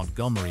with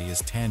Montgomery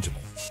is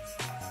tangible.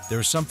 There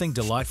is something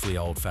delightfully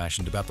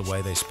old-fashioned about the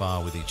way they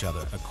spar with each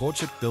other, a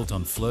courtship built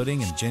on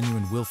flirting and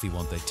genuine wilfy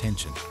want they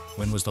tension.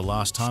 When was the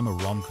last time a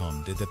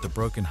rom-com did that? The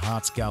Broken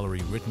Hearts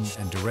gallery, written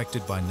and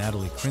directed by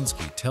Natalie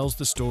Krinsky, tells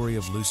the story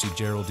of Lucy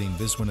Geraldine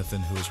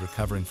Viswanathan, who is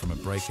recovering from a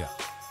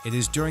breakup. It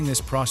is during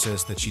this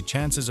process that she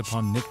chances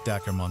upon Nick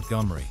Dacre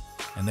Montgomery,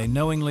 and they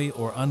knowingly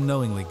or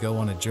unknowingly go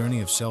on a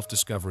journey of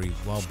self-discovery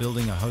while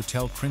building a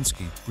hotel.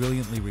 Krinsky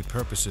brilliantly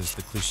repurposes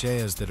the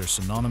clichés that are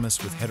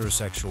synonymous with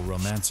heterosexual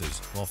romances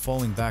while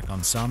falling back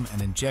on some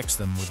and injects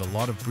them with a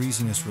lot of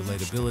breeziness,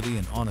 relatability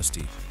and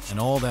honesty, and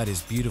all that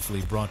is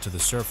beautifully brought to the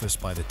surface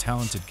by the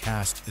talented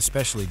cast,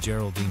 especially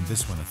Geraldine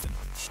Viswanathan.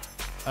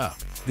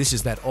 This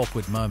is that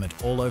awkward moment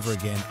all over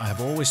again. I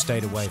have always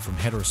stayed away from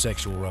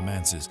heterosexual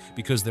romances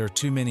because there are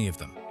too many of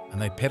them,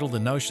 and they peddle the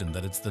notion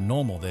that it's the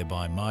normal,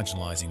 thereby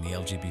marginalizing the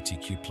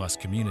LGBTQ+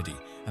 community,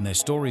 and their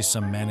stories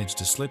some manage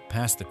to slip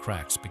past the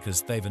cracks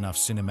because they've enough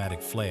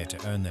cinematic flair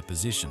to earn their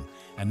position,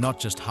 and not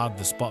just hug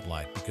the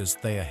spotlight because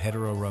they are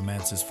hetero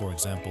romances, for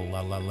example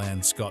La La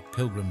Land, Scott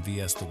Pilgrim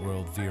vs. The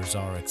World, Veer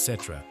Zara,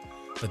 etc.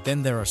 But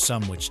then there are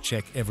some which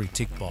check every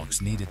tick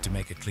box needed to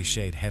make a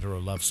cliched hetero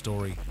love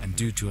story, and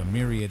due to a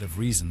myriad of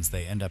reasons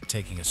they end up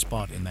taking a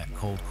spot in that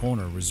cold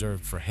corner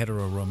reserved for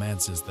hetero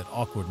romances. That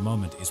awkward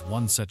moment is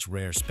one such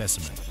rare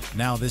specimen.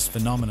 Now, this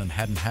phenomenon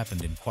hadn't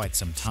happened in quite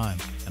some time,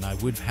 and I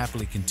would have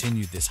happily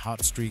continued this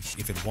hot streak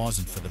if it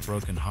wasn't for the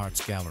Broken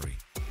Hearts gallery.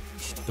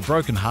 The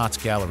Broken Hearts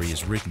gallery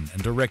is written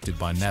and directed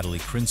by Natalie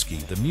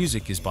Krinsky. The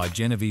music is by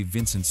Genevieve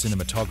Vincent,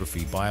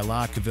 cinematography by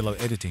Alar Cavillo,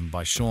 editing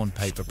by Sean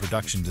Paper,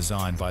 production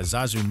design by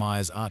Zazu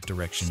Myers, art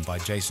direction by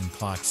Jason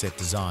Clark, set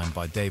design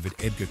by David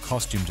Edgar,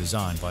 costume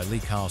design by Lee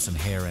Carlson,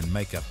 hair and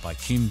makeup by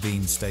Kim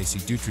Bean, Stacey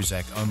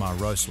Dutrizak, Omar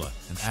Rosler,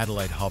 and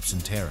Adelaide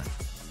Hobson-Tarrant.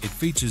 It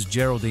features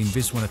Geraldine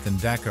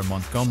Viswanathan Dacre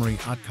Montgomery,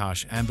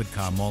 Utkarsh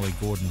Ambudkar, Molly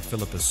Gordon,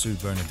 Philippa Sue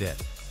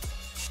Bernadette.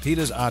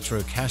 Peters,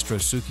 Arturo Castro,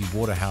 Suki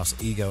Waterhouse,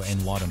 Ego,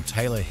 N. Wadham,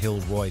 Taylor, Hill,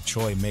 Roy,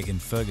 Choi, Megan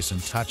Ferguson,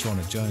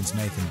 Tatiana Jones,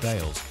 Nathan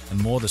Dales,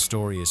 and more. The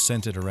story is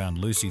centered around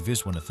Lucy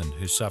Viswanathan,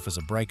 who suffers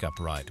a breakup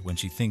right when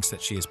she thinks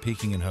that she is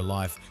peaking in her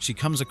life. She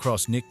comes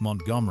across Nick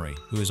Montgomery,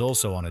 who is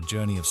also on a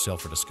journey of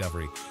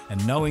self-discovery,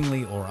 and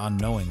knowingly or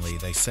unknowingly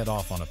they set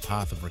off on a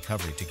path of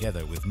recovery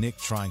together, with Nick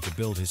trying to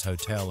build his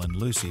hotel and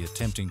Lucy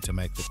attempting to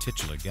make the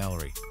titular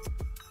gallery.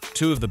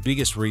 Two of the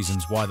biggest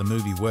reasons why the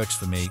movie works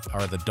for me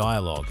are the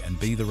dialogue and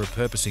the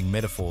repurposing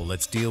metaphor.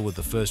 Let's deal with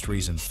the first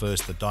reason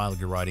first. The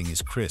dialogue writing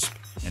is crisp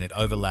and it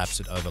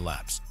overlaps.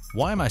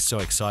 Why am I so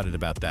excited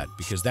about that?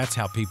 Because that's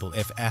how people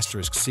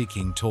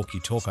seeking talk, you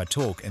talk, I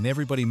talk, and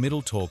everybody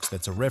middle talks.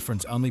 That's a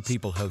reference only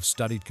people who've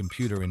studied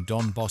computer in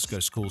Don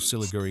Bosco School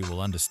Siliguri will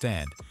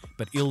understand,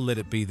 but ill let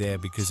it be there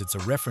because it's a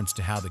reference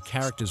to how the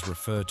characters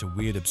refer to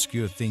weird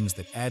obscure things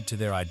that add to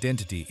their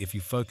identity. If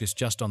you focus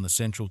just on the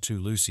central two,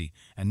 Lucy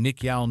and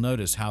Nick, you'll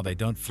notice how they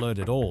don't flirt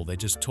at all. They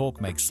just talk,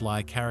 make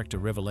sly character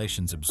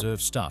revelations,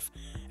 observe stuff,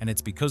 and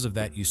it's because of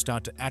that you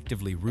start to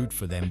actively root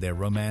for them. Their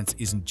romance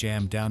isn't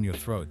jammed down your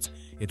throats.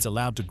 It's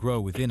allowed to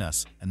grow within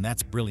us, and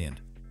that's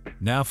brilliant.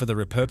 Now for the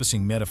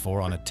repurposing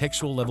metaphor on a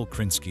textual level.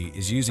 Krinsky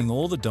is using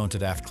all the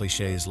daunted aft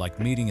cliches like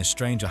meeting a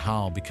stranger,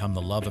 how'll become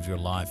the love of your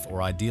life,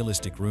 or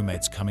idealistic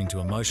roommates coming to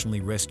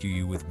emotionally rescue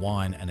you with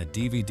wine and a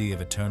DVD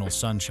of Eternal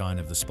Sunshine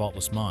of the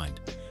Spotless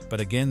Mind.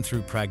 But again,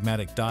 through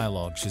pragmatic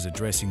dialogue, she's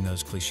addressing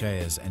those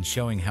cliches and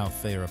showing how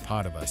they're a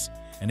part of us.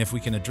 And if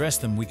we can address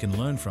them, we can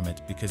learn from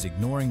it, because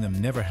ignoring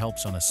them never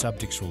helps on a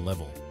subtextual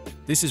level.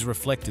 This is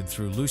reflected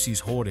through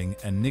Lucy's hoarding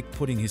and Nick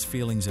putting his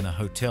feelings in a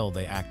hotel.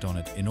 They act on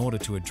it in order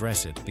to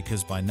address it,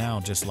 because by now,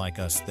 just like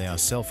us, they are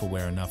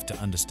self-aware enough to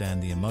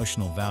understand the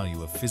emotional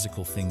value of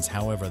physical things.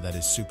 However, that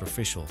is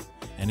superficial,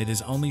 and it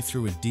is only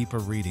through a deeper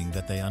reading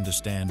that they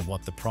understand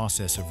what the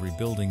process of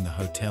rebuilding the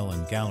hotel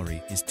and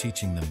gallery is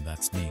teaching them.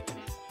 That's neat.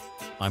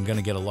 I'm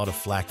gonna get a lot of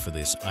flack for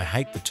this. I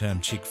hate the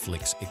term chick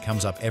flicks. It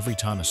comes up every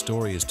time a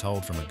story is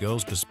told from a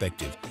girl's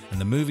perspective,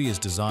 and the movie is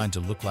designed to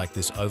look like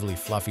this overly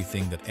fluffy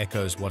thing that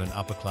echoes what an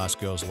upper-class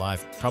girl's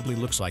life probably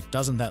looks like.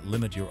 Doesn't that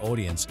limit your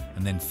audience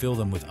and then fill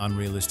them with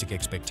unrealistic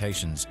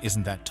expectations?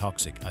 Isn't that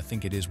toxic? I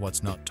think it is.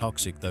 What's not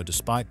toxic, though,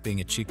 despite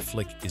being a chick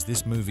flick, is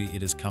this movie.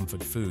 It is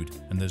comfort food,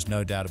 and there's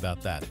no doubt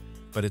about that.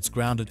 But it's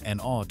grounded and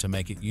odd to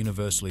make it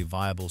universally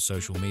viable.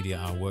 Social media,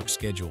 our work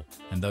schedule,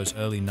 and those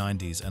early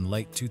 90s and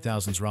late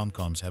 2000s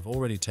rom-coms have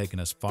already taken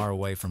us far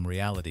away from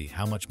reality.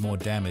 How much more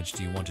damage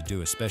do you want to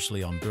do,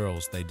 especially on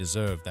girls? They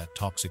deserve that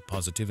toxic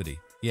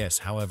positivity. Yes,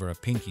 however, a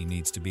pinky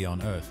needs to be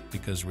on Earth,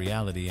 because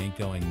reality ain't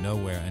going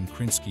nowhere, and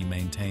Krinsky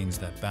maintains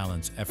that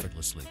balance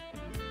effortlessly.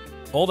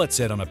 All that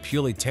said, on a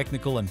purely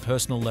technical and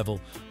personal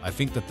level, I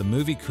think that the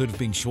movie could have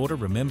been shorter.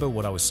 Remember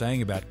what I was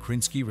saying about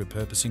Krinsky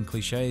repurposing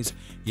cliches?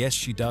 Yes,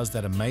 she does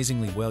that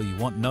amazingly well. You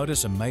won't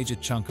notice a major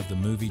chunk of the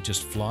movie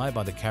just fly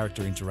by. The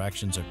character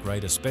interactions are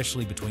great,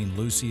 especially between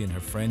Lucy and her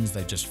friends.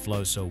 They just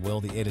flow so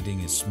well. The editing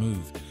is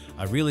smooth.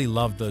 I really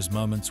loved those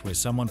moments where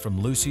someone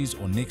from Lucy's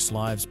or Nick's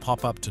lives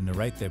pop up to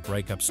narrate their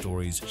breakup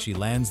stories. She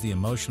lands the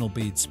emotional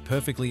beats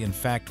perfectly. In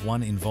fact,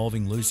 one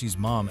involving Lucy's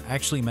mom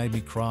actually made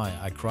me cry.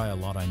 I cry a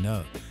lot, I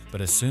know. But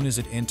as soon as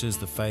it enters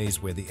the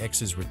phase where the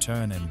exes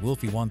return and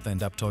Viswanathan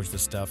Dacre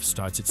stuff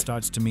starts, it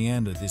starts to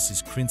meander. This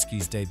is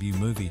Krinsky's debut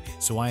movie,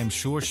 so I am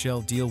sure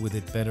she'll deal with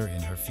it better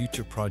in her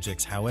future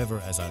projects.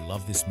 However, as I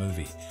love this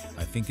movie,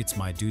 I think it's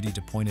my duty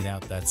to point it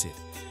out. That's it.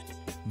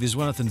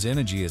 Viswanathan's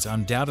energy is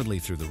undoubtedly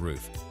through the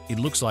roof. It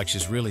looks like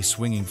she's really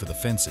swinging for the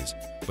fences,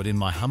 but in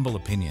my humble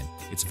opinion,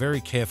 it's very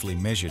carefully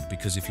measured,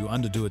 because if you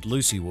underdo it,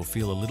 Lucy will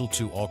feel a little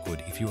too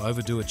awkward. If you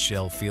overdo it,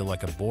 she'll feel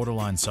like a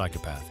borderline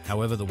psychopath.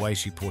 However, the way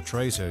she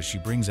portrays her, she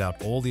brings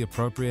out all the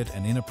appropriate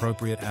and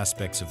inappropriate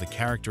aspects of the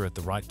character at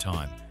the right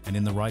time and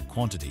in the right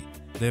quantity,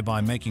 thereby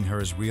making her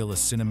as real as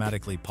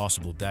cinematically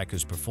possible.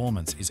 Dacre's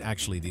performance is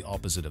actually the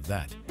opposite of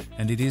that,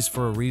 and it is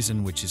for a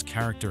reason which his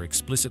character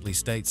explicitly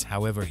states.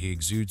 However, he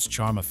exudes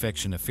charm,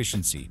 affection,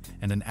 efficiency,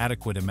 and an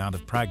adequate amount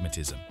of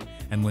pragmatism,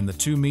 and when the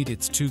two meet,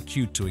 it's too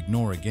cute to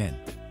ignore. Again,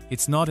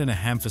 it's not in a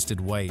ham-fisted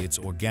way, it's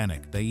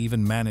organic. They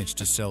even manage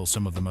to sell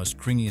some of the most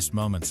cringiest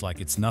moments like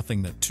it's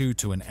nothing that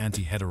to an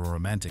anti-hetero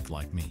romantic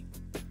like me.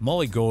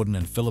 Molly Gordon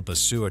and Philippa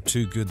Sue are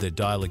too good. Their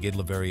dialogue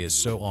delivery is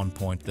so on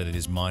point that it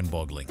is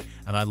mind-boggling,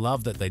 and I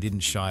love that they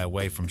didn't shy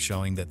away from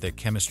showing that their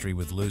chemistry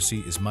with Lucy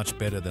is much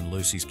better than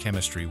Lucy's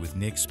chemistry with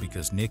Nick's,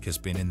 because Nick has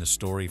been in the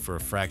story for a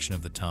fraction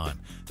of the time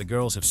the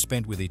girls have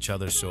spent with each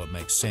other, so it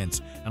makes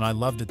sense. And I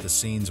loved it, the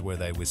scenes where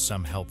they, with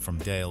some help from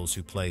Dales,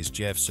 who plays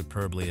Jeff,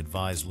 superbly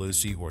advise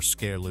Lucy or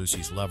scare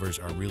Lucy's lovers,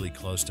 are really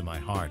close to my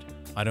heart.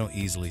 I don't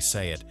easily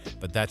say it,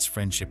 but that's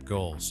friendship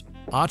goals.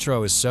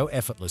 Arturo is so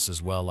effortless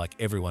as well, like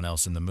everyone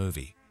else in the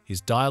movie.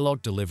 His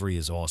dialogue delivery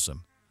is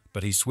awesome,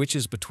 but he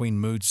switches between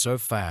moods so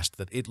fast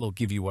that it'll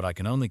give you what I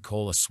can only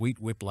call a sweet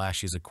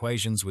whiplash. His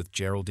equations with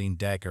Geraldine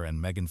Dacre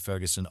and Megan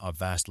Ferguson are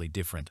vastly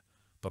different,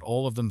 but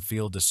all of them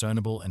feel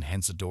discernible and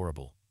hence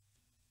adorable.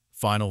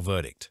 Final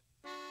verdict.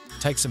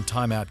 Take some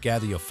time out,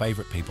 gather your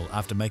favorite people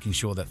after making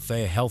sure that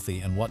they're healthy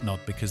and whatnot,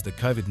 because the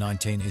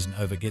COVID-19 isn't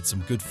over. Get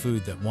some good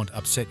food that won't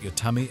upset your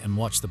tummy and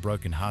watch the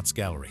Broken Hearts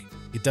Gallery.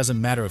 It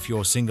doesn't matter if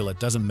you're single, it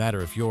doesn't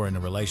matter if you're in a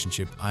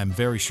relationship. I am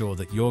very sure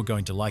that you're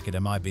going to like it.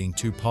 Am I being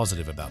too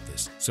positive about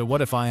this? So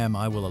what if I am?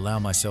 I will allow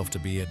myself to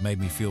be. It made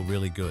me feel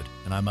really good.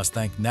 And I must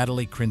thank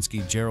Natalie,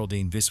 Krinsky,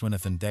 Geraldine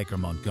Viswanathan Dacre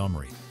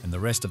Montgomery, and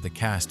the rest of the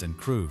cast and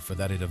crew for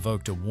that. It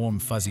evoked a warm,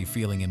 fuzzy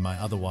feeling in my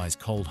otherwise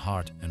cold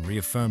heart and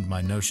reaffirmed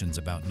my notions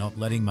about not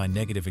letting my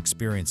negative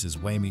experiences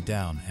weigh me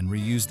down and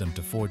reuse them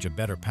to forge a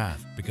better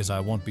path, because I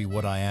won't be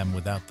what I am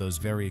without those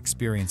very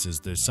experiences.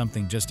 There's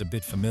something just a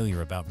bit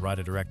familiar about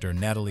writer-director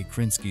Natalie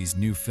Krinsky's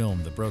new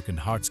film, The Broken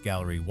Hearts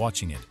Gallery.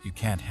 Watching it, you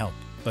can't help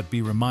but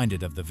be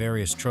reminded of the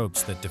various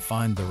tropes that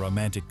defined the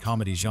romantic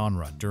comedy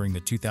genre during the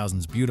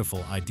 2000s.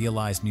 Beautiful,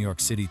 idealized New York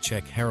City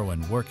Czech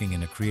heroine working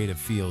in a creative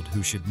field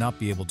who should not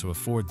be able to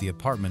afford the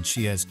apartment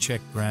she has.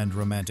 Check. Grand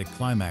romantic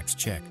climax.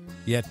 Check.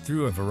 Yet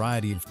through a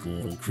variety of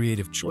cool,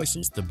 creative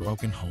choices, The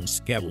Broken Hearts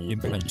Gallery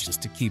manages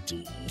to keep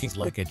it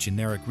like a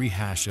generic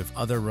rehash of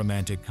other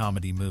romantic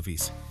comedy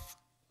movies.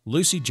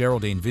 Lucy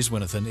Geraldine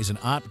Viswanathan is an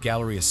art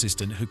gallery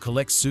assistant who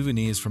collects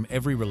souvenirs from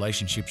every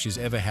relationship she's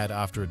ever had.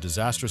 After a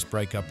disastrous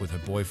breakup with her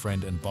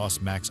boyfriend and boss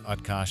Max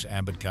Utkarsh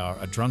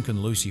Ambudkar, a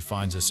drunken Lucy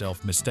finds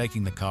herself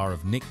mistaking the car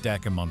of Nick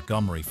Dacre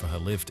Montgomery for her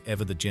Lyft.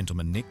 Ever the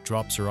gentleman, Nick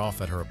drops her off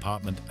at her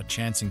apartment. A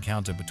chance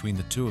encounter between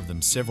the two of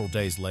them several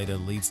days later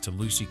leads to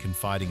Lucy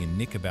confiding in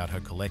Nick about her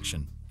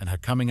collection, and her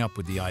coming up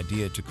with the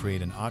idea to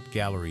create an art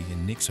gallery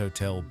in Nick's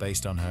hotel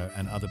based on her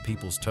and other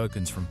people's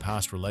tokens from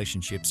past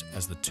relationships.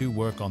 As the two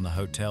work on the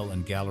hotel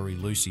and gallery,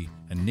 Lucy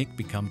and Nick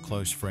become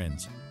close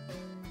friends.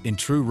 In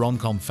true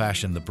rom-com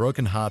fashion, The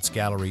Broken Hearts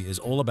Gallery is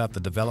all about the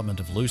development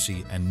of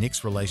Lucy and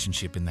Nick's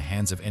relationship in the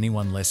hands of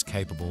anyone less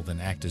capable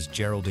than actors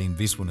Geraldine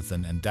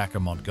Viswanathan and Dacre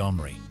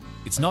Montgomery.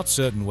 It's not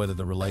certain whether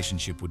the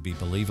relationship would be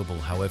believable.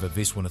 However,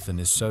 Viswanathan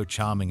is so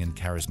charming and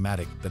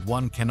charismatic that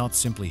one cannot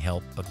simply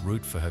help but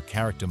root for her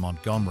character.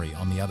 Montgomery,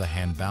 on the other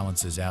hand,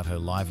 balances out her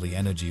lively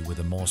energy with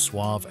a more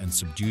suave and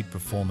subdued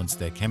performance.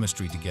 Their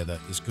chemistry together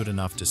is good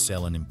enough to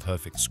sell an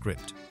imperfect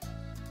script.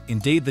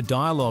 Indeed, the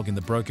dialogue in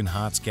The Broken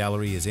Hearts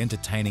Gallery is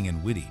entertaining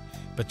and witty,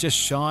 but just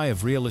shy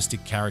of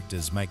realistic.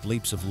 Characters make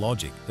leaps of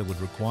logic that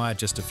would require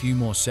just a few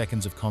more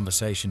seconds of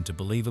conversation to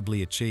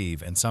believably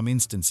achieve, and some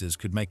instances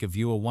could make a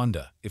viewer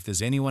wonder if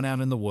there's anyone out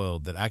in the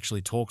world that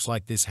actually talks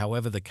like this.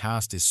 However, the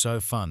cast is so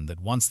fun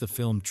that once the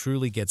film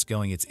truly gets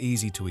going, it's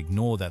easy to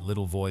ignore that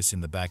little voice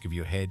in the back of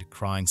your head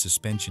crying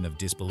suspension of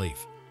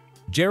disbelief.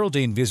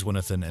 Geraldine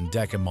Viswanathan and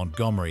Dacre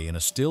Montgomery in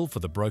a still for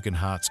The Broken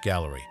Hearts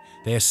Gallery.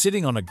 They are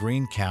sitting on a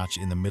green couch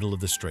in the middle of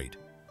the street.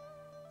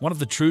 One of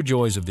the true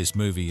joys of this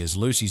movie is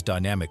Lucy's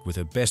dynamic with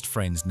her best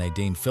friends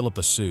Nadine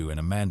Philippa Sue and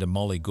Amanda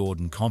Molly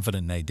Gordon.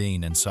 Confident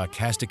Nadine and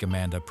sarcastic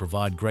Amanda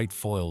provide great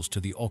foils to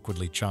the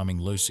awkwardly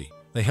charming Lucy.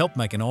 They help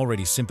make an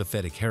already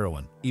sympathetic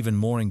heroine even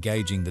more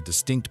engaging. The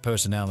distinct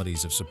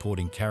personalities of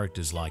supporting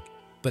characters like,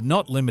 but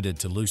not limited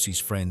to, Lucy's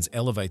friends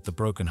elevate The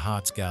Broken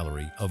Hearts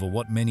Gallery over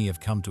what many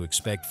have come to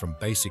expect from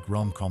basic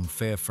rom-com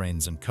fare.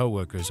 Friends and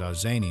co-workers are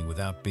zany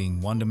without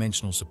being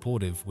one-dimensional,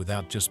 supportive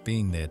without just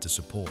being there to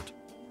support.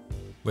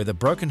 Where The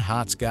Broken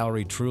Hearts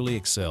Gallery truly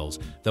excels,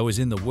 though, is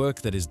in the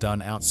work that is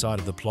done outside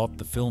of the plot.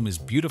 The film is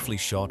beautifully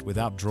shot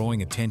without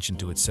drawing attention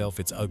to itself.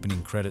 Its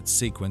opening credits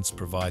sequence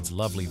provides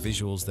lovely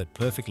visuals that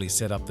perfectly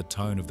set up the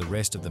tone of the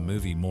rest of the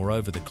movie.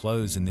 Moreover, the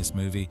clothes in this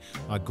movie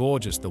are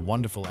gorgeous. The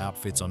wonderful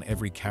outfits on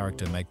every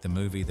character make the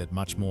movie that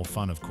much more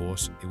fun. Of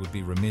course, it would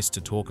be remiss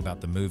to talk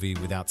about the movie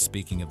without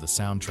speaking of the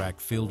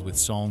soundtrack, filled with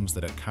songs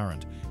that are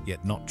current,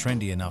 yet not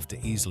trendy enough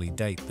to easily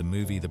date the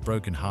movie. The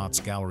Broken Hearts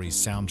Gallery's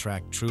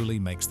soundtrack truly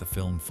makes the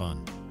film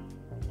fun.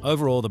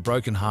 Overall, The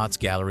Broken Hearts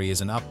Gallery is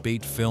an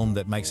upbeat film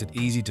that makes it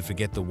easy to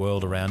forget the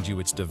world around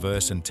you. Its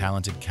diverse and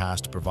talented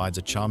cast provides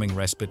a charming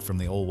respite from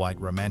the all-white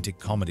romantic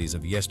comedies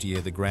of yesteryear.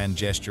 The grand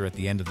gesture at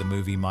the end of the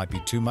movie might be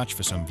too much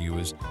for some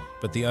viewers,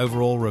 but the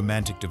overall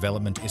romantic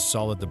development is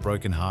solid. The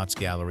Broken Hearts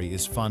Gallery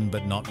is fun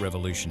but not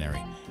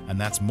revolutionary, and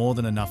that's more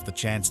than enough. The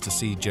chance to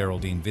see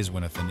Geraldine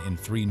Viswanathan in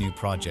 3 new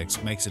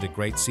projects makes it a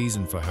great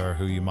season for her.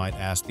 Who, you might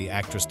ask? The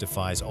actress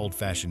defies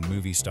old-fashioned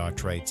movie star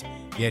traits,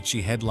 yet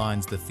she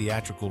headlines the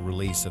theatrical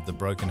release of The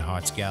Broken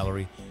Hearts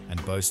Gallery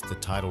and boasts the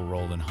title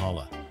role in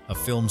Holla, a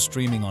film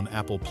streaming on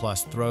Apple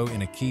Plus. Throw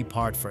in a key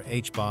part for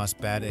H-Boss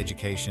Bad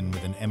Education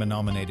with an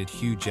Emmy-nominated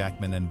Hugh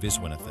Jackman, and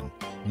Viswanathan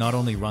not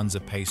only runs a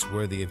pace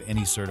worthy of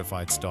any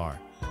certified star,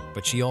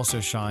 but she also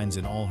shines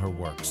in all her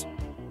works.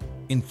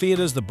 In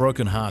theaters, The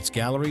Broken Hearts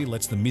Gallery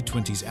lets the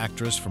mid-20s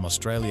actress from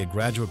Australia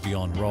graduate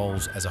beyond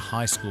roles as a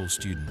high school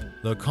student.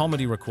 Though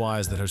comedy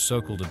requires that her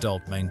so-called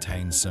adult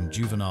maintains some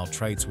juvenile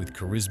traits with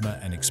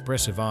charisma and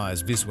expressive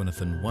eyes,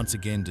 Viswanathan once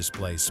again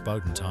displays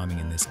spoken timing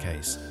in this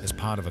case, as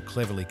part of a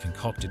cleverly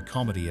concocted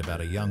comedy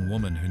about a young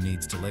woman who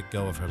needs to let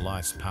go of her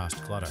life's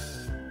past clutter.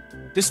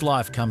 This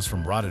life comes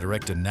from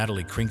writer-director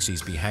Natalie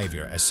Krinsky's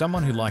behavior as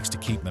someone who likes to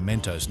keep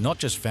mementos, not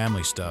just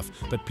family stuff,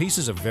 but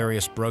pieces of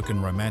various broken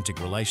romantic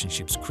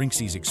relationships.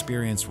 Krinsky's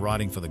experience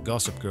writing for the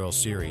Gossip Girl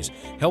series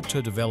helped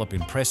her develop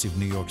impressive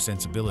New York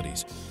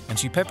sensibilities, and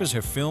she peppers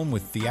her film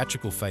with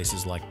theatrical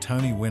faces like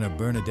Tony winner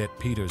Bernadette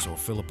Peters or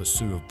Philippa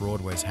Sue of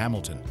Broadway's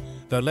Hamilton.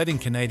 Though letting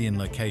Canadian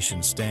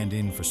locations stand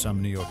in for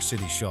some New York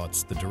City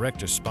shots, the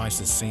director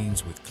spices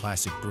scenes with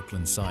classic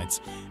Brooklyn sights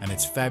and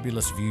its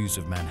fabulous views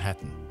of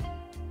Manhattan.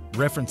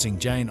 Referencing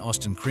Jane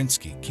Austen,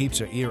 Krinsky keeps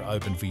her ear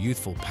open for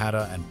youthful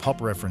patter and pop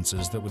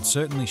references that would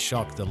certainly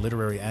shock the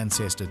literary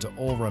ancestor to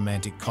all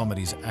romantic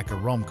comedies, aka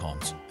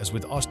rom-coms, as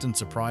with Austen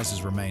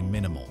surprises remain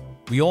minimal.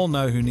 We all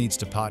know who needs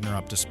to partner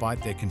up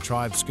despite their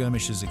contrived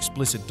skirmishes.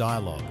 Explicit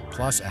dialogue,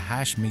 plus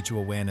a Me Too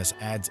awareness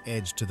adds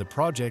edge to the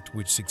project,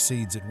 which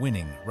succeeds at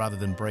winning rather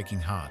than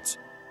breaking hearts.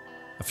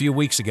 A few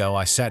weeks ago,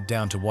 I sat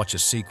down to watch a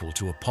sequel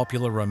to a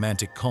popular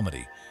romantic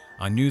comedy.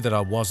 I knew that I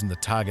wasn't the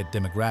target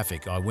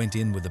demographic. I went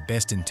in with the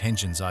best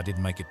intentions. I did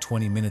make it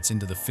 20 minutes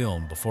into the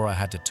film before I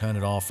had to turn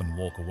it off and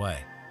walk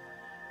away.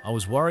 I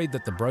was worried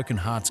that the Broken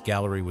Hearts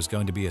Gallery was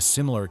going to be a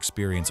similar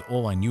experience.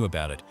 All I knew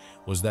about it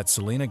was that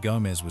Selena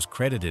Gomez was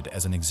credited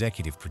as an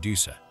executive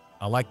producer.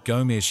 I like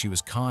Gomez. She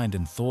was kind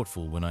and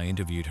thoughtful when I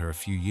interviewed her a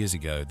few years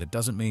ago. That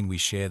doesn't mean we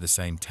share the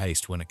same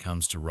taste when it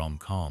comes to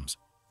rom-coms.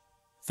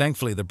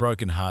 Thankfully, The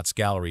Broken Hearts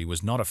Gallery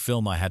was not a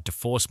film I had to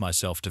force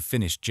myself to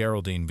finish.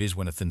 Geraldine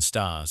Viswanathan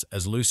stars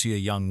as Lucy, a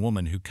young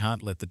woman who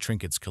can't let the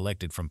trinkets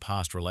collected from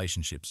past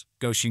relationships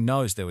go. She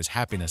knows there was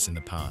happiness in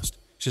the past.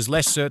 She's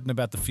less certain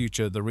about the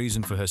future. The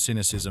reason for her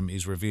cynicism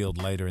is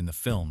revealed later in the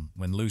film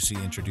when Lucy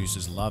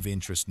introduces love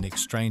interest Nick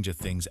Stranger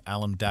Things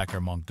Dacre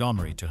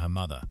Montgomery to her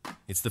mother.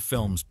 It's the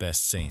film's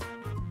best scene.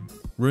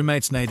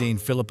 Roommates Nadine,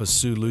 Philippa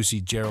Sue, Lucy,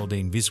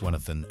 Geraldine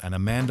Viswanathan, and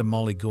Amanda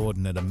Molly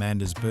Gordon at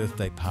Amanda's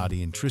birthday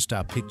party in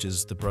TriStar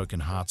Pictures, The Broken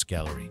Hearts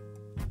Gallery.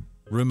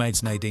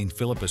 Roommates Nadine,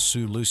 Philippa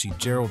Sue, Lucy,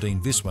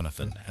 Geraldine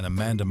Viswanathan, and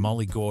Amanda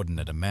Molly Gordon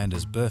at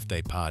Amanda's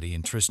birthday party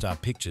in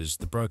TriStar Pictures,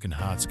 The Broken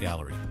Hearts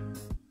Gallery.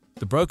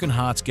 The Broken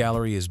Hearts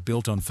Gallery is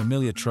built on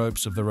familiar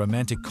tropes of the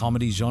romantic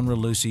comedy genre.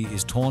 Lucy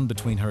is torn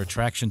between her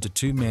attraction to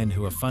two men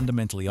who are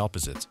fundamentally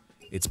opposites.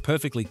 It's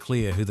perfectly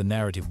clear who the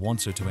narrative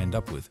wants her to end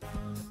up with,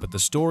 but the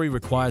story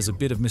requires a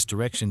bit of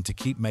misdirection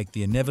to make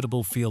the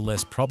inevitable feel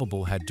less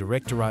probable. Had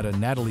director-writer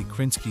Natalie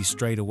Krinsky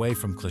strayed away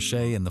from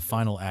cliché in the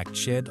final act,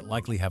 she'd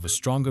likely have a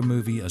stronger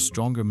movie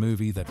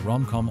that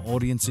rom-com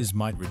audiences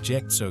might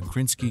reject. So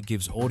Krinsky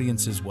gives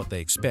audiences what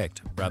they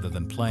expect, rather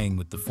than playing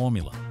with the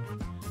formula.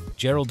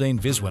 Geraldine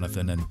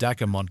Viswanathan and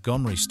Dacre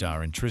Montgomery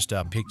star in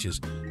TriStar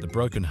Pictures, The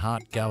Broken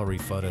Heart Gallery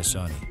photo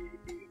Sony.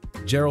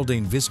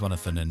 Geraldine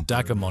Viswanathan and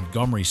Dacre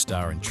Montgomery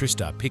star in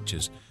TriStar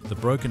Pictures, The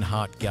Broken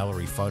Heart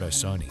Gallery photo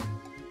Sony.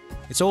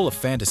 It's all a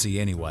fantasy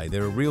anyway.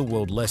 There are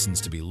real-world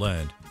lessons to be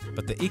learned,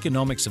 but the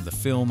economics of the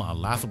film are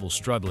laughable.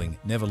 Struggling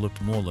never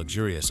looked more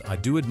luxurious. I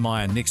do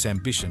admire Nick's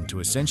ambition to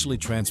essentially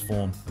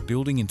transform a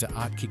building into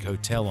Art Kick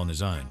Hotel on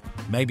his own.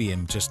 Maybe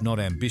I'm just not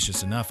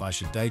ambitious enough. I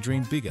should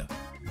daydream bigger.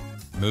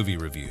 Movie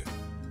review.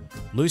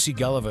 Lucy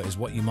Gulliver is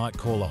what you might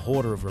call a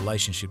hoarder of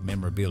relationship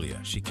memorabilia.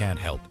 She can't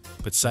help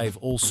but save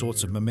all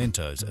sorts of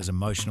mementos as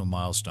emotional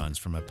milestones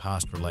from her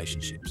past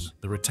relationships.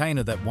 The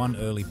retainer that one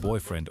early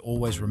boyfriend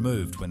always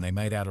removed when they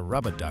made out a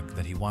rubber duck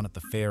that he won at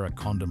the fair a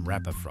condom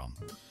wrapper from.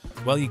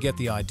 Well, you get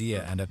the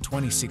idea, and at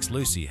 26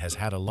 Lucy has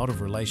had a lot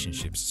of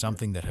relationships,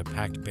 something that her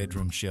packed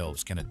bedroom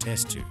shelves can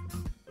attest to.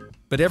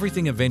 But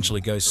everything eventually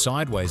goes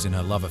sideways in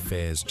her love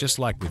affairs, just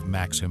like with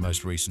Max, her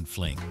most recent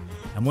fling.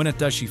 And when it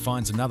does, she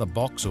finds another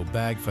box or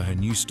bag for her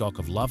new stock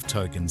of love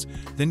tokens,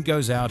 then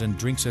goes out and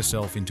drinks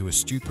herself into a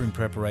stupor in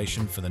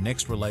preparation for the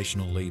next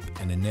relational leap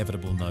and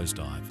inevitable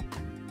nosedive.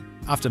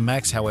 After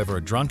Max, however,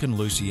 a drunken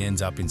Lucy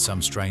ends up in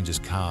some stranger's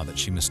car that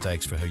she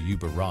mistakes for her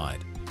Uber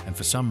ride. And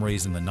for some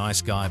reason, the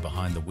nice guy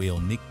behind the wheel,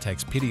 Nick,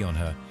 takes pity on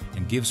her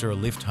and gives her a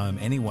lift home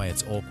anyway.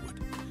 It's awkward,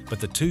 but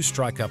the two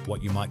strike up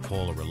what you might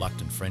call a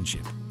reluctant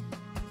friendship.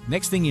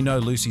 Next thing you know,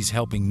 Lucy's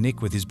helping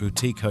Nick with his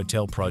boutique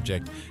hotel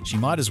project. She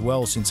might as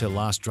well, since her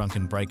last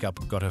drunken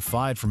breakup got her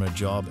fired from her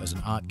job as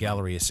an art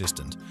gallery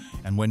assistant.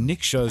 And when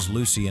Nick shows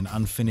Lucy an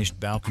unfinished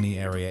balcony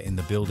area in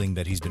the building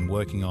that he's been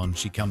working on,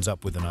 she comes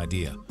up with an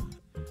idea.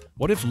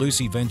 What if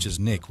Lucy ventures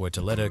Nick were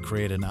to let her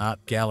create an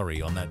art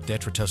gallery on that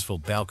detritusful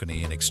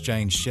balcony in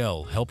exchange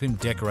she'll help him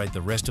decorate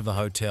the rest of the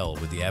hotel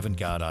with the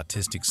avant-garde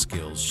artistic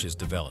skills she's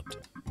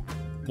developed?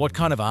 What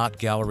kind of art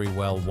gallery?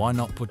 Well, why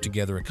not put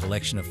together a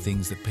collection of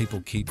things that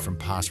people keep from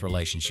past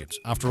relationships?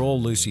 After all,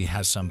 Lucy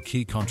has some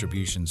key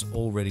contributions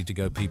all ready to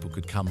go. People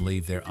could come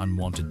leave their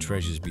unwanted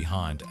treasures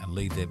behind and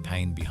leave their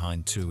pain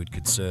behind too. It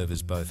could serve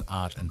as both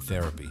art and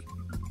therapy.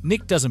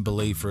 Nick doesn't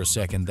believe for a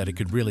second that it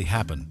could really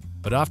happen,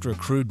 but after a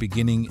crude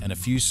beginning and a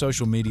few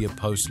social media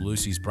posts,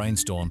 Lucy's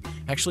brainstorm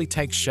actually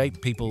takes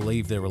shape. People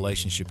leave their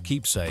relationship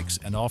keepsakes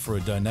and offer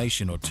a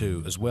donation or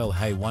two as well.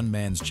 Hey, one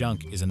man's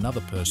junk is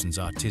another person's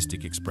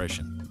artistic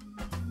expression.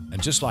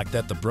 And just like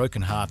that, the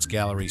Broken Hearts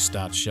Gallery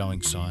starts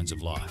showing signs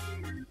of life.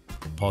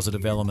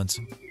 Positive elements.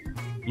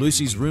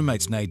 Lucy's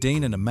roommates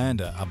Nadine and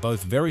Amanda are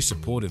both very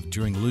supportive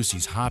during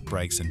Lucy's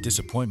heartbreaks and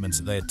disappointments.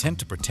 They attempt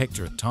to protect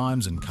her at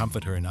times and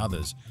comfort her in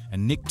others,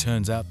 and Nick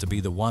turns out to be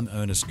the one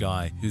earnest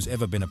guy who's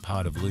ever been a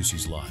part of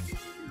Lucy's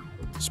life.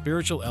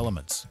 Spiritual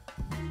elements.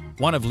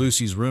 One of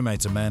Lucy's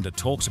roommates, Amanda,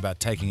 talks about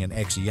taking an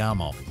ex-yam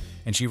off,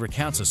 and she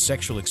recounts a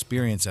sexual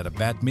experience at a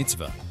bat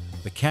mitzvah.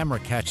 The camera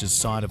catches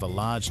sight of a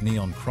large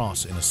neon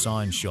cross in a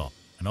sign shop.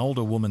 An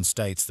older woman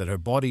states that her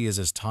body is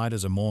as tight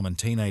as a Mormon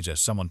teenager.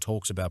 Someone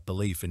talks about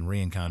belief in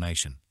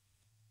reincarnation.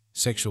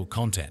 Sexual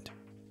content.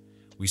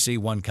 We see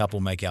one couple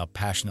make out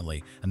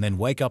passionately and then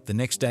wake up the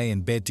next day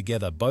in bed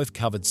together. Both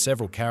covered.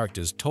 Several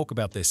characters talk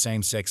about their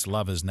same-sex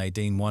lovers.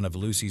 Nadine, one of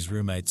Lucy's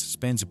roommates,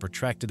 spends a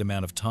protracted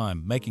amount of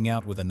time making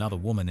out with another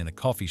woman in a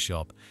coffee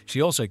shop.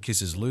 She also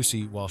kisses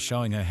Lucy while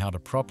showing her how to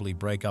properly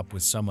break up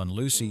with someone.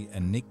 Lucy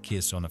and Nick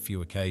kiss on a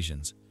few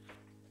occasions.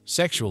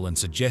 Sexual and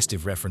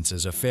suggestive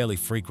references are fairly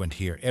frequent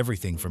here,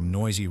 everything from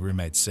noisy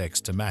roommate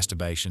sex to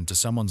masturbation to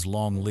someone's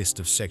long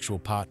list of sexual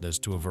partners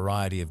to a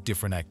variety of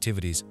different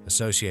activities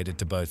associated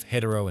to both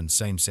hetero and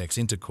same-sex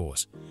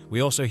intercourse.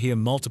 We also hear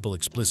multiple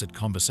explicit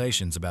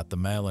conversations about the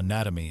male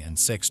anatomy and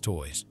sex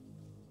toys.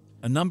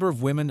 A number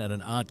of women at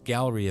an art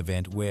gallery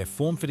event wear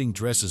form-fitting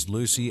dresses.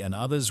 Lucy and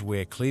others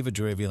wear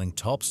cleavage-revealing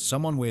tops.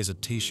 Someone wears a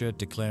t-shirt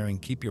declaring,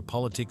 "Keep your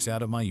politics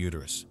out of my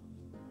uterus."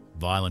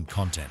 Violent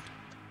content.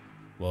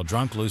 While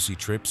drunk, Lucy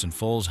trips and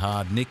falls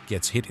hard. Nick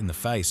gets hit in the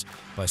face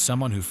by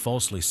someone who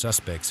falsely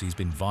suspects he's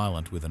been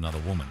violent with another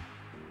woman.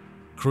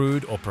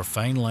 Crude or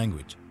profane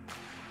language.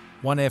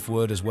 One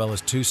F-word as well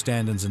as two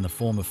stand-ins in the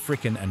form of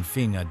frickin' and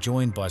fing are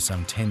joined by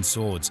some 10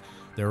 swords.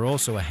 There are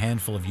also a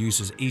handful of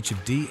uses, each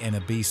of D, N, a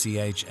B, C,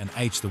 H, and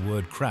H. The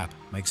word crap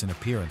makes an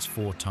appearance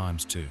 4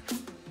 times too.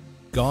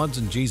 God's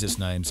and Jesus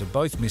names are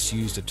both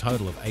misused a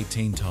total of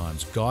 18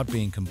 times, God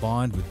being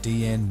combined with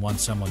DN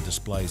once someone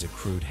displays a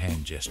crude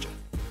hand gesture.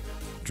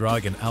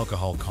 Drug and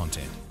alcohol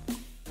content.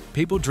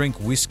 People drink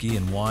whiskey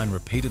and wine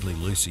repeatedly.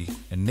 Lucy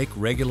and Nick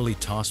regularly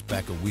toss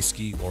back a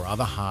whiskey or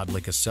other hard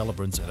liquor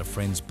celebrants at a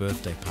friend's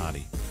birthday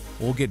party,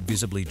 or get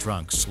visibly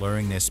drunk,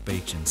 slurring their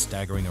speech and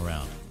staggering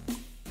around.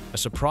 A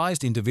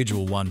surprised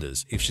individual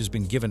wonders if she's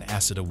been given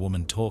acid. A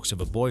woman talks of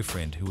a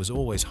boyfriend who was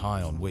always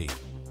high on weed.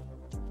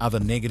 Other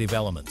negative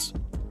elements.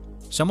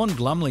 Someone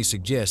glumly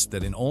suggests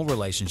that in all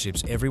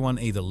relationships everyone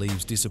either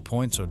leaves,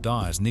 disappoints, or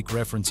dies. Nick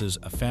references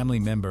a family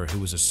member who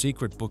was a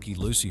secret bookie.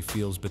 Lucy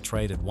feels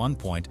betrayed at one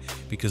point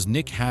because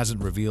Nick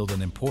hasn't revealed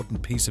an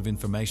important piece of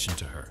information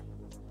to her.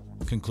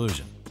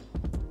 Conclusion.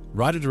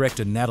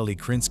 Writer-director Natalie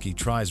Krinsky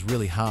tries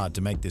really hard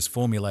to make this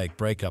formulaic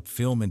breakup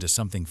film into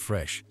something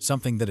fresh,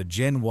 something that a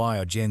Gen Y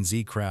or Gen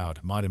Z crowd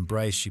might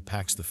embrace. She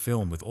packs the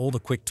film with all the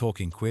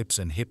quick-talking quips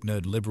and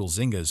hip-nerd liberal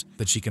zingers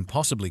that she can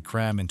possibly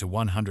cram into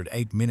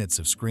 108 minutes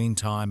of screen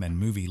time, and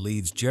movie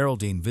leads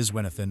Geraldine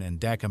Viswanathan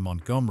Dacre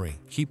Montgomery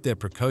keep their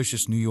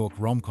precocious New York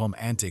rom-com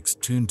antics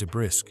tuned to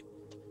brisk.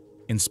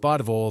 In spite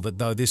of all that,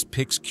 though, this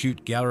pic's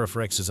cute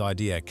Gallerifrex's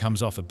idea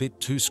comes off a bit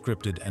too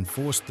scripted and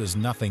forced. There's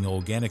nothing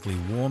organically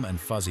warm and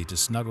fuzzy to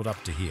snuggle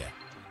up to here.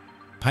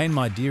 Pain,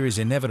 my dear, is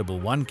inevitable,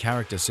 one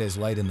character says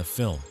late in the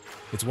film.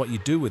 It's what you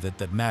do with it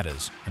that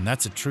matters, and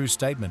that's a true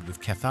statement with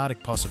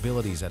cathartic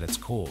possibilities at its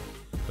core.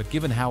 But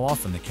given how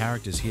often the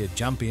characters here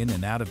jump in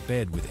and out of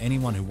bed with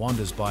anyone who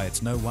wanders by,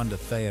 it's no wonder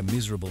they're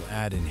miserable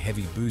ad in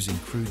heavy boozing,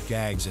 crude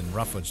gags, and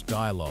rough-edged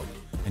dialogue,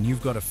 and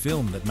you've got a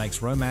film that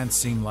makes romance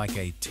seem like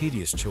a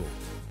tedious chore.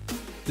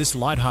 This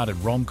light-hearted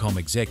rom-com,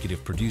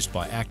 executive produced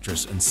by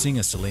actress and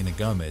singer Selena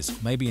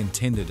Gomez, may be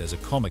intended as a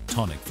comic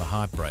tonic for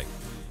heartbreak,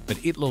 but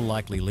it'll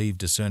likely leave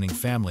discerning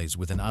families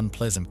with an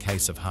unpleasant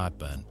case of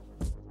heartburn.